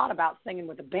whole lot about singing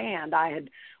with a band. I had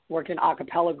worked in a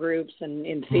cappella groups and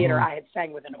in theater. I had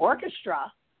sang with an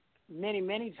orchestra many,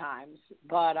 many times,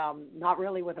 but not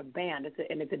really with a band.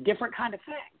 It's a different kind of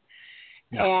thing.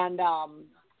 Yeah. And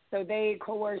so they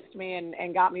coerced me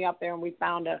and got me up there, and we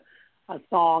found a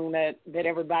song that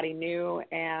everybody knew,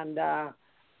 and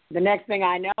the next thing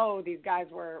I know, these guys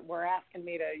were asking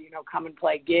me to, come and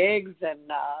play gigs and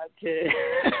to,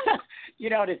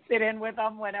 to sit in with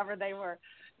them whenever they were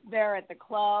there at the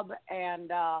club.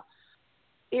 And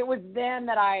it was then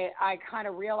that I kind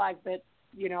of realized that,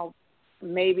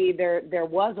 maybe there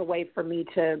was a way for me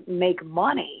to make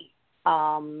money,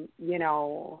 and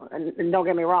don't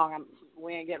get me wrong,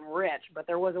 we ain't getting rich, but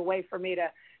there was a way for me to,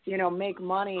 make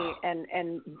money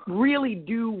and really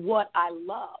do what I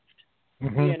loved.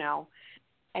 Mm-hmm.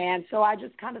 And so I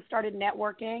just kind of started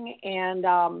networking, and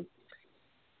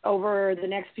over the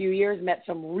next few years met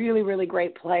some really, really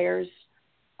great players,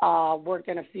 worked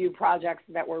in a few projects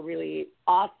that were really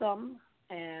awesome,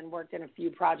 and worked in a few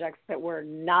projects that were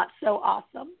not so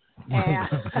awesome. And,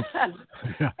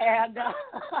 and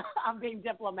I'm being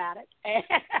diplomatic.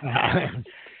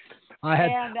 I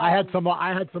had some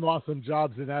awesome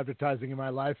jobs in advertising in my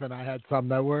life, and I had some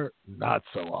that were not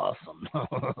so awesome.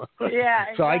 Yeah,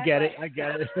 exactly. So I get it. I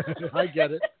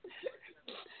get it.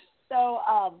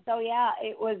 So yeah,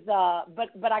 it was.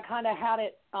 But I kind of had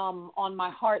it on my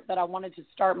heart that I wanted to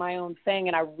start my own thing,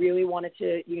 and I really wanted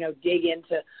to, dig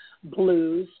into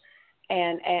blues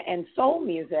and soul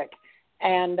music,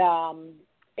 and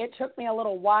it took me a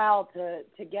little while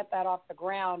to get that off the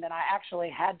ground, and I actually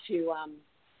had to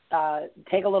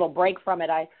take a little break from it.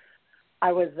 I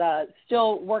was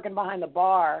still working behind the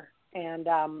bar and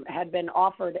had been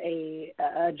offered a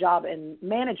job in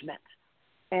management.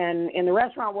 And in the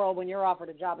restaurant world, when you're offered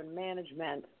a job in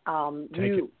management,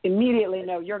 you immediately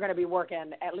know you're going to be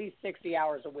working at least 60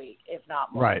 hours a week, if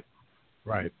not more.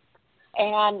 Right.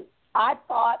 And I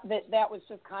thought that was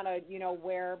just kind of,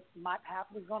 where my path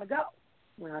was going to go.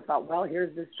 When I thought, well,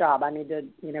 here's this job. I need to,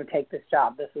 take this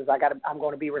job. I'm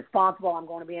going to be responsible. I'm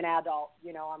going to be an adult.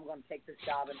 I'm going to take this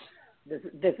job, and this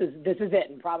is it,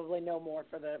 and probably no more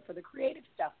for the creative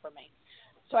stuff for me.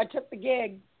 So I took the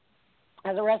gig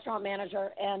as a restaurant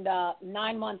manager, and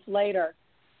 9 months later,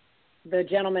 the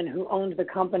gentleman who owned the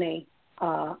company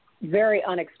very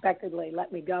unexpectedly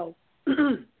let me go.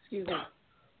 Excuse me.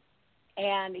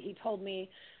 And he told me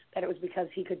that it was because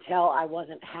he could tell I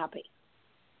wasn't happy.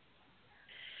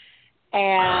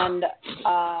 And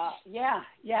yeah,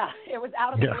 it was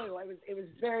out of the blue. It was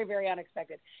very, very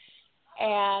unexpected.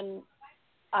 And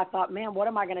I thought, man, what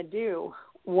am I going to do?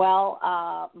 Well,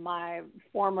 my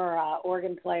former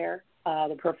organ player,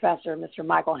 the professor, Mr.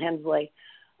 Michael Hensley,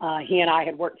 he and I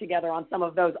had worked together on some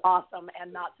of those awesome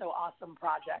and not so awesome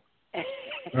projects.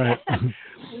 Right.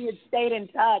 We had stayed in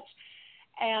touch.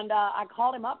 And I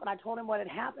called him up and I told him what had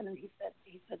happened, and he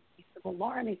said, well,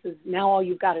 Lauren, he says, now all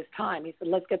you've got is time. He said,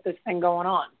 let's get this thing going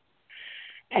on.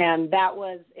 And that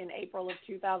was in April of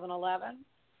 2011.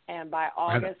 And by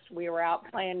August, we were out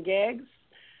playing gigs,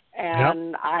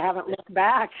 and I haven't looked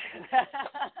back.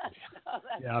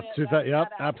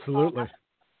 Absolutely.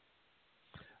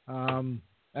 And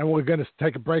we're going to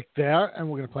take a break there, and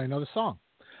we're going to play another song.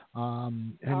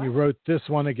 And you wrote this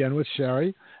one again with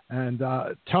Sherry, and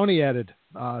Tony added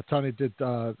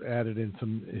in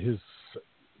some his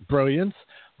brilliance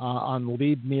on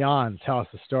 "Lead Me On." Tell us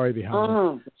the story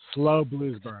behind it. Slow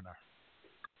blues burner.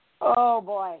 Oh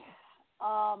boy,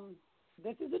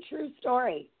 this is a true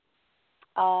story.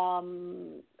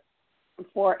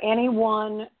 For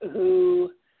anyone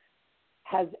who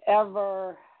has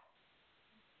ever,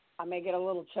 I may get a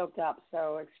little choked up,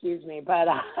 so excuse me, but.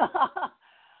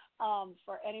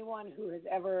 For anyone who has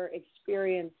ever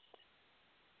experienced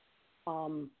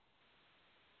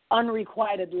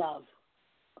unrequited love,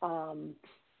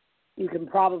 you can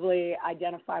probably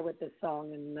identify with this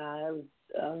song. And it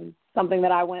was something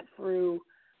that I went through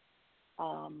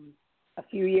a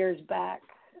few years back.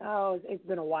 It's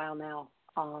been a while now.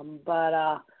 But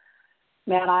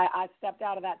man, I stepped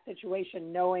out of that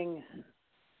situation knowing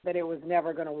that it was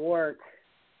never going to work.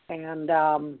 And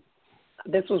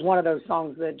this was one of those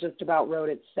songs that just about wrote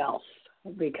itself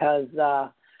because,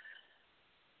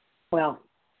 because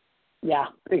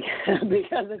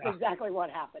it's exactly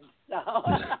what happened. So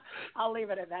I'll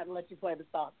leave it at that and let you play the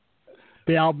song.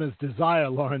 The album is Desire,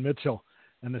 Lauren Mitchell,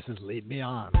 and this is Lead Me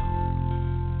On.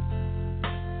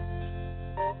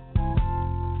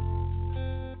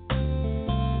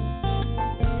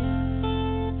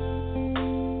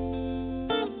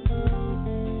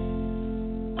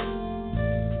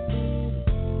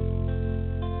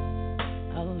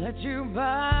 You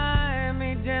buy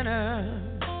me dinner.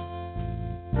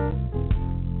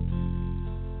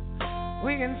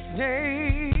 We can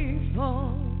stay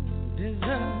for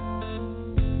dessert.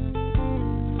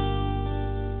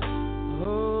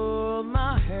 Hold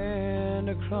my hand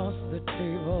across the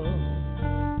table.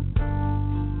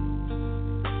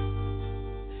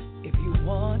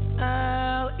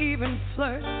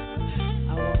 flirt.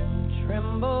 I won't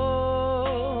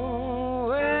tremble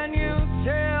when you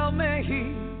tell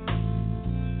me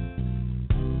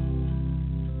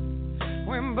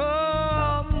we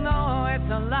both know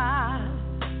it's a lie.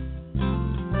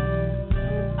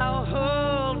 I'll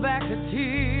hold back the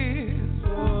tears.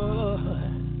 Oh,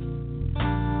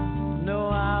 no,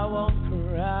 I won't cry.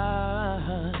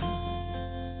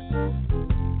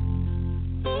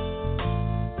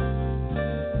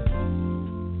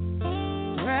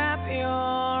 Wrap your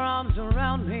arms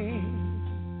around me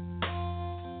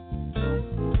to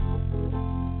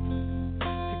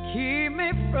keep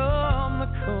me from the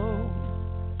cold.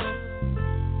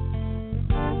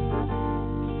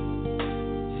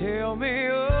 Tell me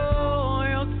all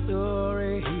your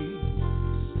stories.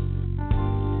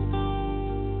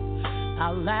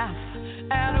 I'll laugh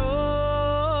at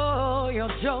all your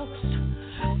jokes.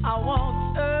 I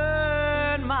won't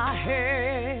turn my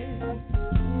head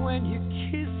when you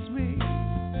kiss me.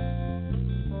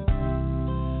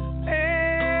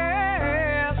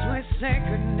 As we say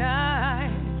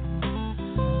goodnight,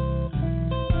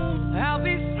 I'll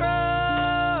be strong.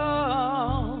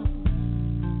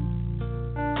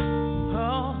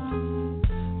 Oh,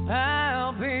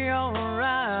 I'll be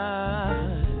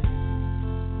alright.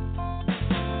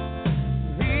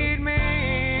 Lead me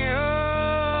on.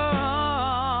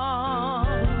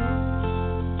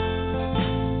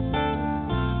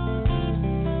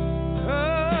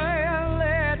 Oh,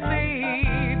 let me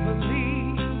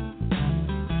believe.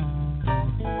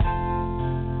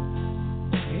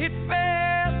 It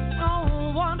felt so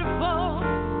wonderful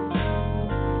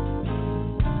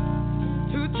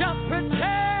to just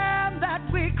pretend that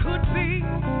we could be,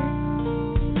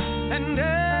 and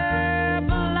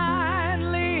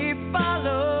blindly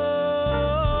follow.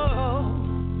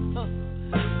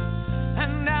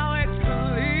 And now it's clear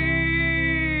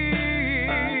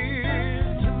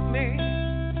to me.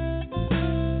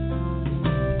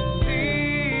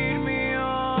 Lead me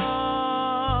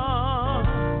on.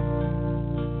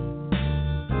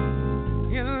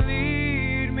 You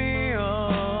lead me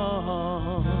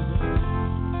on.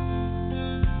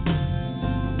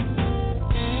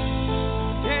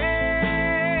 Tell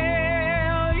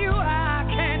you I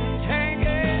can't take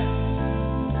it.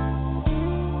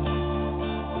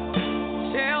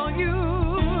 Tell you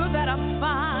that I'm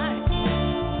fine.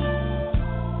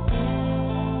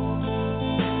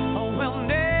 Oh, we'll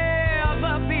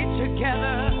never be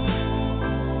together.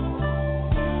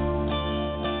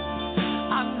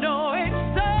 I know it's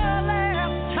the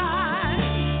last time.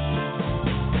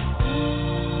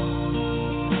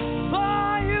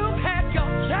 Boy, you've had your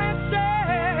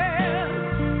chances.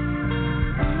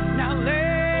 Now lay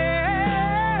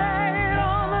it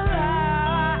on the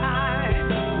line.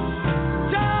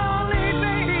 Don't leave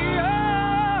me on.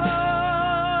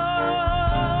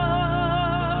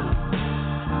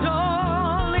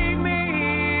 Don't leave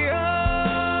me on.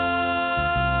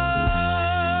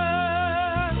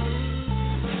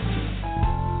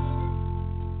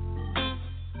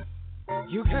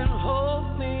 You can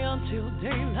hold me until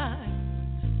daylight,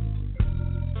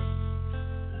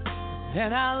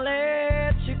 then I'll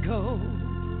let you go.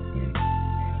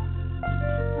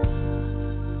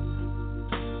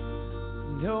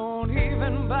 Don't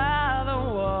even bother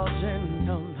watching,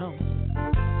 no, no.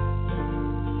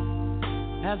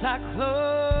 As I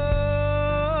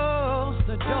close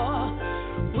the door,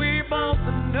 we both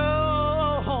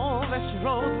know this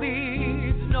road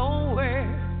leads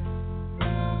nowhere.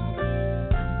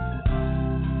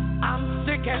 I'm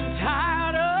sick and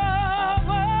tired of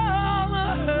all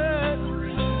the hurt.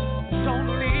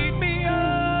 Don't lead me on.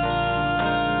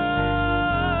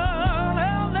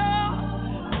 Oh, no.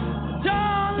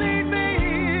 Don't lead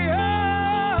me on.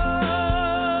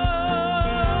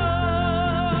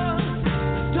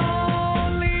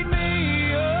 Don't lead me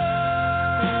on.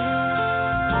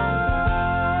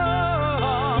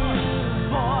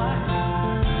 Boy,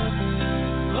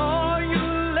 oh, you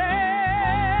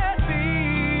let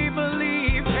me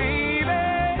believe, baby.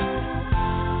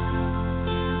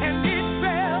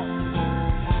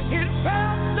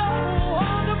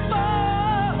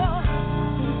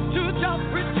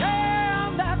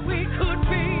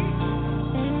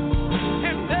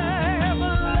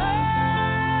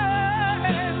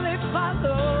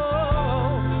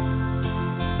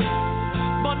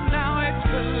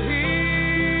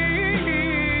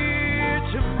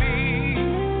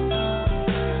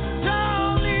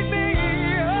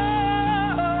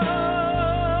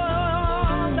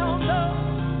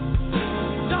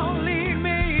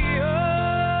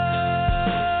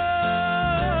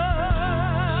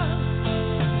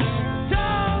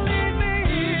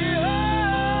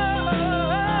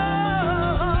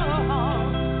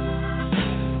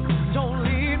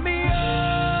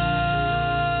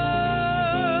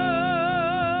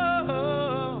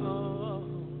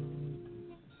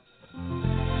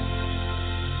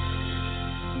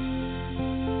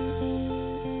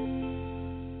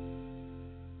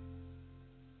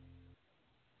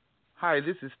 Hi,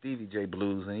 this is Stevie J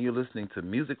Blues, and you're listening to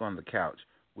Music on the Couch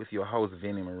with your host,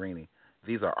 Vinnie Marini.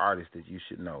 These are artists that you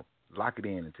should know. Lock it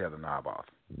in and tear the knob off.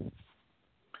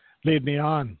 Lead Me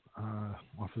On,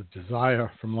 off of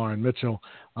Desire from Lauren Mitchell.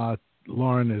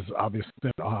 Lauren is obviously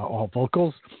all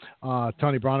vocals.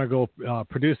 Tony Braunagel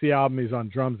produced the album. He's on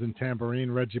drums and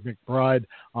tambourine. Reggie McBride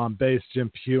on bass.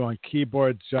 Jim Pugh on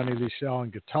keyboards. Johnny Lichelle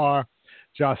on guitar.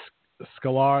 Josh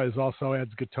Scalar also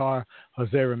adds guitar.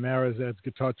 Jose Ramirez adds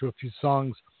guitar to a few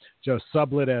songs. Joe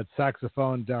Sublett adds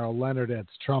saxophone. Daryl Leonard adds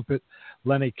trumpet.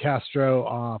 Lenny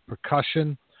Castro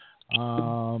percussion.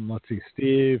 Let's see,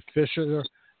 Steve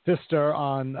Pfister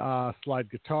on slide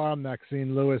guitar.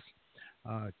 Maxine Lewis,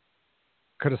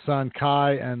 Kurtasan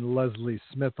Kai, and Leslie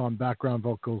Smith on background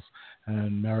vocals.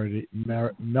 And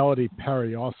Melody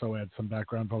Perry also adds some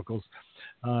background vocals.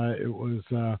 It was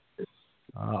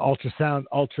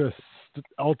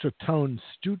Ultratone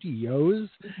Studios,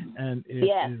 and it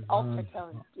is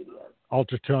Ultratone Studios.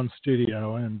 Ultratone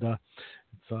Studio, and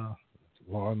it's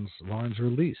Lauren's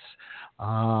release.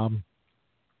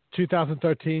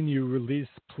 2013, you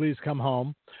released "Please Come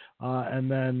Home,"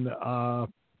 and then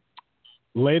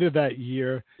later that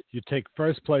year, you take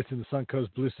first place in the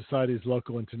Suncoast Blues Society's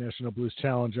local International Blues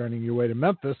Challenge, earning your way to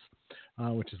Memphis,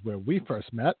 which is where we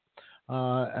first met,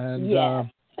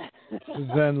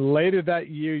 then later that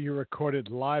year, you recorded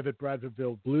live at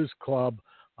Bradfordville Blues Club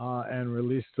and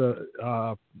released the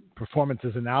performance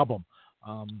as an album.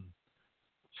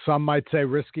 Some might say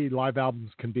risky. Live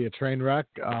albums can be a train wreck.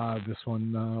 This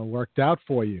one worked out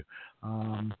for you.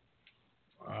 Sometimes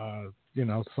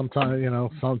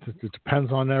it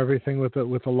depends on everything with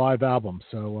a live album.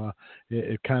 So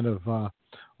it kind of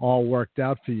all worked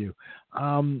out for you.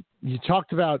 You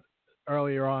talked about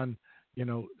earlier on,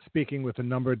 speaking with a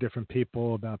number of different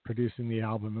people about producing the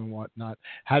album and whatnot.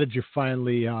 How did you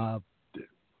finally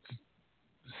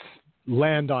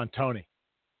land on Tony?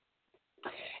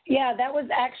 Yeah, that was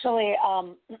actually,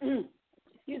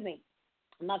 excuse me,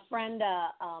 my friend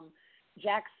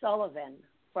Jack Sullivan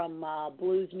from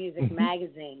Blues Music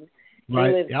Magazine. He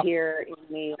lives here in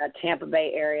the Tampa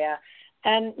Bay area.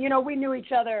 And, we knew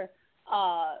each other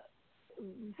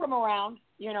from around,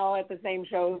 at the same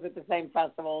shows, at the same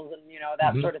festivals, and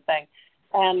that sort of thing.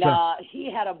 And he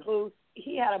had a booth.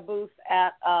 He had a booth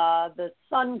at the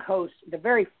Suncoast, the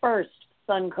very first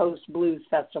Suncoast Blues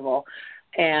Festival,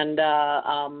 and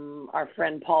our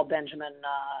friend Paul Benjamin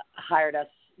hired us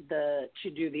to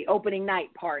do the opening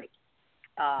night party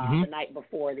the night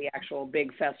before the actual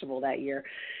big festival that year.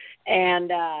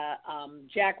 And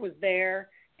Jack was there.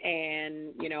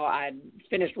 And, I'd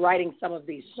finished writing some of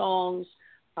these songs.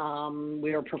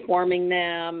 We were performing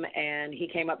them, and he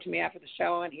came up to me after the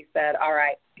show, and he said, all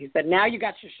right. He said, now you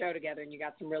got your show together, and you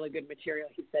got some really good material.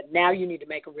 He said, now you need to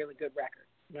make a really good record.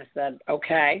 And I said,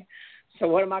 okay. So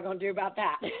what am I going to do about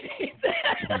that?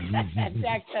 And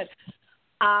Jack said,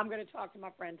 I'm going to talk to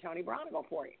my friend Tony Braunagel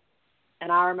for you.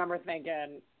 And I remember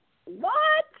thinking,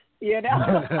 what?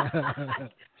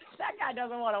 That guy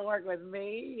doesn't want to work with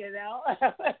me,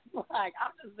 Like,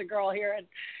 I'm just a girl here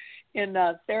in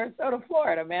Sarasota,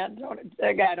 Florida, man.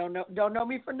 That guy don't know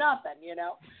me for nothing,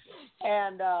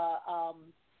 And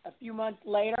a few months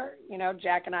later,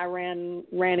 Jack and I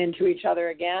ran into each other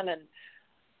again, and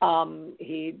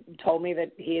he told me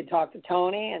that he had talked to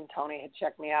Tony, and Tony had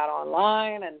checked me out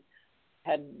online and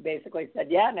had basically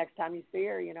said, yeah, next time you see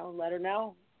her, let her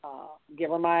know, give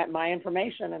her my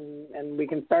information, and we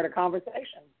can start a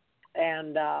conversation.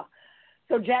 And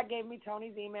so Jack gave me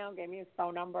Tony's email, gave me his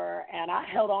phone number, and I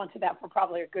held on to that for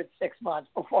probably a good 6 months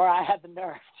before I had the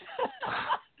nerve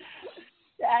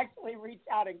to actually reach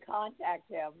out and contact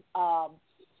him.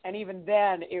 And even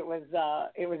then, it was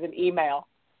an email,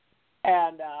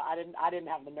 and I didn't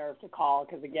have the nerve to call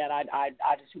because, again, I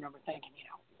just remember thinking,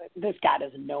 this guy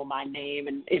doesn't know my name,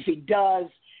 and if he does,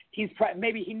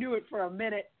 maybe he knew it for a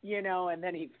minute, and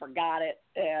then he forgot it,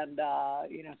 and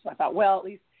so I thought, well, at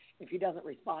least if he doesn't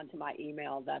respond to my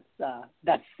email, that's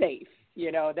safe,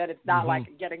 that it's not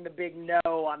like getting the big no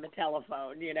on the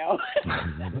telephone,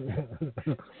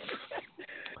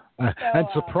 And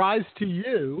surprise to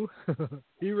you,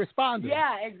 he responded.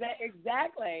 Yeah,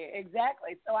 exactly.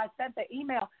 So I sent the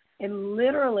email, and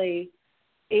literally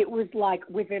it was like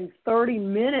within 30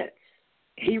 minutes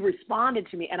he responded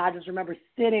to me, and I just remember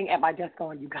sitting at my desk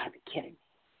going, you got to be kidding.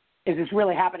 Is this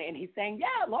really happening? And he's saying,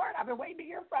 yeah, Lauren, I've been waiting to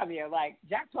hear from you. Like,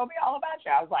 Jack told me all about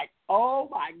you. I was like, oh,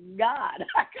 my God.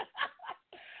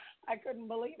 I couldn't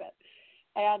believe it.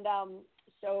 And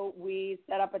so we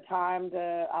set up a time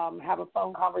to have a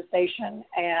phone conversation,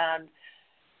 and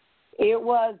it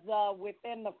was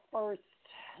within the first,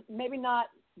 maybe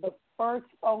not the first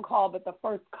phone call, but the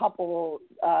first couple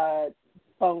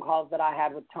phone calls that I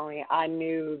had with Tony, I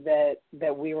knew that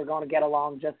we were going to get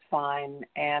along just fine,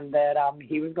 and that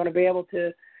he was going to be able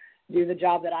to do the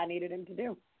job that I needed him to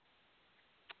do.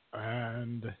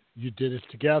 And you did it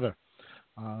together.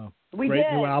 We great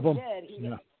did. new album. We did.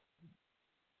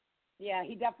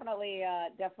 He definitely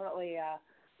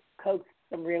coaxed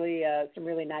some really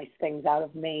nice things out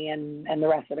of me and the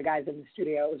rest of the guys in the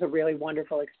studio. It was a really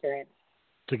wonderful experience.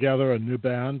 Together, a new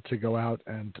band to go out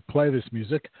and to play this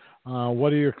music.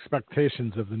 What are your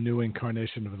expectations of the new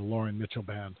incarnation of the Lauren Mitchell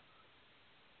Band?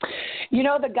 You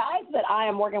know, the guys that I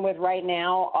am working with right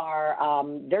now are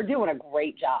they're doing a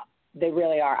great job. They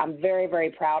really are. I'm very,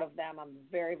 very proud of them. I'm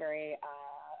very, very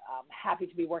happy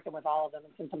to be working with all of them.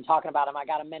 And since I'm talking about them, I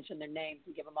got to mention their names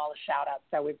and give them all a shout out.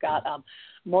 So we've got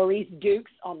Maurice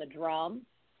Dukes on the drums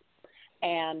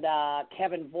and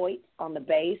Kevin Voigt on the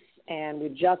bass. And we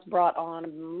just brought on a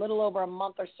little over a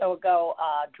month or so ago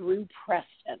Drew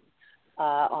Preston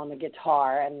on the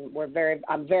guitar. And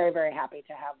I'm very, very happy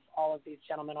to have all of these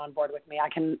gentlemen on board with me. I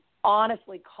can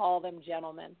honestly call them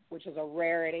gentlemen, which is a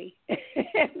rarity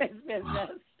in this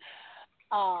business.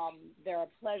 They're a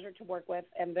pleasure to work with,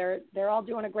 and they're all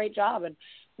doing a great job. And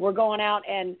we're going out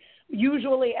and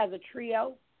usually as a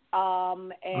trio,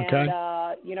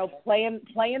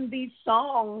 playing these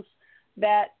songs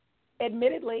that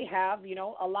admittedly have,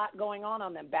 a lot going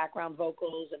on them, background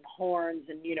vocals and horns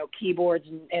and, keyboards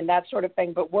and that sort of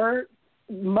thing. But we're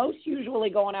most usually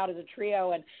going out as a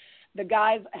trio, and the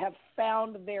guys have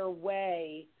found their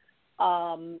way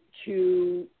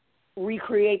to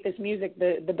recreate this music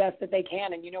the best that they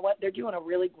can. And you know what? They're doing a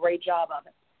really great job of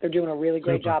it. They're doing a really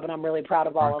great job, and I'm really proud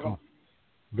of all of them.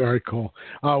 Very cool.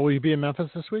 Will you be in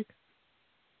Memphis this week?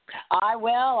 I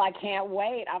will. I can't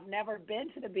wait. I've never been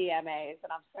to the BMAs,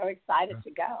 and I'm so excited to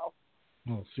go.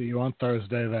 We'll see you on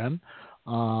Thursday then.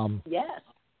 Yes.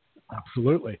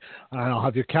 Absolutely. I'll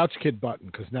have your Couch Kid button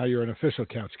because now you're an official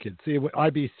Couch Kid. See,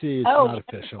 IBC is not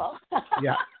official.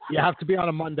 Yeah, you have to be on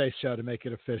a Monday show to make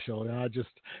it official.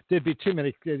 There'd be too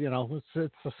many.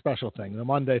 It's a special thing. The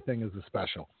Monday thing is a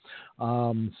special.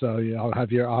 I'll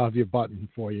have your button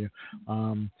for you.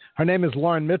 Her name is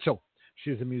Lauren Mitchell.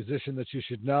 She's a musician that you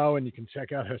should know, and you can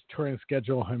check out her touring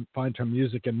schedule and find her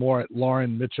music and more at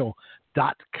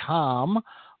laurenmitchell.com.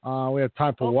 We have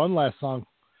time for one last song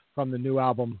from the new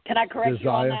album. Can I correct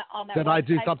Desire. you on that? Did I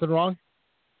do something wrong?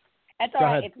 That's all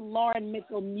right. It's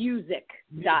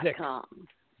laurenmitchellmusic.com.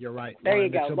 You're right. There you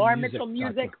go. Lauren Mitchell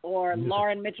Music or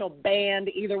Lauren Mitchell Band.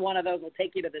 Either one of those will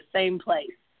take you to the same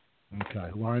place. Okay.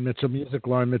 Lauren Mitchell Music,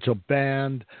 Lauren Mitchell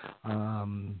Band.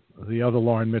 The other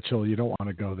Lauren Mitchell, you don't want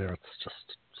to go there. It's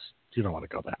just you don't want to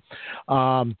go there.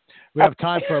 We have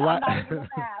time for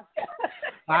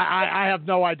I have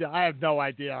no idea. I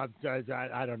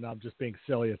don't know. I'm just being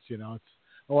silly. It's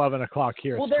 11 o'clock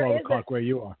here. It's 12 o'clock where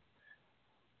you are.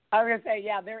 I was going to say,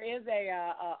 there is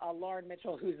a Lauren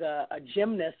Mitchell who's a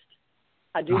gymnast.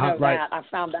 I do know that. I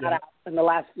found that out in the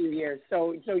last few years.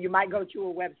 So you might go to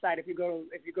a website. If you go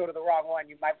to the wrong one,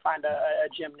 you might find a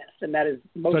gymnast, and that is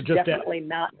most definitely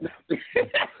not.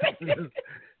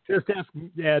 Just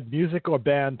add music or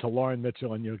band to Lauren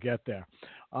Mitchell, and you'll get there.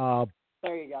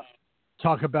 There you go.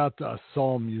 Talk about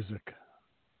soul music.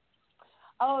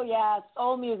 Oh yeah,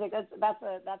 soul music. That's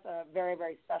a very,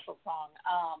 very special song.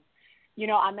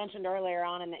 I mentioned earlier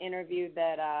on in the interview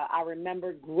that I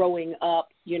remember growing up,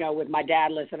 with my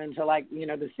dad listening to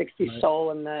the 60s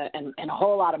soul and a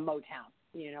whole lot of Motown,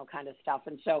 kind of stuff.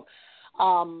 And so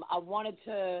I wanted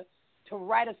to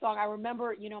write a song. I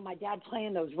remember, my dad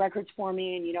playing those records for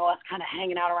me and, us kind of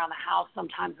hanging out around the house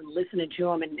sometimes and listening to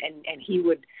them. And he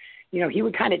would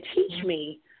kind of teach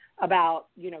me about,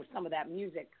 some of that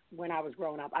music when I was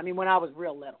growing up. I mean, when I was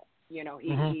real little,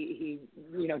 he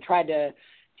tried to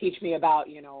teach me about,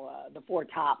 the Four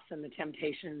Tops and the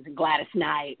Temptations and Gladys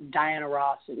Knight and Diana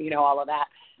Ross and, all of that.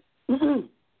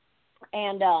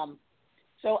 And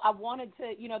so I wanted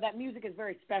to, that music is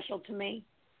very special to me.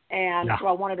 And so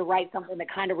I wanted to write something that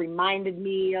kind of reminded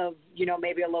me of,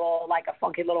 maybe a little, like a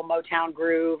funky little Motown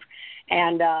groove.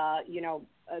 And,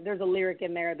 there's a lyric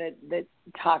in there that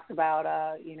talks about,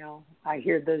 I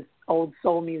hear this old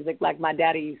soul music like my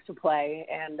daddy used to play.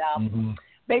 And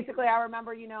basically I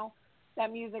remember,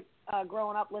 that music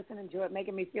growing up, listening to it,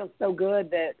 making me feel so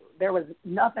good that there was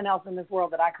nothing else in this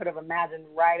world that I could have imagined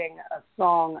writing a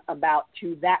song about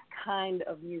to that kind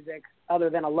of music other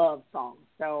than a love song.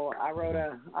 So I wrote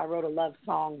a love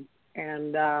song,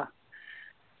 and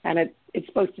it's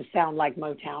supposed to sound like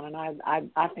Motown, and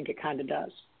I think it kind of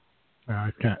does.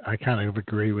 I kind of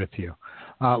agree with you.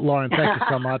 Lauren, thank you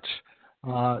so much.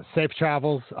 Safe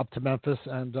travels up to Memphis,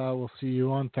 and we'll see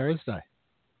you on Thursday.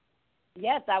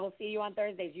 Yes, I will see you on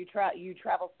Thursdays. You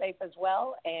travel safe as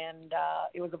well, and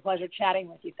it was a pleasure chatting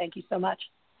with you. Thank you so much.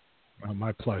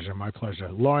 My pleasure, my pleasure.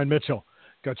 Lauren Mitchell,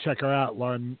 go check her out,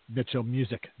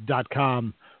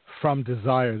 laurenmitchellmusic.com. From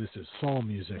Desire, this is soul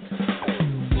music.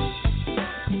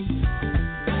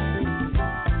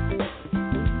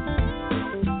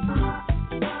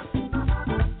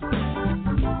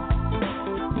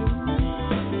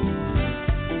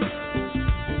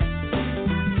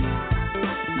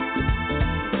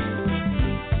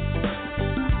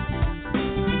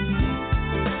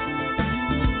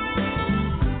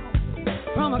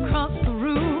 Across the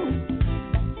room,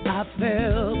 I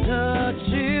felt a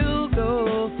chill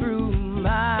go through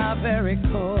my very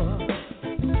core.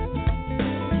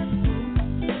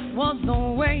 Was the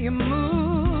way you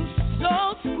moved,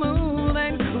 so smooth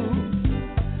and cool,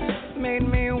 made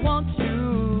me want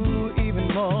you even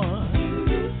more.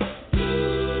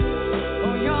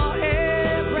 Oh, you're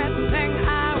everything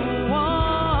I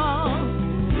want,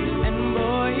 and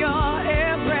boy, you're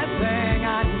everything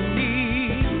I need.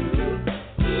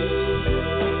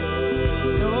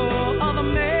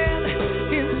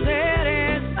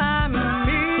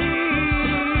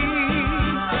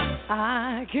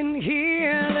 I can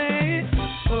hear it.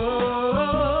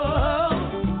 Oh,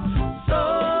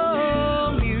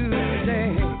 soul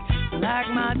music, like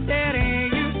my daddy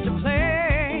used to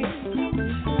play.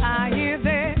 I hear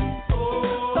that.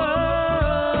 Oh,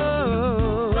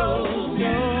 soul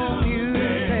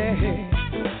music,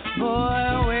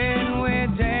 boy, when we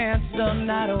dance the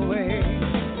night away.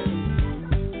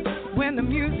 When the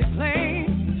music plays,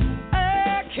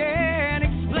 I can't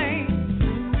explain.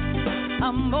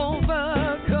 I'm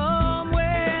overcome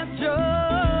with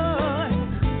joy.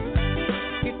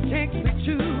 It takes me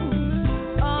to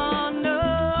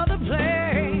another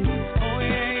place. Oh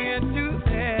yeah, you do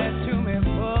that to me,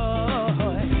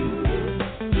 boy.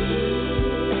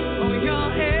 Oh,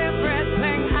 you're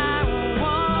everything I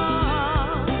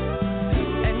want,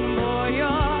 and boy,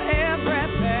 you're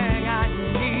everything I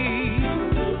need.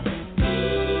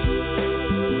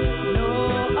 No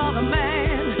other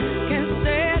man can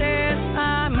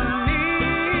satisfy me.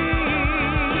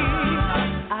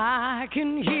 I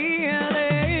can hear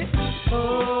it.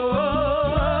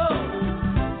 Oh,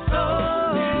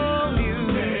 soul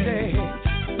music,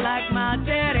 like my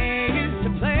daddy used to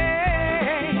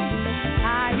play.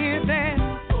 I hear that.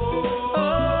 Oh,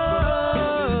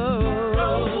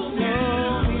 soul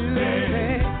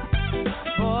music,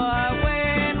 boy,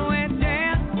 when we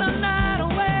dance the night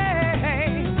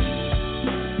away.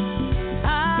 I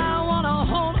wanna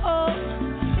hold on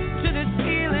to this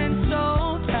feeling so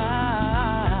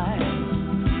tight.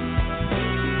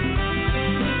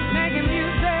 Making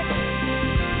music,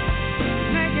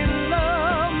 making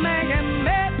love, making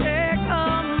magic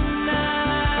all night.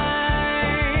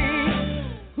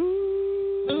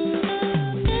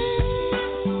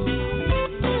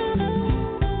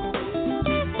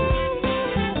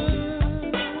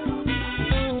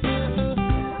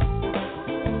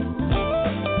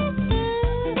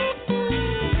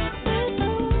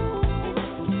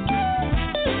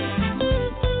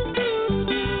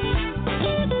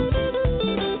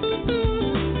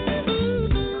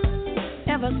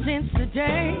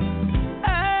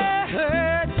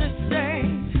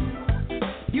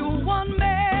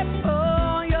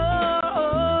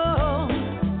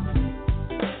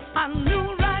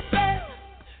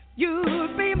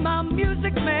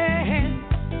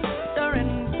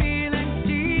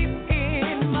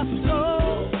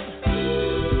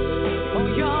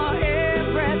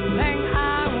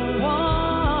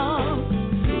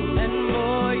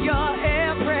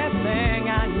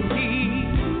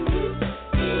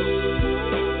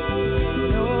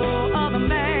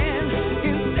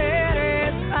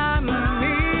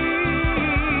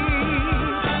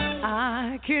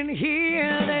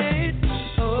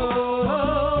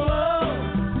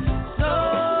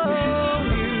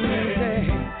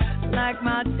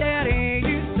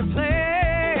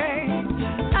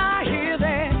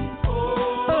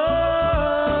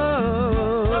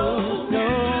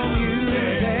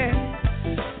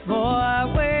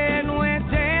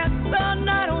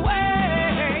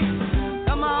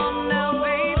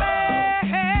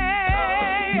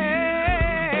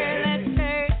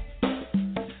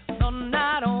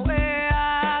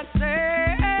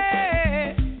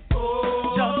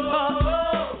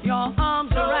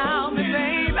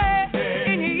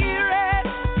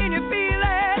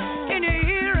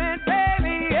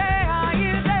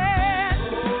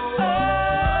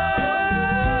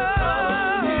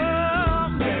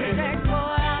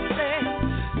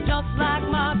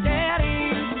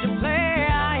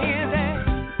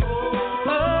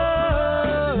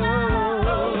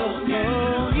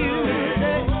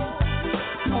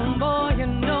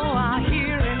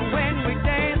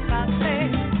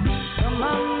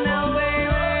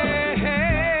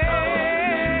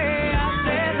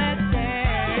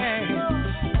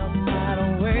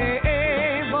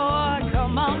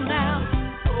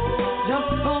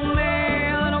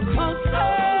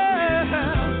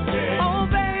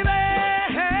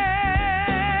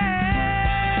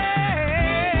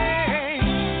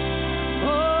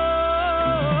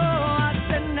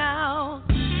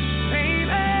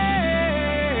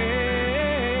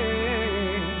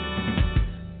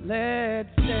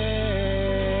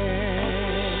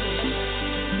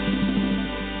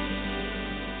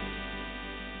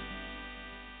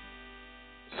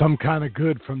 Some Kind of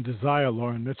Good from Desire,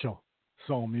 Lauren Mitchell,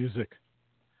 soul music.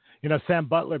 You know, Sam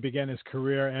Butler began his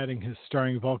career adding his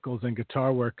stirring vocals and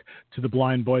guitar work to the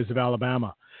Blind Boys of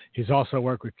Alabama. He's also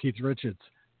worked with Keith Richards,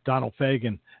 Donald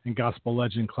Fagen, and gospel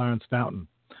legend Clarence Fountain.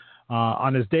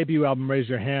 On his debut album, Raise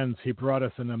Your Hands, he brought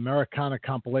us an Americana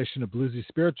compilation of bluesy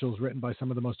spirituals written by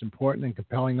some of the most important and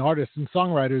compelling artists and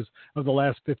songwriters of the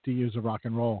last 50 years of rock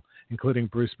and roll, including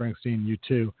Bruce Springsteen,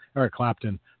 U2, Eric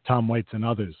Clapton, Tom Waits, and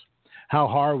others. Hal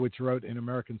Horowitz wrote in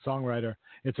American Songwriter,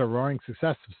 "It's a roaring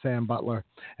success of Sam Butler,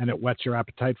 and it whets your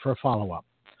appetite for a follow-up."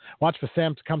 Watch for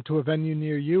Sam to come to a venue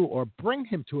near you or bring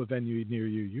him to a venue near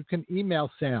you. You can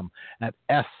email Sam at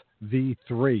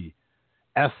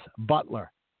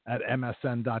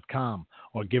sv3sbutler@msn.com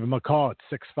or give him a call at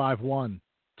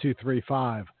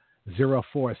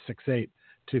 651-235-0468,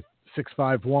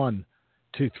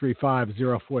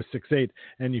 651-235-0468,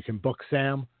 and you can book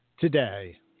Sam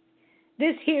today.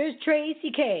 This here's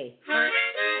Tracy K,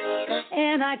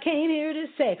 and I came here to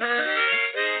say,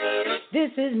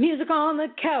 this is Music on the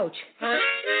Couch.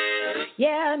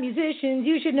 Yeah, musicians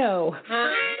you should know,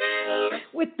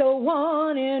 with the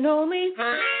one and only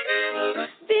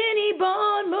Vinnie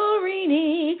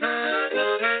Marini.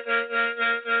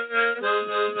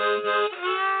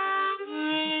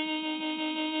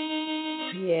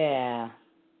 Yeah.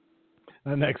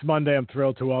 Next Monday, I'm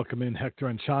thrilled to welcome in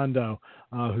Hector Anchondo,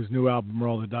 whose new album,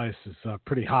 Roll the Dice, is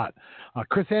pretty hot.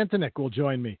 Chris Antonik will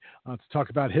join me to talk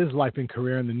about his life and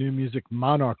career in the new music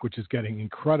Monarch, which is getting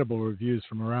incredible reviews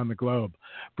from around the globe.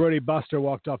 Brody Buster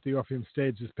walked off the Orpheum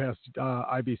stage this past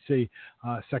IBC,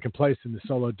 second place in the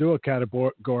solo duo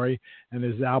category, and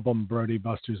his album, Brody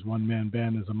Buster's One Man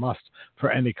Band, is a must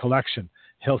for any collection.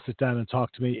 He'll sit down and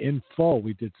talk to me in full.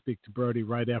 We did speak to Brody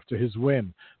right after his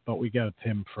win, but we got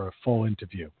him for a full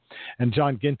interview. And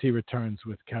John Ginty returns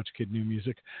with Couch Kid New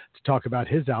Music to talk about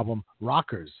his album,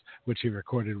 Rockers, which he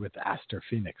recorded with Astor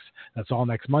Phoenix. That's all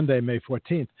next Monday, May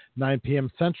 14th, 9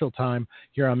 p.m. Central Time,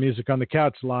 here on Music on the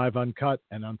Couch, live, uncut,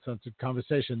 and uncensored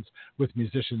conversations with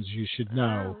musicians you should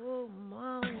know.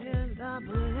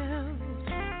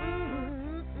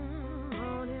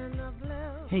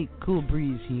 Hey, Cool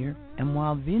Breeze here, and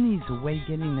while Vinny's away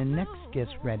getting the next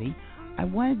guest ready, I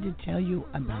wanted to tell you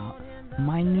about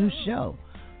my new show,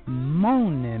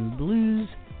 Moan and Blues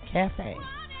Cafe.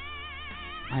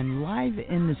 I'm live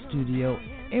in the studio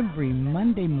every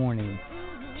Monday morning,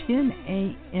 10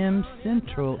 a.m.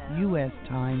 Central U.S.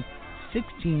 Time,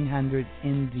 1600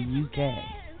 in the UK.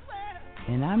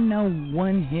 And I'm no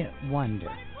one-hit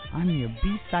wonder. I'm your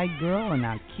B-side girl, and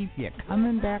I'll keep you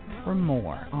coming back for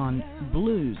more on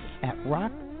Blues at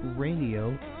Rock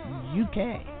Radio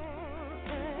UK.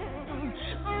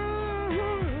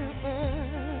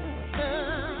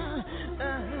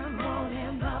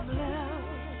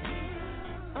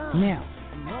 Now,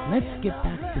 let's get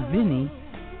back to Vinny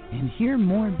and hear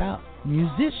more about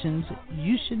musicians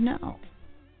you should know.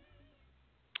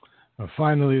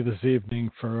 Finally this evening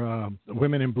for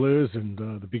Women in Blues and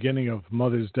the beginning of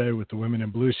Mother's Day with the Women in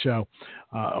Blues show,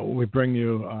 we bring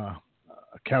you a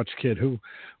Couch Kid who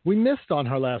we missed on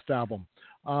her last album.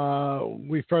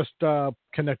 We first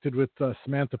connected with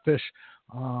Samantha Fish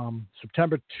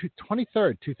September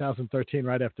 23rd, 2013,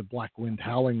 right after Black Wind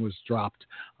Howling was dropped.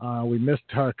 We missed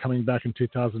her coming back in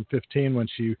 2015 when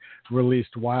she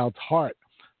released Wild Heart.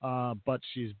 But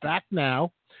she's back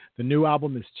now. The new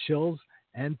album is Chills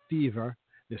and Fever.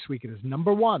 This week it is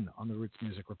number 1 on the Roots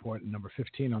Music Report and number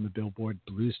 15 on the Billboard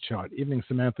Blues Chart. Evening,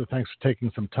 Samantha. Thanks for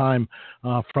taking some time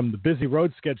from the busy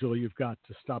road schedule you've got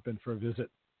to stop in for a visit.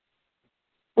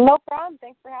 No problem.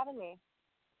 Thanks for having me.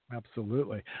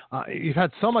 Absolutely. You've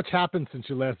had so much happen since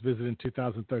your last visit in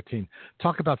 2013.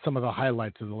 Talk about some of the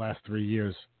highlights of the last 3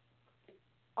 years.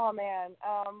 Oh, man.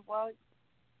 Well,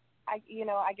 I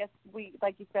guess we,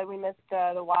 like you said, we missed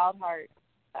the Wild Heart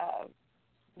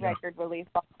record release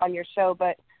on your show,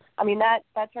 but I mean that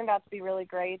turned out to be really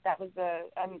great. That was a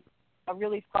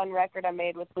really fun record I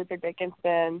made with Luther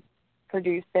Dickinson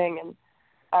producing,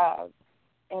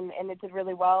 and it did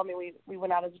really well. I mean, we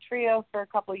went out as a trio for a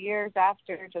couple of years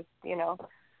after, just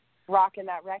rocking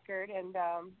that record, and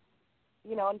and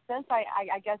since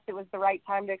I guess it was the right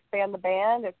time to expand the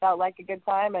band. It felt like a good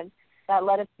time, and that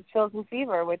led us to Chills and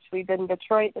Fever, which we did in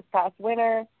Detroit this past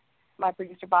winter. My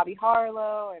producer Bobby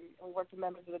Harlow, and we worked with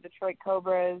members of the Detroit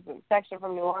Cobras and section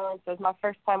from New Orleans. So it was my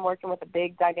first time working with a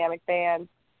big dynamic band,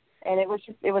 and it was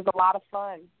a lot of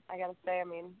fun, I gotta say. I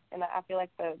mean, and I feel like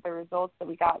the results that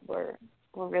we got were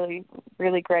really,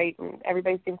 really great, and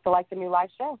everybody seems to like the new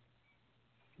live show.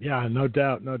 Yeah, no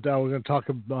doubt. We're going to talk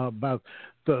about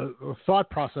the thought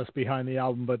process behind the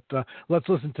album, but let's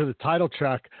listen to the title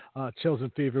track, "Chills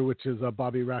and Fever," which is a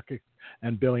Bobby Rackett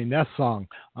and Billy Ness song.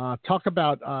 Talk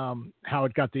about how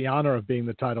it got the honor of being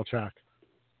the title track.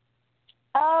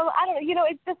 I don't know. You know,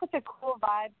 it's just such a cool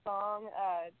vibe song.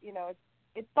 You know,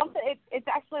 it's something. It's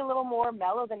actually a little more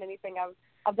mellow than anything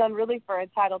I've done really for a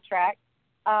title track.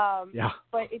 Yeah.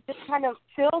 But it just kind of,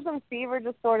 Chills and Fever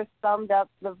just sort of summed up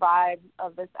the vibe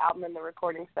of this album in the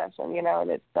recording session, you know,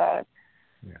 and it's, I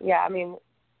mean,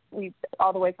 we,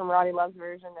 all the way from Ronnie Love's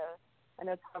version to, I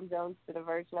know Tom Jones did a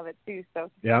version of it too,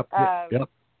 so. Yep.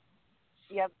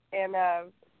 Yep, and,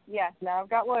 now I've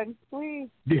got one. Whee!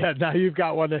 Yeah, now you've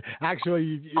got one.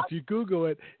 Actually, if you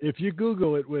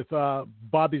Google it with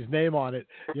Bobby's name on it,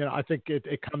 you know, I think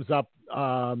it comes up,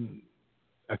 I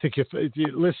think if you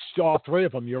list all three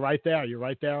of them, you're right there. You're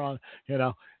right there on, you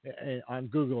know, on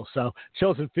Google. So,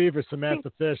 Chills and Fever,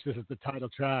 Samantha Fish. This is the title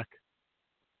track.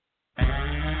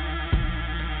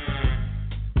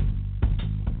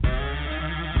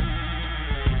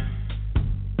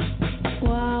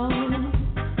 Whoa,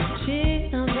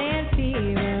 chills and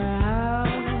fever,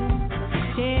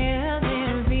 chills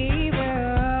and fever,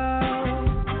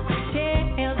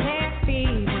 chills and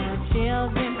fever,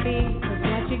 chills and fever.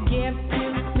 What you give to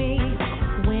me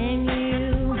when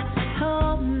you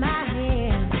hold my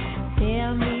hand?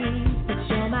 Tell me that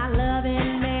you're my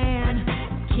loving man.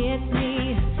 Kiss me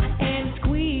and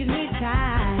squeeze me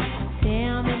tight.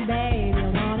 Tell me, baby, you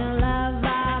wanna love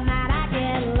all night. I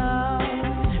get lost.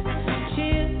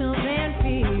 Chills and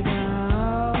fever,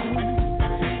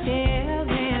 chills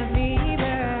and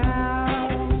fever,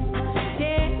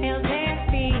 chills and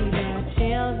fever,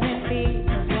 chills and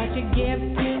fever. What you give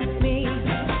to me?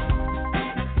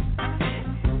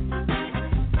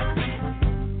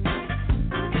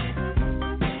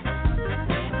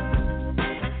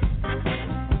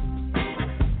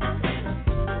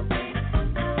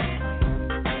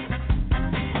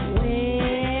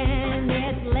 When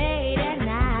it's late at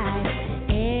night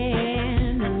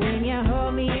and when you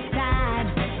hold me tight,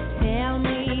 tell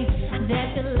me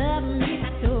that you love me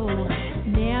so.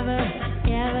 Never,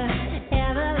 ever,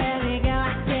 ever let me go.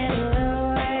 I said,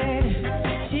 Lord,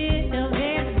 chills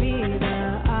and fever,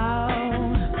 oh,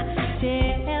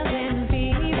 chills and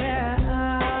fever,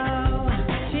 oh,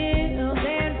 chills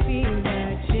and fever,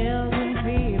 chills and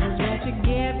fever. What you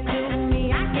give to me,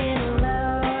 I get,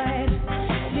 Lord,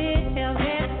 chills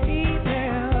and fever,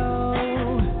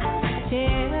 oh,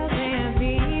 chills and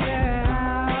fever,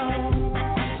 oh,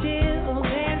 chills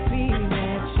and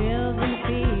fever, chills and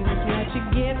fever. What you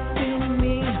give to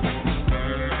me.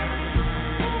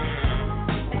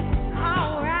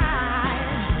 All right.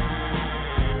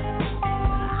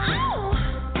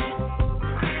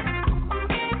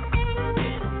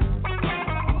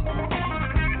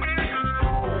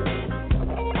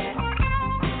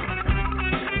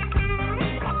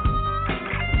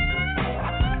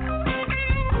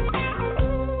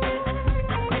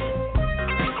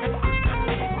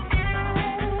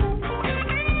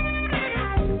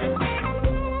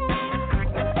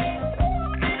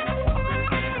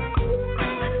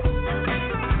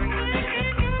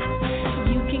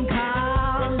 You can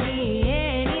call me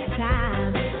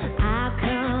anytime. I'll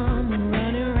come,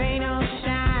 running rain or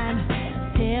shine.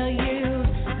 Tell you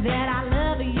that I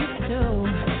love you so.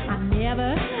 I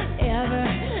never, ever,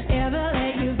 ever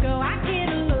let you go. I get,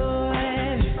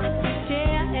 Lord,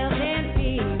 chills and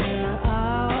fever,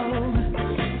 oh,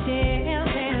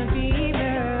 chills and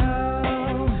fever, oh,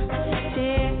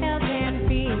 chills and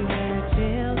fever,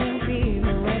 chills and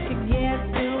fever. What you give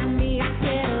to me, I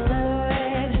get,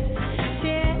 Lord,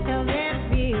 chills and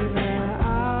fever,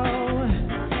 oh,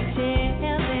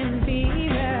 chills and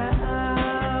fever,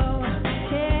 oh,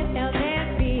 chills and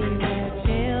fever,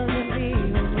 chills and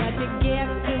fever. What you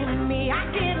give to me, I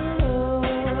get,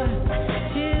 Lord,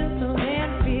 chills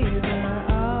and fever,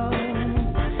 oh,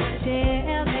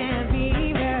 chills and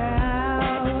fever,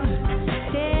 oh,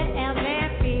 chills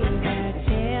and fever,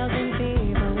 chills and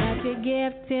fever. What you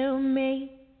give to me.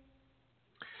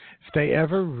 If they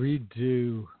ever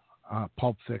redo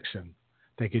Pulp Fiction,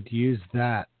 they could use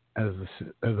that as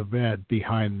a bed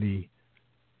behind the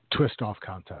Twist Off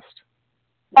contest.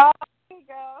 Oh, there you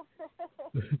go.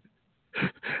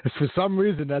 For some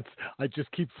reason, I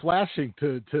just keep flashing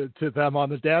to them on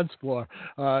the dance floor,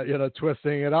 you know,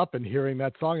 twisting it up and hearing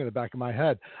that song in the back of my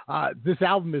head. This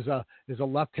album is a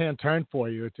left-hand turn for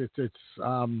you. It's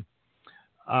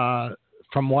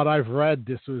from what I've read,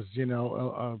 this was, you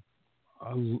know,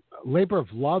 a labor of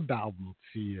love album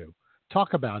for you.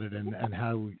 Talk about it and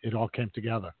how it all came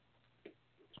together.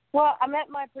 Well, I met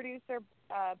my producer,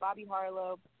 Bobby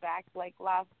Harlow, back like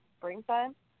last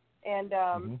springtime.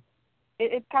 And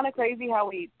it's kind of crazy how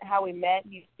we met.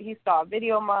 He saw a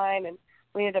video of mine, and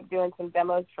we ended up doing some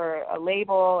demos for a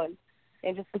label, and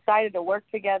just decided to work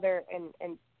together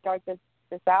and start this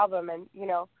album. And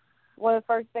one of the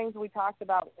first things we talked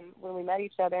about when we met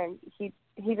each other, and he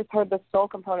just heard the soul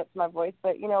component to my voice.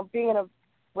 But being in a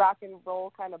rock and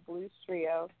roll kind of blues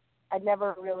trio, I'd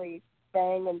never really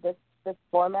sang in this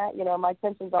format. My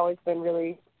attention's always been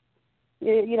really,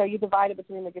 you divide it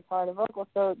between the guitar and the vocal.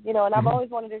 So and I've always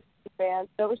wanted to be a band,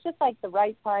 so it was just like the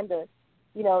right time to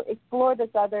explore this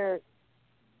other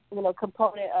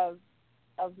component of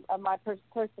my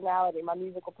personality, my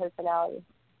musical personality.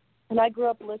 And I grew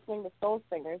up listening to soul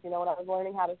singers. When I was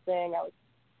learning how to sing, I was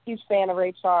a huge fan of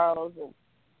Ray Charles and,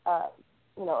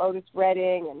 Otis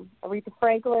Redding and Aretha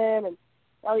Franklin and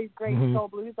all these great soul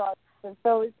blues artists. And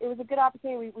so it was a good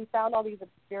opportunity. We found all these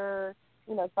obscure,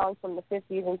 songs from the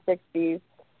 50s and 60s.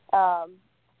 And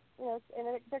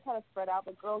they're kind of spread out,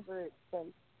 but girl groups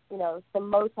and, some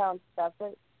Motown stuff.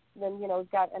 But then,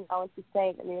 we've got an Alan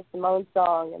Toussaint, a Simone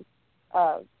song, and,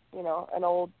 an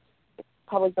old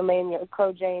public domain,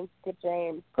 Crow James, Skip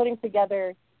James, putting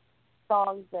together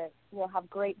songs that, have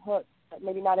great hooks that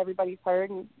maybe not everybody's heard.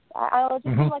 And I don't know, it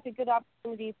just seemed like a good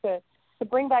opportunity to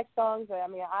bring back songs that,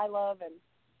 I love and,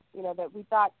 that we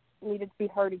thought needed to be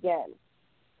heard again.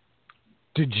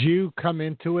 Did you come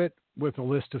into it with a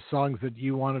list of songs that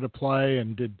you wanted to play,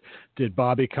 and did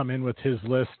Bobby come in with his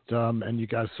list, and you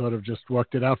guys sort of just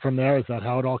worked it out from there? Is that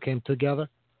how it all came together?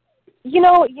 Yeah,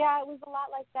 it was a lot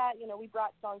like that. We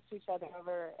brought songs to each other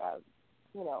over,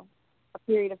 a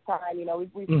period of time.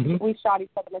 We shot each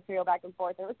other material back and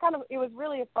forth. It was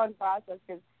really a fun process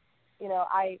because,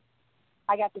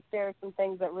 I got to share some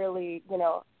things that really,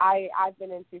 I've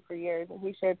been into for years, and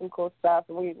he shared some cool stuff,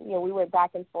 and we went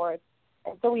back and forth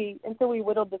until we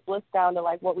whittled this list down to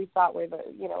like what we thought were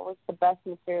was the best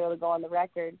material to go on the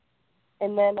record.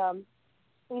 And then,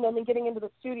 then getting into the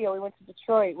studio, we went to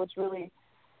Detroit, which really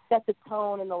set the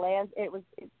tone and the it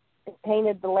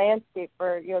painted the landscape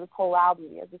for this whole album.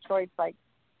 Detroit's like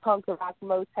punk rock,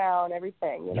 Motown,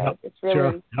 everything. It's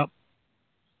really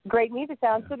great music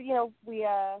sound. So we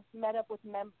met up with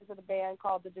members of the band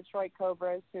called the Detroit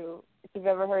Cobras, who, if you've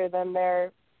ever heard of them,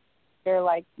 they're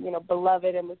like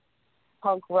beloved in this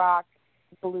punk rock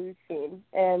blues scene.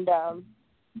 And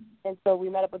so we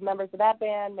met up with members of that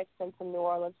band, mixed in some New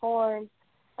Orleans horns,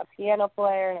 a piano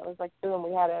player, and it was like boom,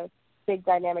 we had a big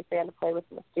dynamic band to play with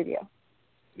in the studio.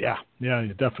 Yeah,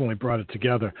 you definitely brought it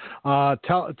together.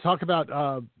 Talk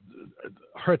about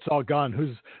Hurt's All Gone.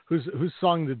 Whose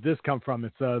song did this come from?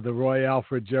 It's the Roy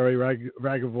Alfred Jerry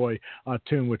Ragavoy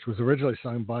tune, which was originally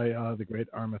sung by the great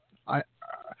Irma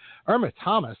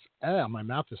Thomas. My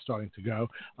mouth is starting to go,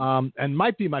 and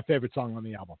might be my favorite song on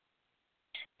the album.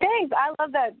 Thanks, I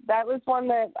love that. That was one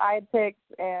that I had picked,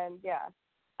 and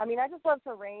I just love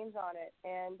her range on it,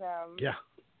 and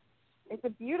it's a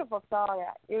beautiful song.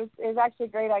 It was actually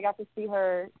great. I got to see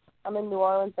her. I'm in New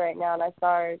Orleans right now, and I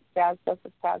saw her jazz fest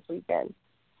this past weekend.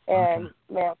 And,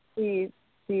 man,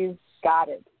 she's got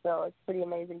it. So it's pretty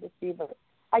amazing to see. But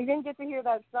I didn't get to hear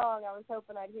that song. I was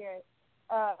hoping I'd hear it.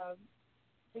 But,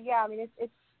 yeah,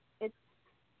 it's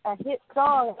a hit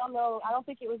song. I don't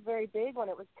think it was very big when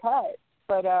it was cut.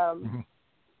 But,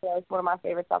 it's one of my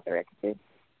favorites off the record, too.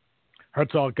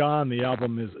 Hurt's All Gone. The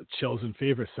album is Chills and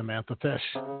Fever, Samantha Fish.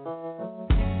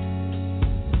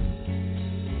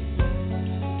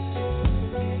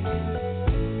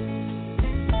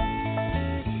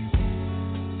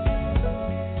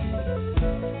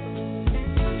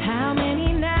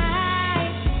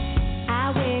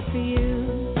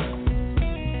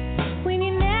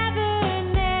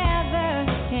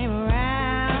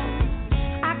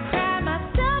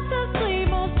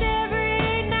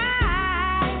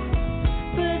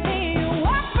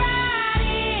 Right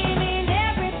in and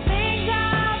everything's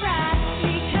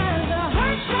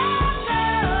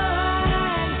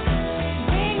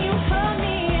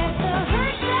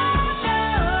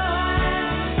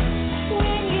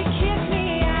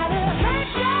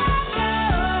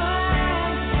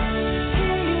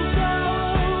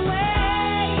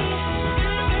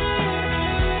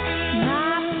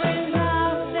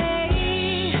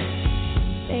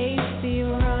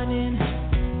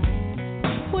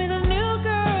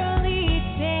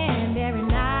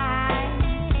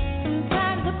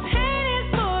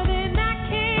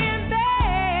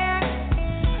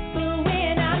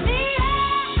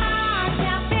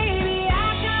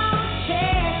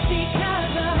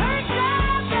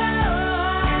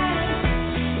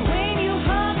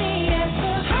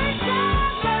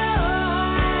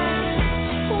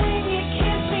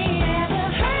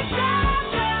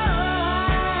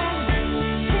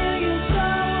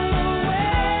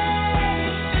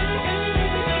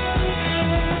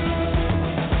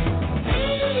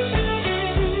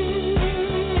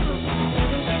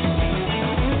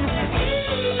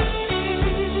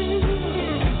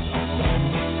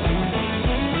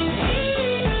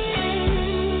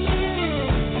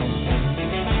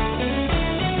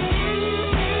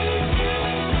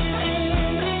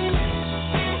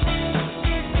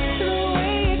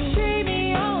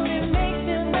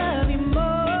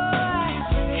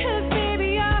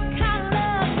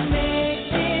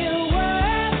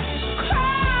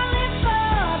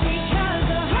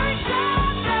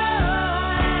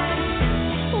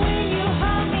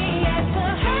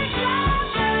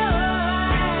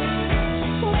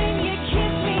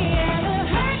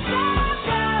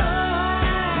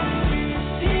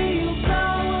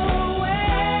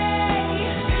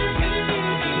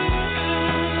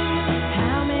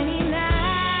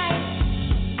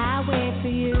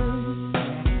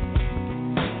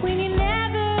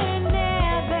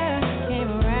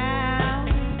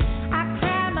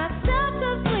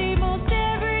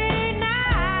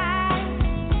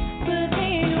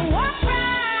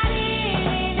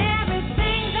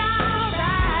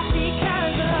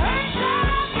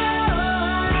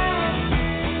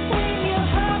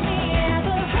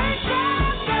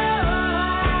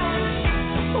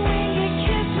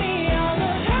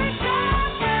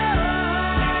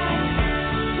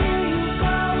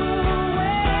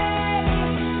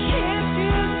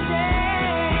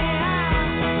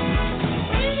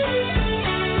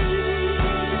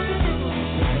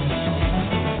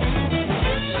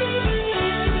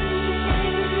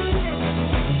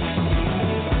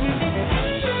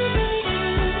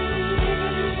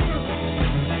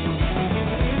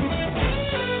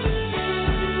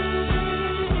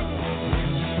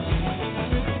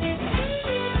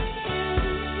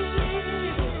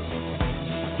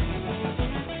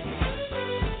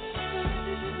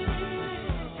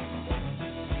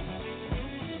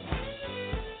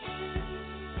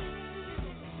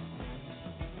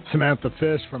Samantha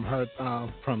Fish from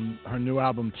her new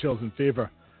album Chills and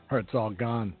Fever. Her It's All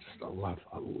Gone. I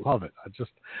love it.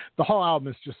 The whole album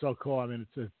is just so cool. I mean,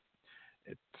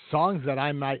 it's songs that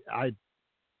I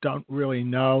don't really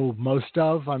know most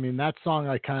of. I mean, that song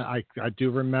I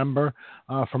do remember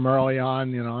from early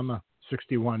on. You know, I'm a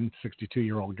 61,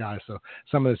 62-year-old guy, so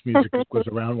some of this music was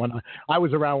around when I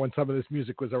was around when some of this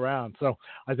music was around. So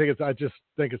I just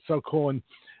think it's so cool, and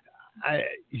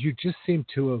you just seem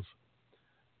to have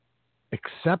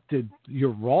accepted your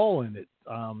role in it.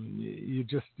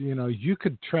 You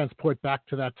could transport back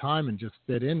to that time and just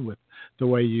fit in with the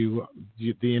way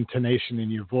the intonation in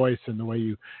your voice and the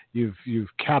way you've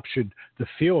captured the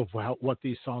feel of what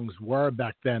these songs were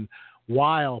back then,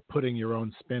 while putting your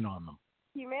own spin on them.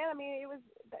 Yeah, man. I mean, it was.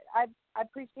 I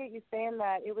appreciate you saying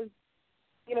that. It was,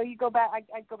 you go back.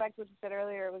 I go back to what you said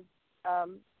earlier. It was,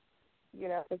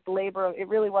 it's labor. It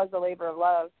really was a labor of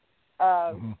love.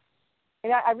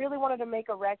 And I really wanted to make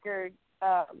a record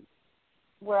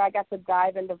where I got to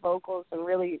dive into vocals and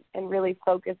really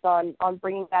focus on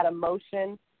bringing that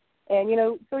emotion. And,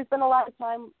 so we spent a lot of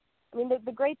time. I mean,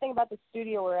 the great thing about the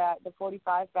studio we're at, the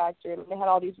 45 Factory, they had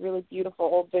all these really beautiful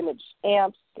old vintage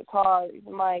amps, guitars,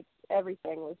 mics,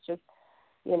 everything was just,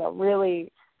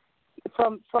 really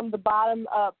from the bottom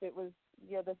up. It was,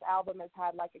 this album has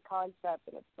had like a concept,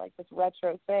 and it's like this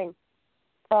retro thing.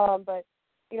 But,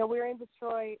 we're in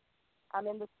Detroit. I'm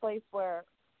in this place where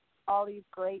all these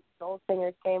great soul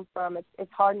singers came from.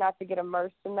 It's hard not to get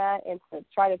immersed in that and to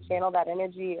try to channel that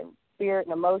energy and spirit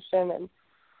and emotion. And,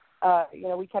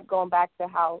 we kept going back to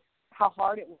how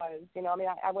hard it was.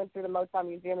 I went through the Motown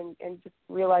Museum and just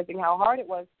realizing how hard it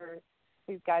was for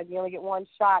these guys. You only get one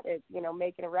shot at,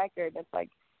 making a record. It's like,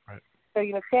 right. So,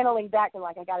 channeling back and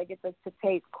like, I got to get this to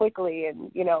tape quickly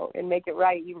and, and make it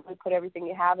right. You really put everything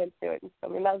you have into it. And so,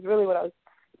 that was really what I was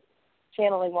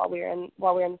channeling while we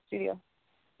were in the studio.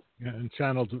 Yeah, and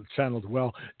channeled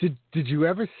well. Did you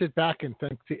ever sit back and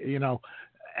think,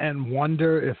 and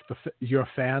wonder if your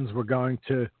fans were going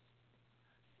to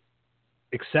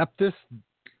accept this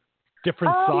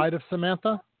different side of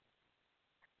Samantha?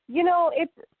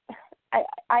 It's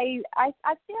I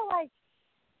feel like,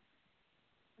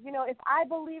 if I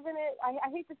believe in it, I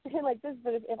hate to say it like this,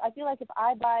 but if I feel like if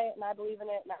I buy it and I believe in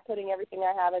it and I'm putting everything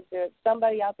I have into it,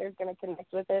 somebody out there is going to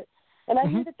connect with it. And I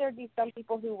knew that there'd be some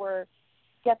people who were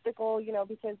skeptical,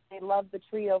 because they love the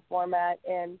trio format,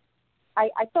 and I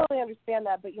totally understand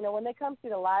that. But, when they come to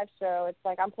the live show, it's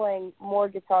like I'm playing more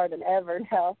guitar than ever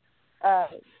now.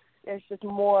 There's just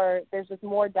more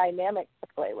dynamics to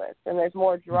play with, and there's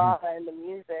more drama in the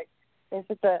music. It's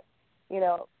just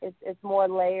it's more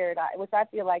layered, which I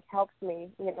feel like helps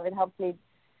me. It helps me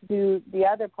do the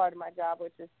other part of my job,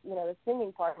 which is, the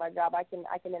singing part of my job. I can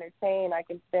entertain, I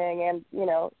can sing, and,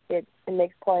 it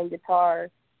makes playing guitar,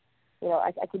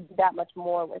 I could do that much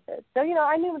more with it. So,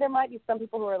 I knew there might be some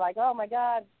people who are like, oh my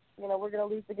God, we're going to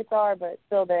lose the guitar, but it's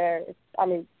still there. I'm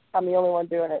the only one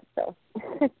doing it, so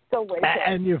it's still way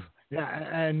there.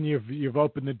 And you've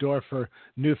opened the door for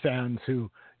new fans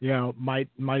who,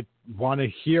 might want to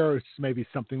hear maybe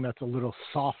something that's a little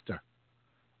softer.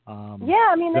 Than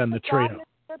the trio.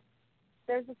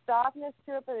 There's a softness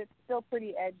to it, but it's still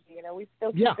pretty edgy. We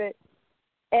still keep it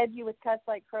edgy with cuts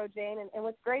like Crow Jane. And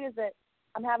what's great is that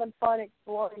I'm having fun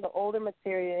exploring the older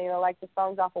material, like the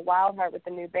songs off of Wild Heart with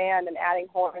the new band and adding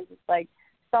horns. It's like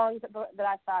songs that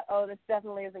I thought, oh, this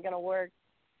definitely isn't going to work.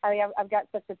 I mean, I've got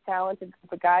such a talented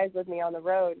group of guys with me on the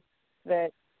road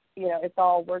that, it's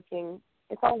all working.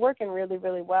 It's all working really,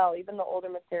 really well. Even the older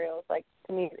material is like,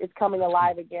 to me, it's coming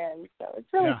alive again. So it's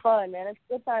really fun, man. It's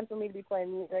a good time for me to be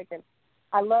playing music, and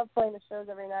I love playing the shows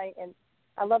every night, and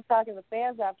I love talking to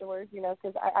fans afterwards,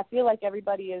 because I feel like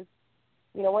everybody is,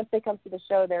 once they come to the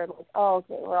show, they're like, oh,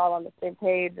 okay, we're all on the same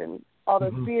page, and all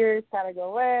those fears kind of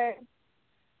go away.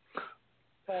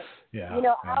 But,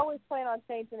 I always plan on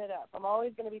changing it up. I'm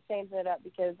always going to be changing it up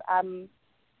because I'm,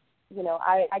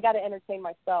 I got to entertain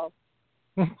myself.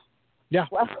 Yeah.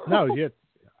 Well. No, yeah.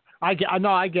 I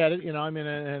get it. And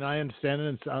I understand it.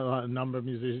 And a number of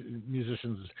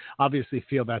musicians obviously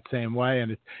feel that same way.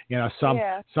 And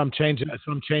some change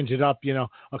it up,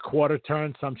 a quarter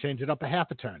turn. Some change it up a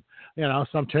half a turn.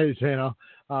 Some change,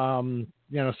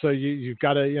 So you've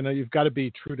got to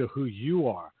be true to who you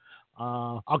are.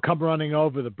 I'll Come Running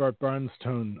Over, the Burt Burns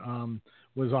tune,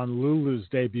 was on Lulu's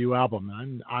debut album,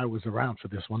 and I was around for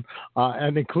this one,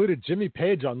 and included Jimmy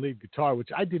Page on lead guitar, which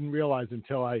I didn't realize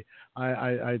until I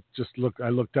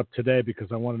looked up today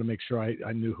because I wanted to make sure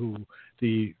I knew who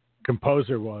the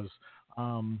composer was.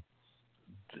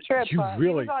 Sure, he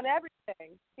was on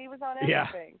everything. Yeah.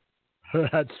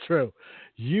 That's true.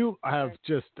 You have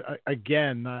just,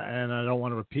 again, and I don't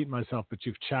want to repeat myself, but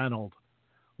you've channeled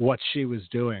what she was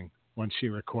doing when she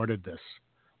recorded this.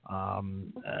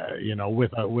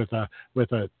 With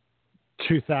a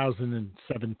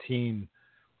 2017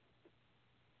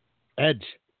 edge,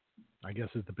 I guess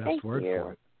is the best word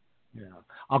for it. Yeah,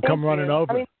 I'll come running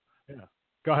over. Yeah,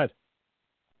 go ahead.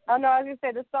 Oh no, I was gonna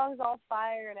say the song's all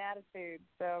fire and attitude.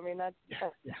 So I mean that's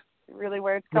really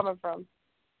where it's coming from.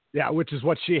 Yeah, which is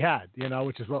what she had,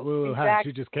 which is what Lulu had.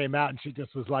 She just came out and she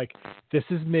just was like, "This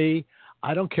is me.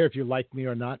 I don't care if you like me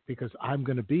or not because I'm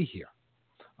going to be here."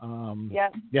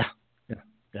 Yeah.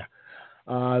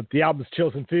 The album's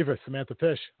Chills and Fever, Samantha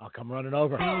Fish. I'll come running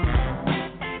over.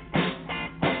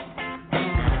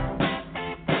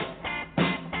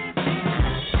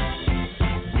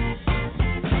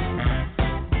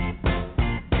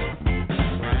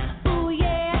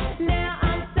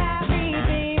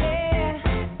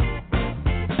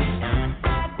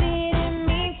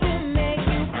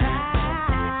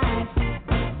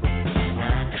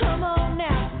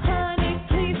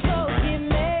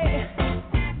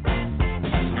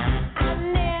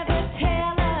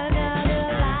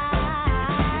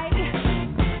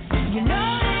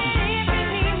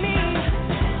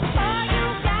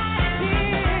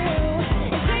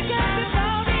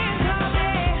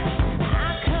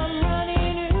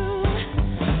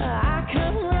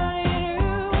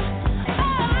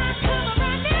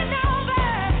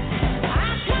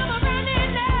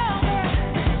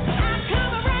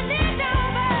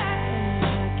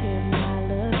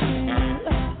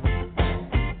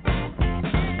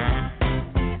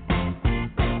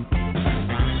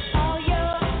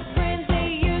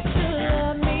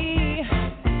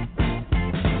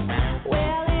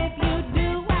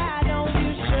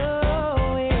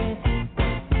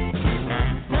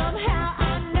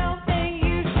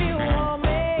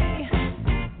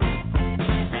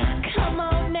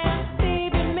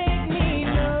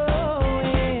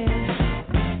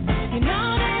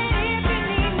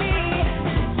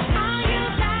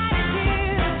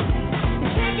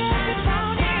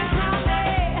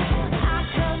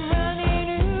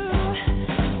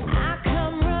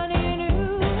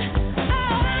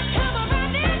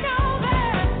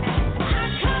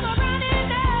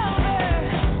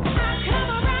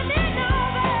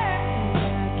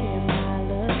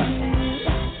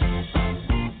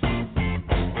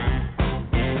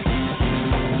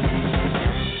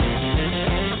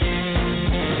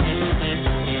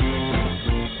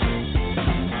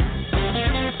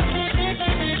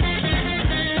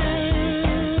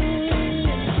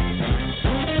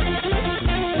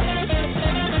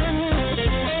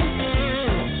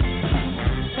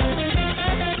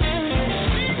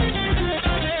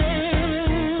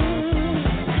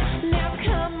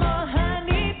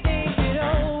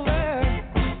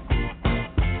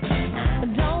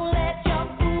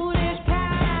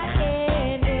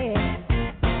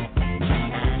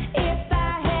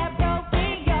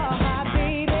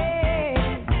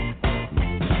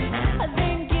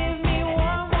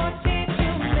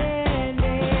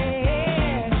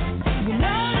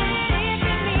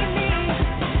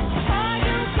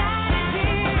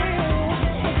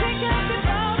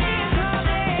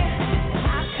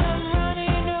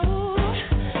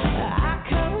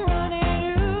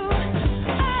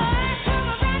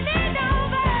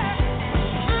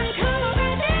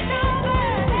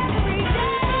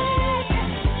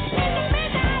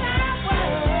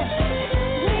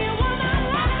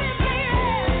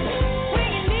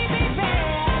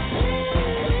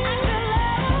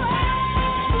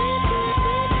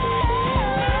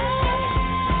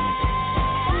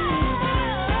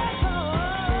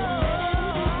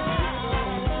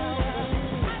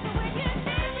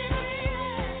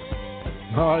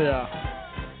 Oh, yeah.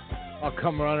 I'll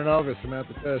come running over,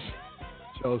 Samantha Fish,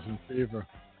 Chills and Fever.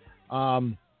 I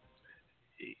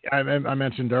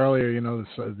mentioned earlier,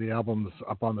 the album's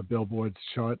up on the Billboard's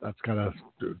chart. That's got to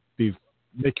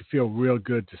make you feel real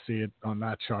good to see it on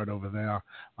that chart over there.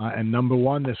 And number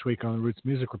one this week on the Roots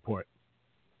Music Report.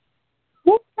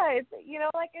 Yeah,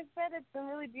 like I said, it's been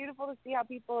really beautiful to see how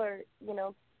people are,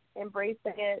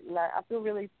 embracing it. And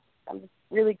I'm just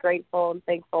really grateful and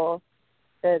thankful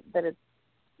that it's,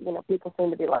 people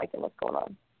seem to be liking what's going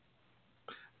on.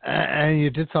 And you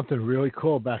did something really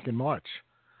cool back in March.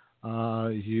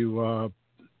 You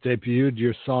debuted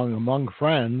your song "Among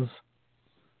Friends"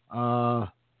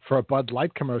 for a Bud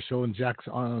Light commercial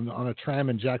on a tram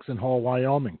in Jackson Hole,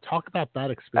 Wyoming. Talk about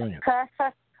that experience.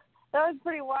 That was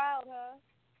pretty wild, huh?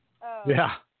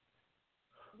 Yeah.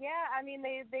 Yeah, I mean,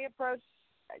 they approached.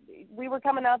 We were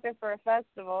coming out there for a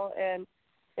festival, and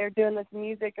they're doing this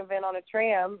music event on a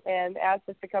tram and asked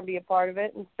us to come be a part of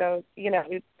it. And so,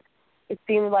 it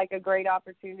seemed like a great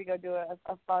opportunity to go do a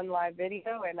fun live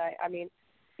video. And I mean,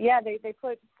 yeah, they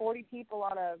put 40 people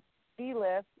on a ski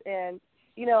lift, and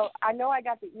I know I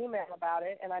got the email about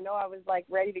it, and I know I was like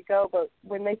ready to go. But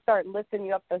when they start lifting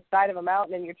you up the side of a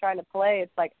mountain and you're trying to play,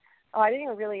 it's like, oh, I didn't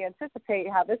even really anticipate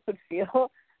how this would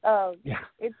feel. It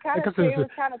was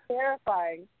kind of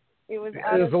terrifying. It was.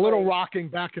 There's a little rocking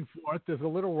back and forth.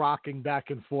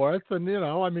 And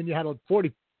you had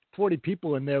 40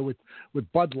 people in there with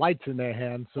Bud Lights in their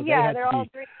hands. So they're all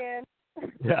drinking.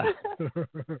 Yeah.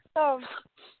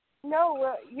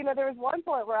 No, there was one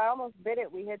point where I almost bit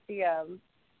it. We hit the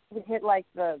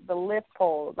lift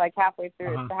pole like halfway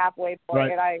through. It's the halfway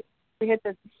point, and we hit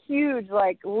this huge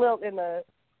like lilt in the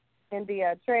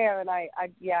tram, and I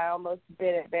almost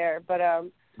bit it there. But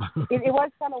it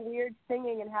was kind of weird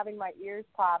singing and having my ears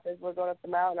pop as we're going up the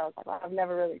mountain. I was like, I've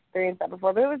never really experienced that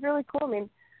before, but it was really cool. I mean,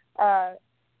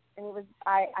 and it was.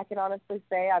 I can honestly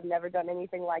say I've never done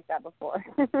anything like that before.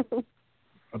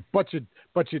 But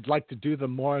you'd like to do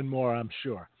them more and more, I'm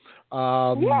sure.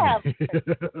 Yeah.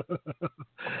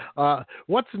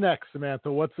 What's next, Samantha?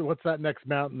 What's that next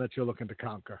mountain that you're looking to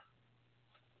conquer?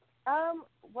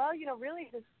 Well, really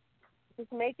just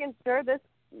making sure that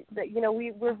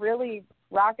we're really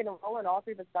rocking and rolling all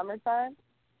through the summertime.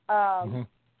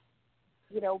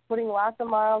 Putting lots of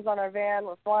miles on our van.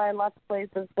 We're flying lots of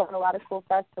places, going to a lot of cool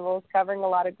festivals, covering a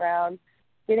lot of ground,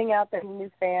 getting out there to new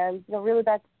fans. Really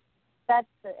that's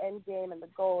the end game, and the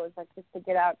goal is like just to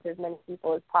get out to as many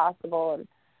people as possible, and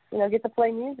get to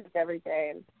play music every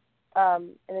day and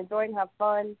enjoy and have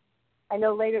fun. I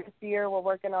know later this year we're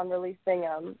working on releasing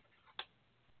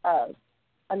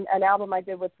an album I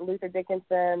did with Luther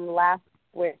Dickinson last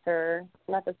winter,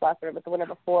 not this last winter, but the winter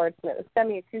before. It's a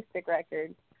semi-acoustic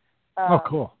record.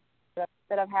 Cool. That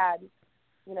I've had,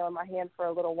 in my hand for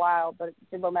a little while, but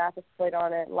Jimbo Mathis played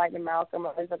on it, Lightning Malcolm,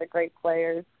 all these other great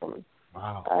players from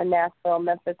Nashville,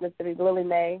 Memphis, Mississippi. Lily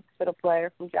Mae, fiddle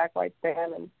player from Jack White's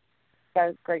band, and got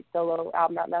a great solo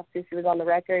album out now too. She was on the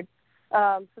record.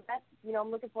 So that's,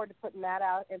 I'm looking forward to putting that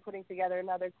out and putting together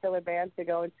another killer band to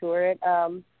go and tour it.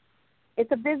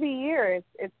 It's a busy year.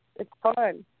 It's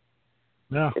fun.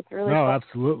 No, it's really fun.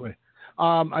 Absolutely.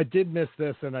 I did miss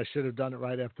this, and I should have done it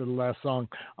right after the last song.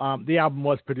 The album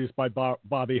was produced by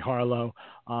Bobby Harlow.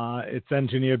 It's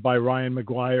engineered by Ryan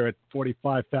McGuire at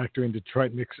 45 Factory in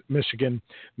Detroit, Michigan.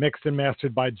 Mixed and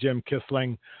mastered by Jim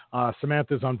Kissling.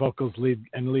 Samantha's on vocals lead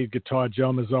guitar.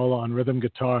 Joe Mazzola on rhythm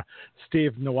guitar.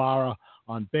 Steve Nawara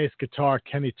on bass guitar.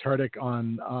 Kenny Tudrick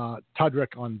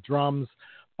on drums.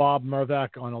 Bob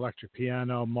Mervak on electric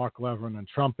piano, Mark Levin on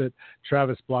trumpet,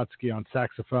 Travis Blotsky on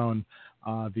saxophone.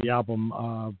 The album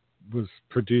was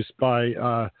produced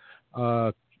by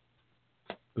was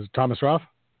it Thomas Ruff?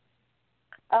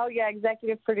 Oh yeah,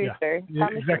 executive producer. Yeah.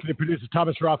 Executive producer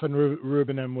Thomas Ruff and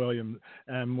Ruben M. Williams,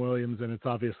 and it's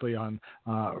obviously on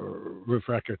Roof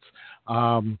Records.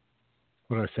 What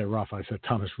did I say? Ruff? I said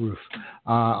Thomas Roof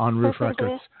on Roof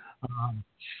Records.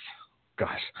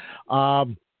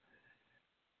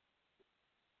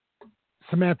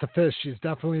 Samantha Fish, she's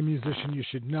definitely a musician you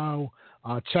should know.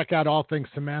 Check out all things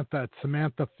Samantha at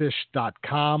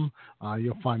samanthafish.com.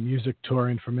 You'll find music tour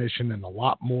information and a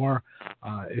lot more.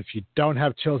 If you don't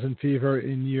have Chills and Fever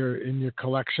in your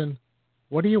collection,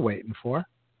 what are you waiting for?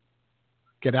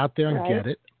 Get out there and get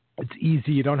it. It's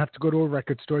easy. You don't have to go to a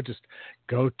record store. Just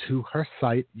go to her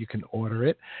site. You can order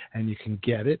it, and you can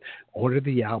get it. Order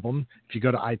the album. If you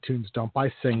go to iTunes, don't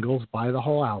buy singles. Buy the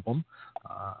whole album.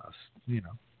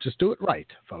 Just do it right,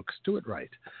 folks. Do it right.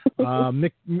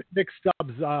 Nick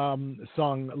Stubbs'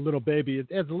 song "Little Baby"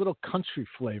 it adds a little country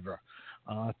flavor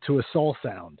to a soul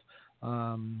sound.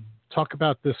 Talk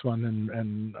about this one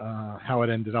and how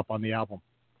it ended up on the album.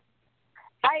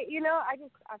 I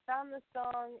found this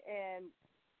song in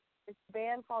this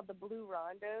band called the Blue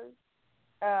Rondos.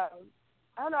 I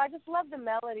don't know. I just love the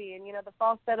melody and the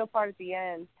falsetto part at the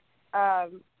end.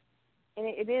 And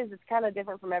it's kind of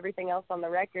different from everything else on the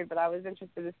record, but I was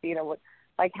interested to see,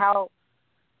 how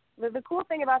the cool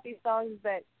thing about these songs is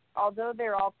that although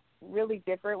they're all really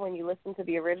different when you listen to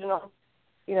the original,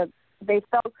 they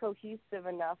felt cohesive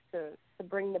enough to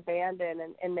bring the band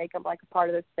in and make them like a part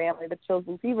of this family, the Chills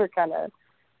and Fever kind of,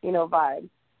 vibe.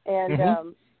 And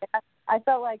I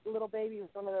felt like Little Baby was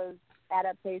one of those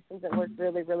adaptations that worked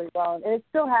really, really well. And it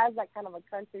still has that kind of a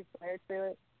country flair to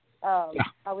it.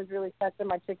 I was really testing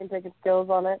my chicken picking skills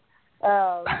on it.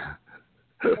 And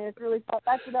it's really fun.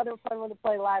 That's another fun one to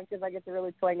play live because I get to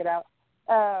really twang it out.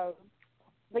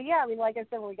 But yeah, like I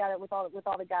said, when we got it with all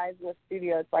the guys in the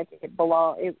studio, it's like it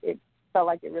belonged. felt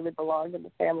like it really belonged in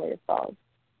the family of songs.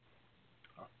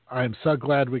 I'm so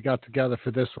glad we got together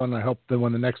for this one. I hope that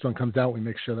when the next one comes out, we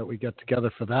make sure that we get together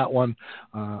for that one.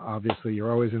 Obviously, you're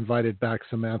always invited back,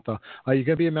 Samantha. Are you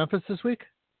going to be in Memphis this week?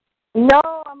 No,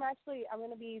 I'm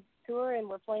going to be touring.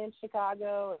 We're playing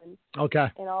Chicago and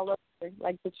all over,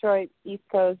 like Detroit, East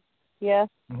Coast. Yeah.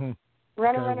 Mm-hmm.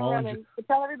 Running. So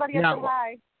tell everybody I said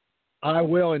hi. I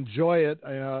will enjoy it.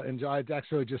 I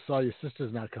actually just saw your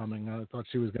sister's not coming. I thought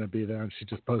she was going to be there, and she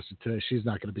just posted today she's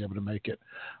not going to be able to make it.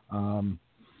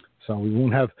 So we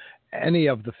won't have any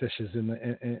of the fishes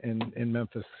in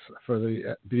Memphis for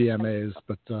the BMAs,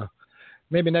 but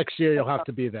maybe next year you'll have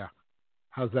to be there.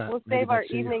 How's that? We'll save our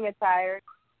evening attire.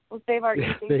 We'll save our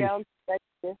evening gowns.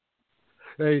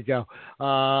 There you go.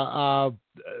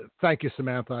 Thank you,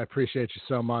 Samantha. I appreciate you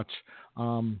so much.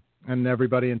 And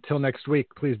everybody, until next week,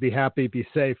 please be happy, be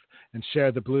safe, and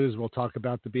share the blues. We'll talk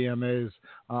about the BMAs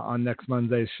on next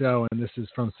Monday's show. And this is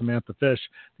from Samantha Fish.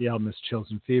 The album is Chills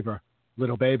and Fever.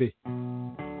 Little Baby.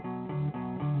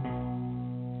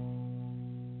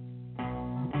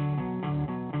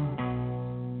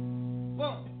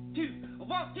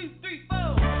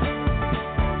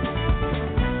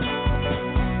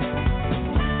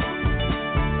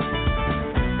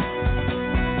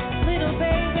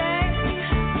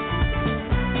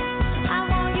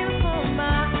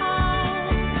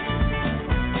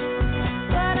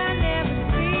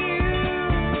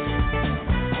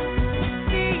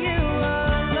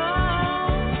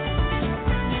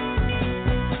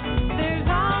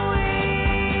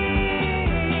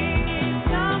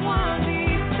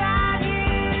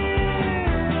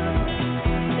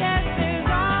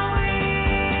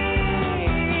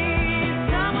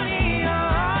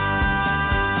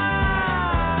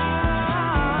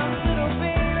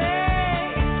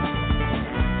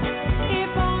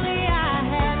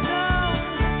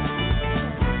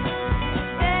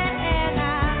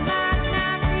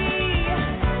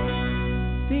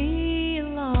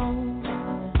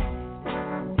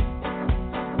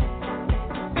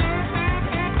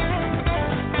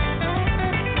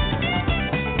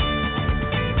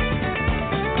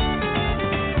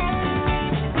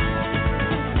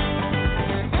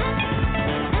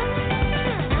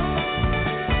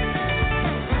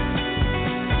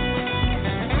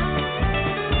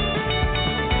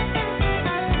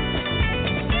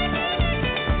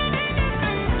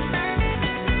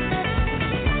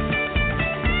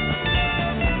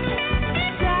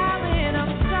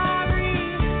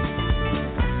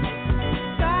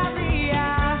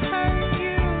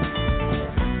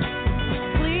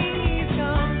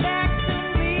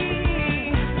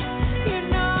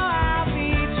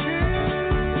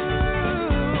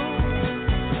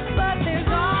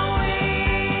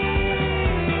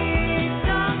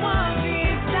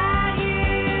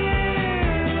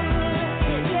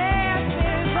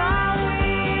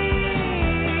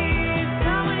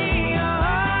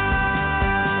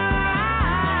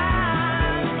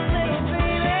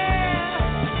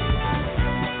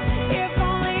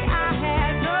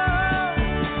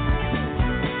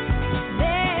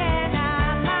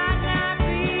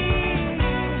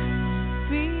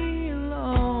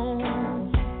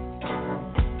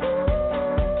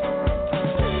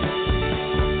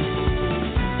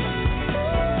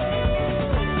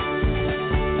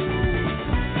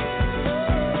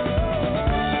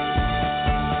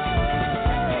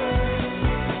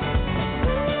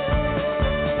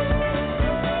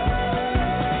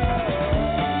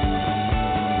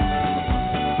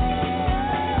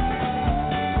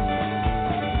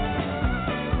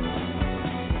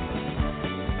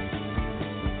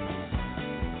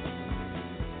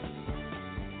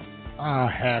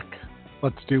 Heck.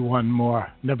 Let's do one more.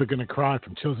 Never Gonna Cry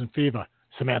from Chills and Fever.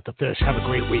 Samantha Fish. Have a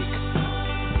great week.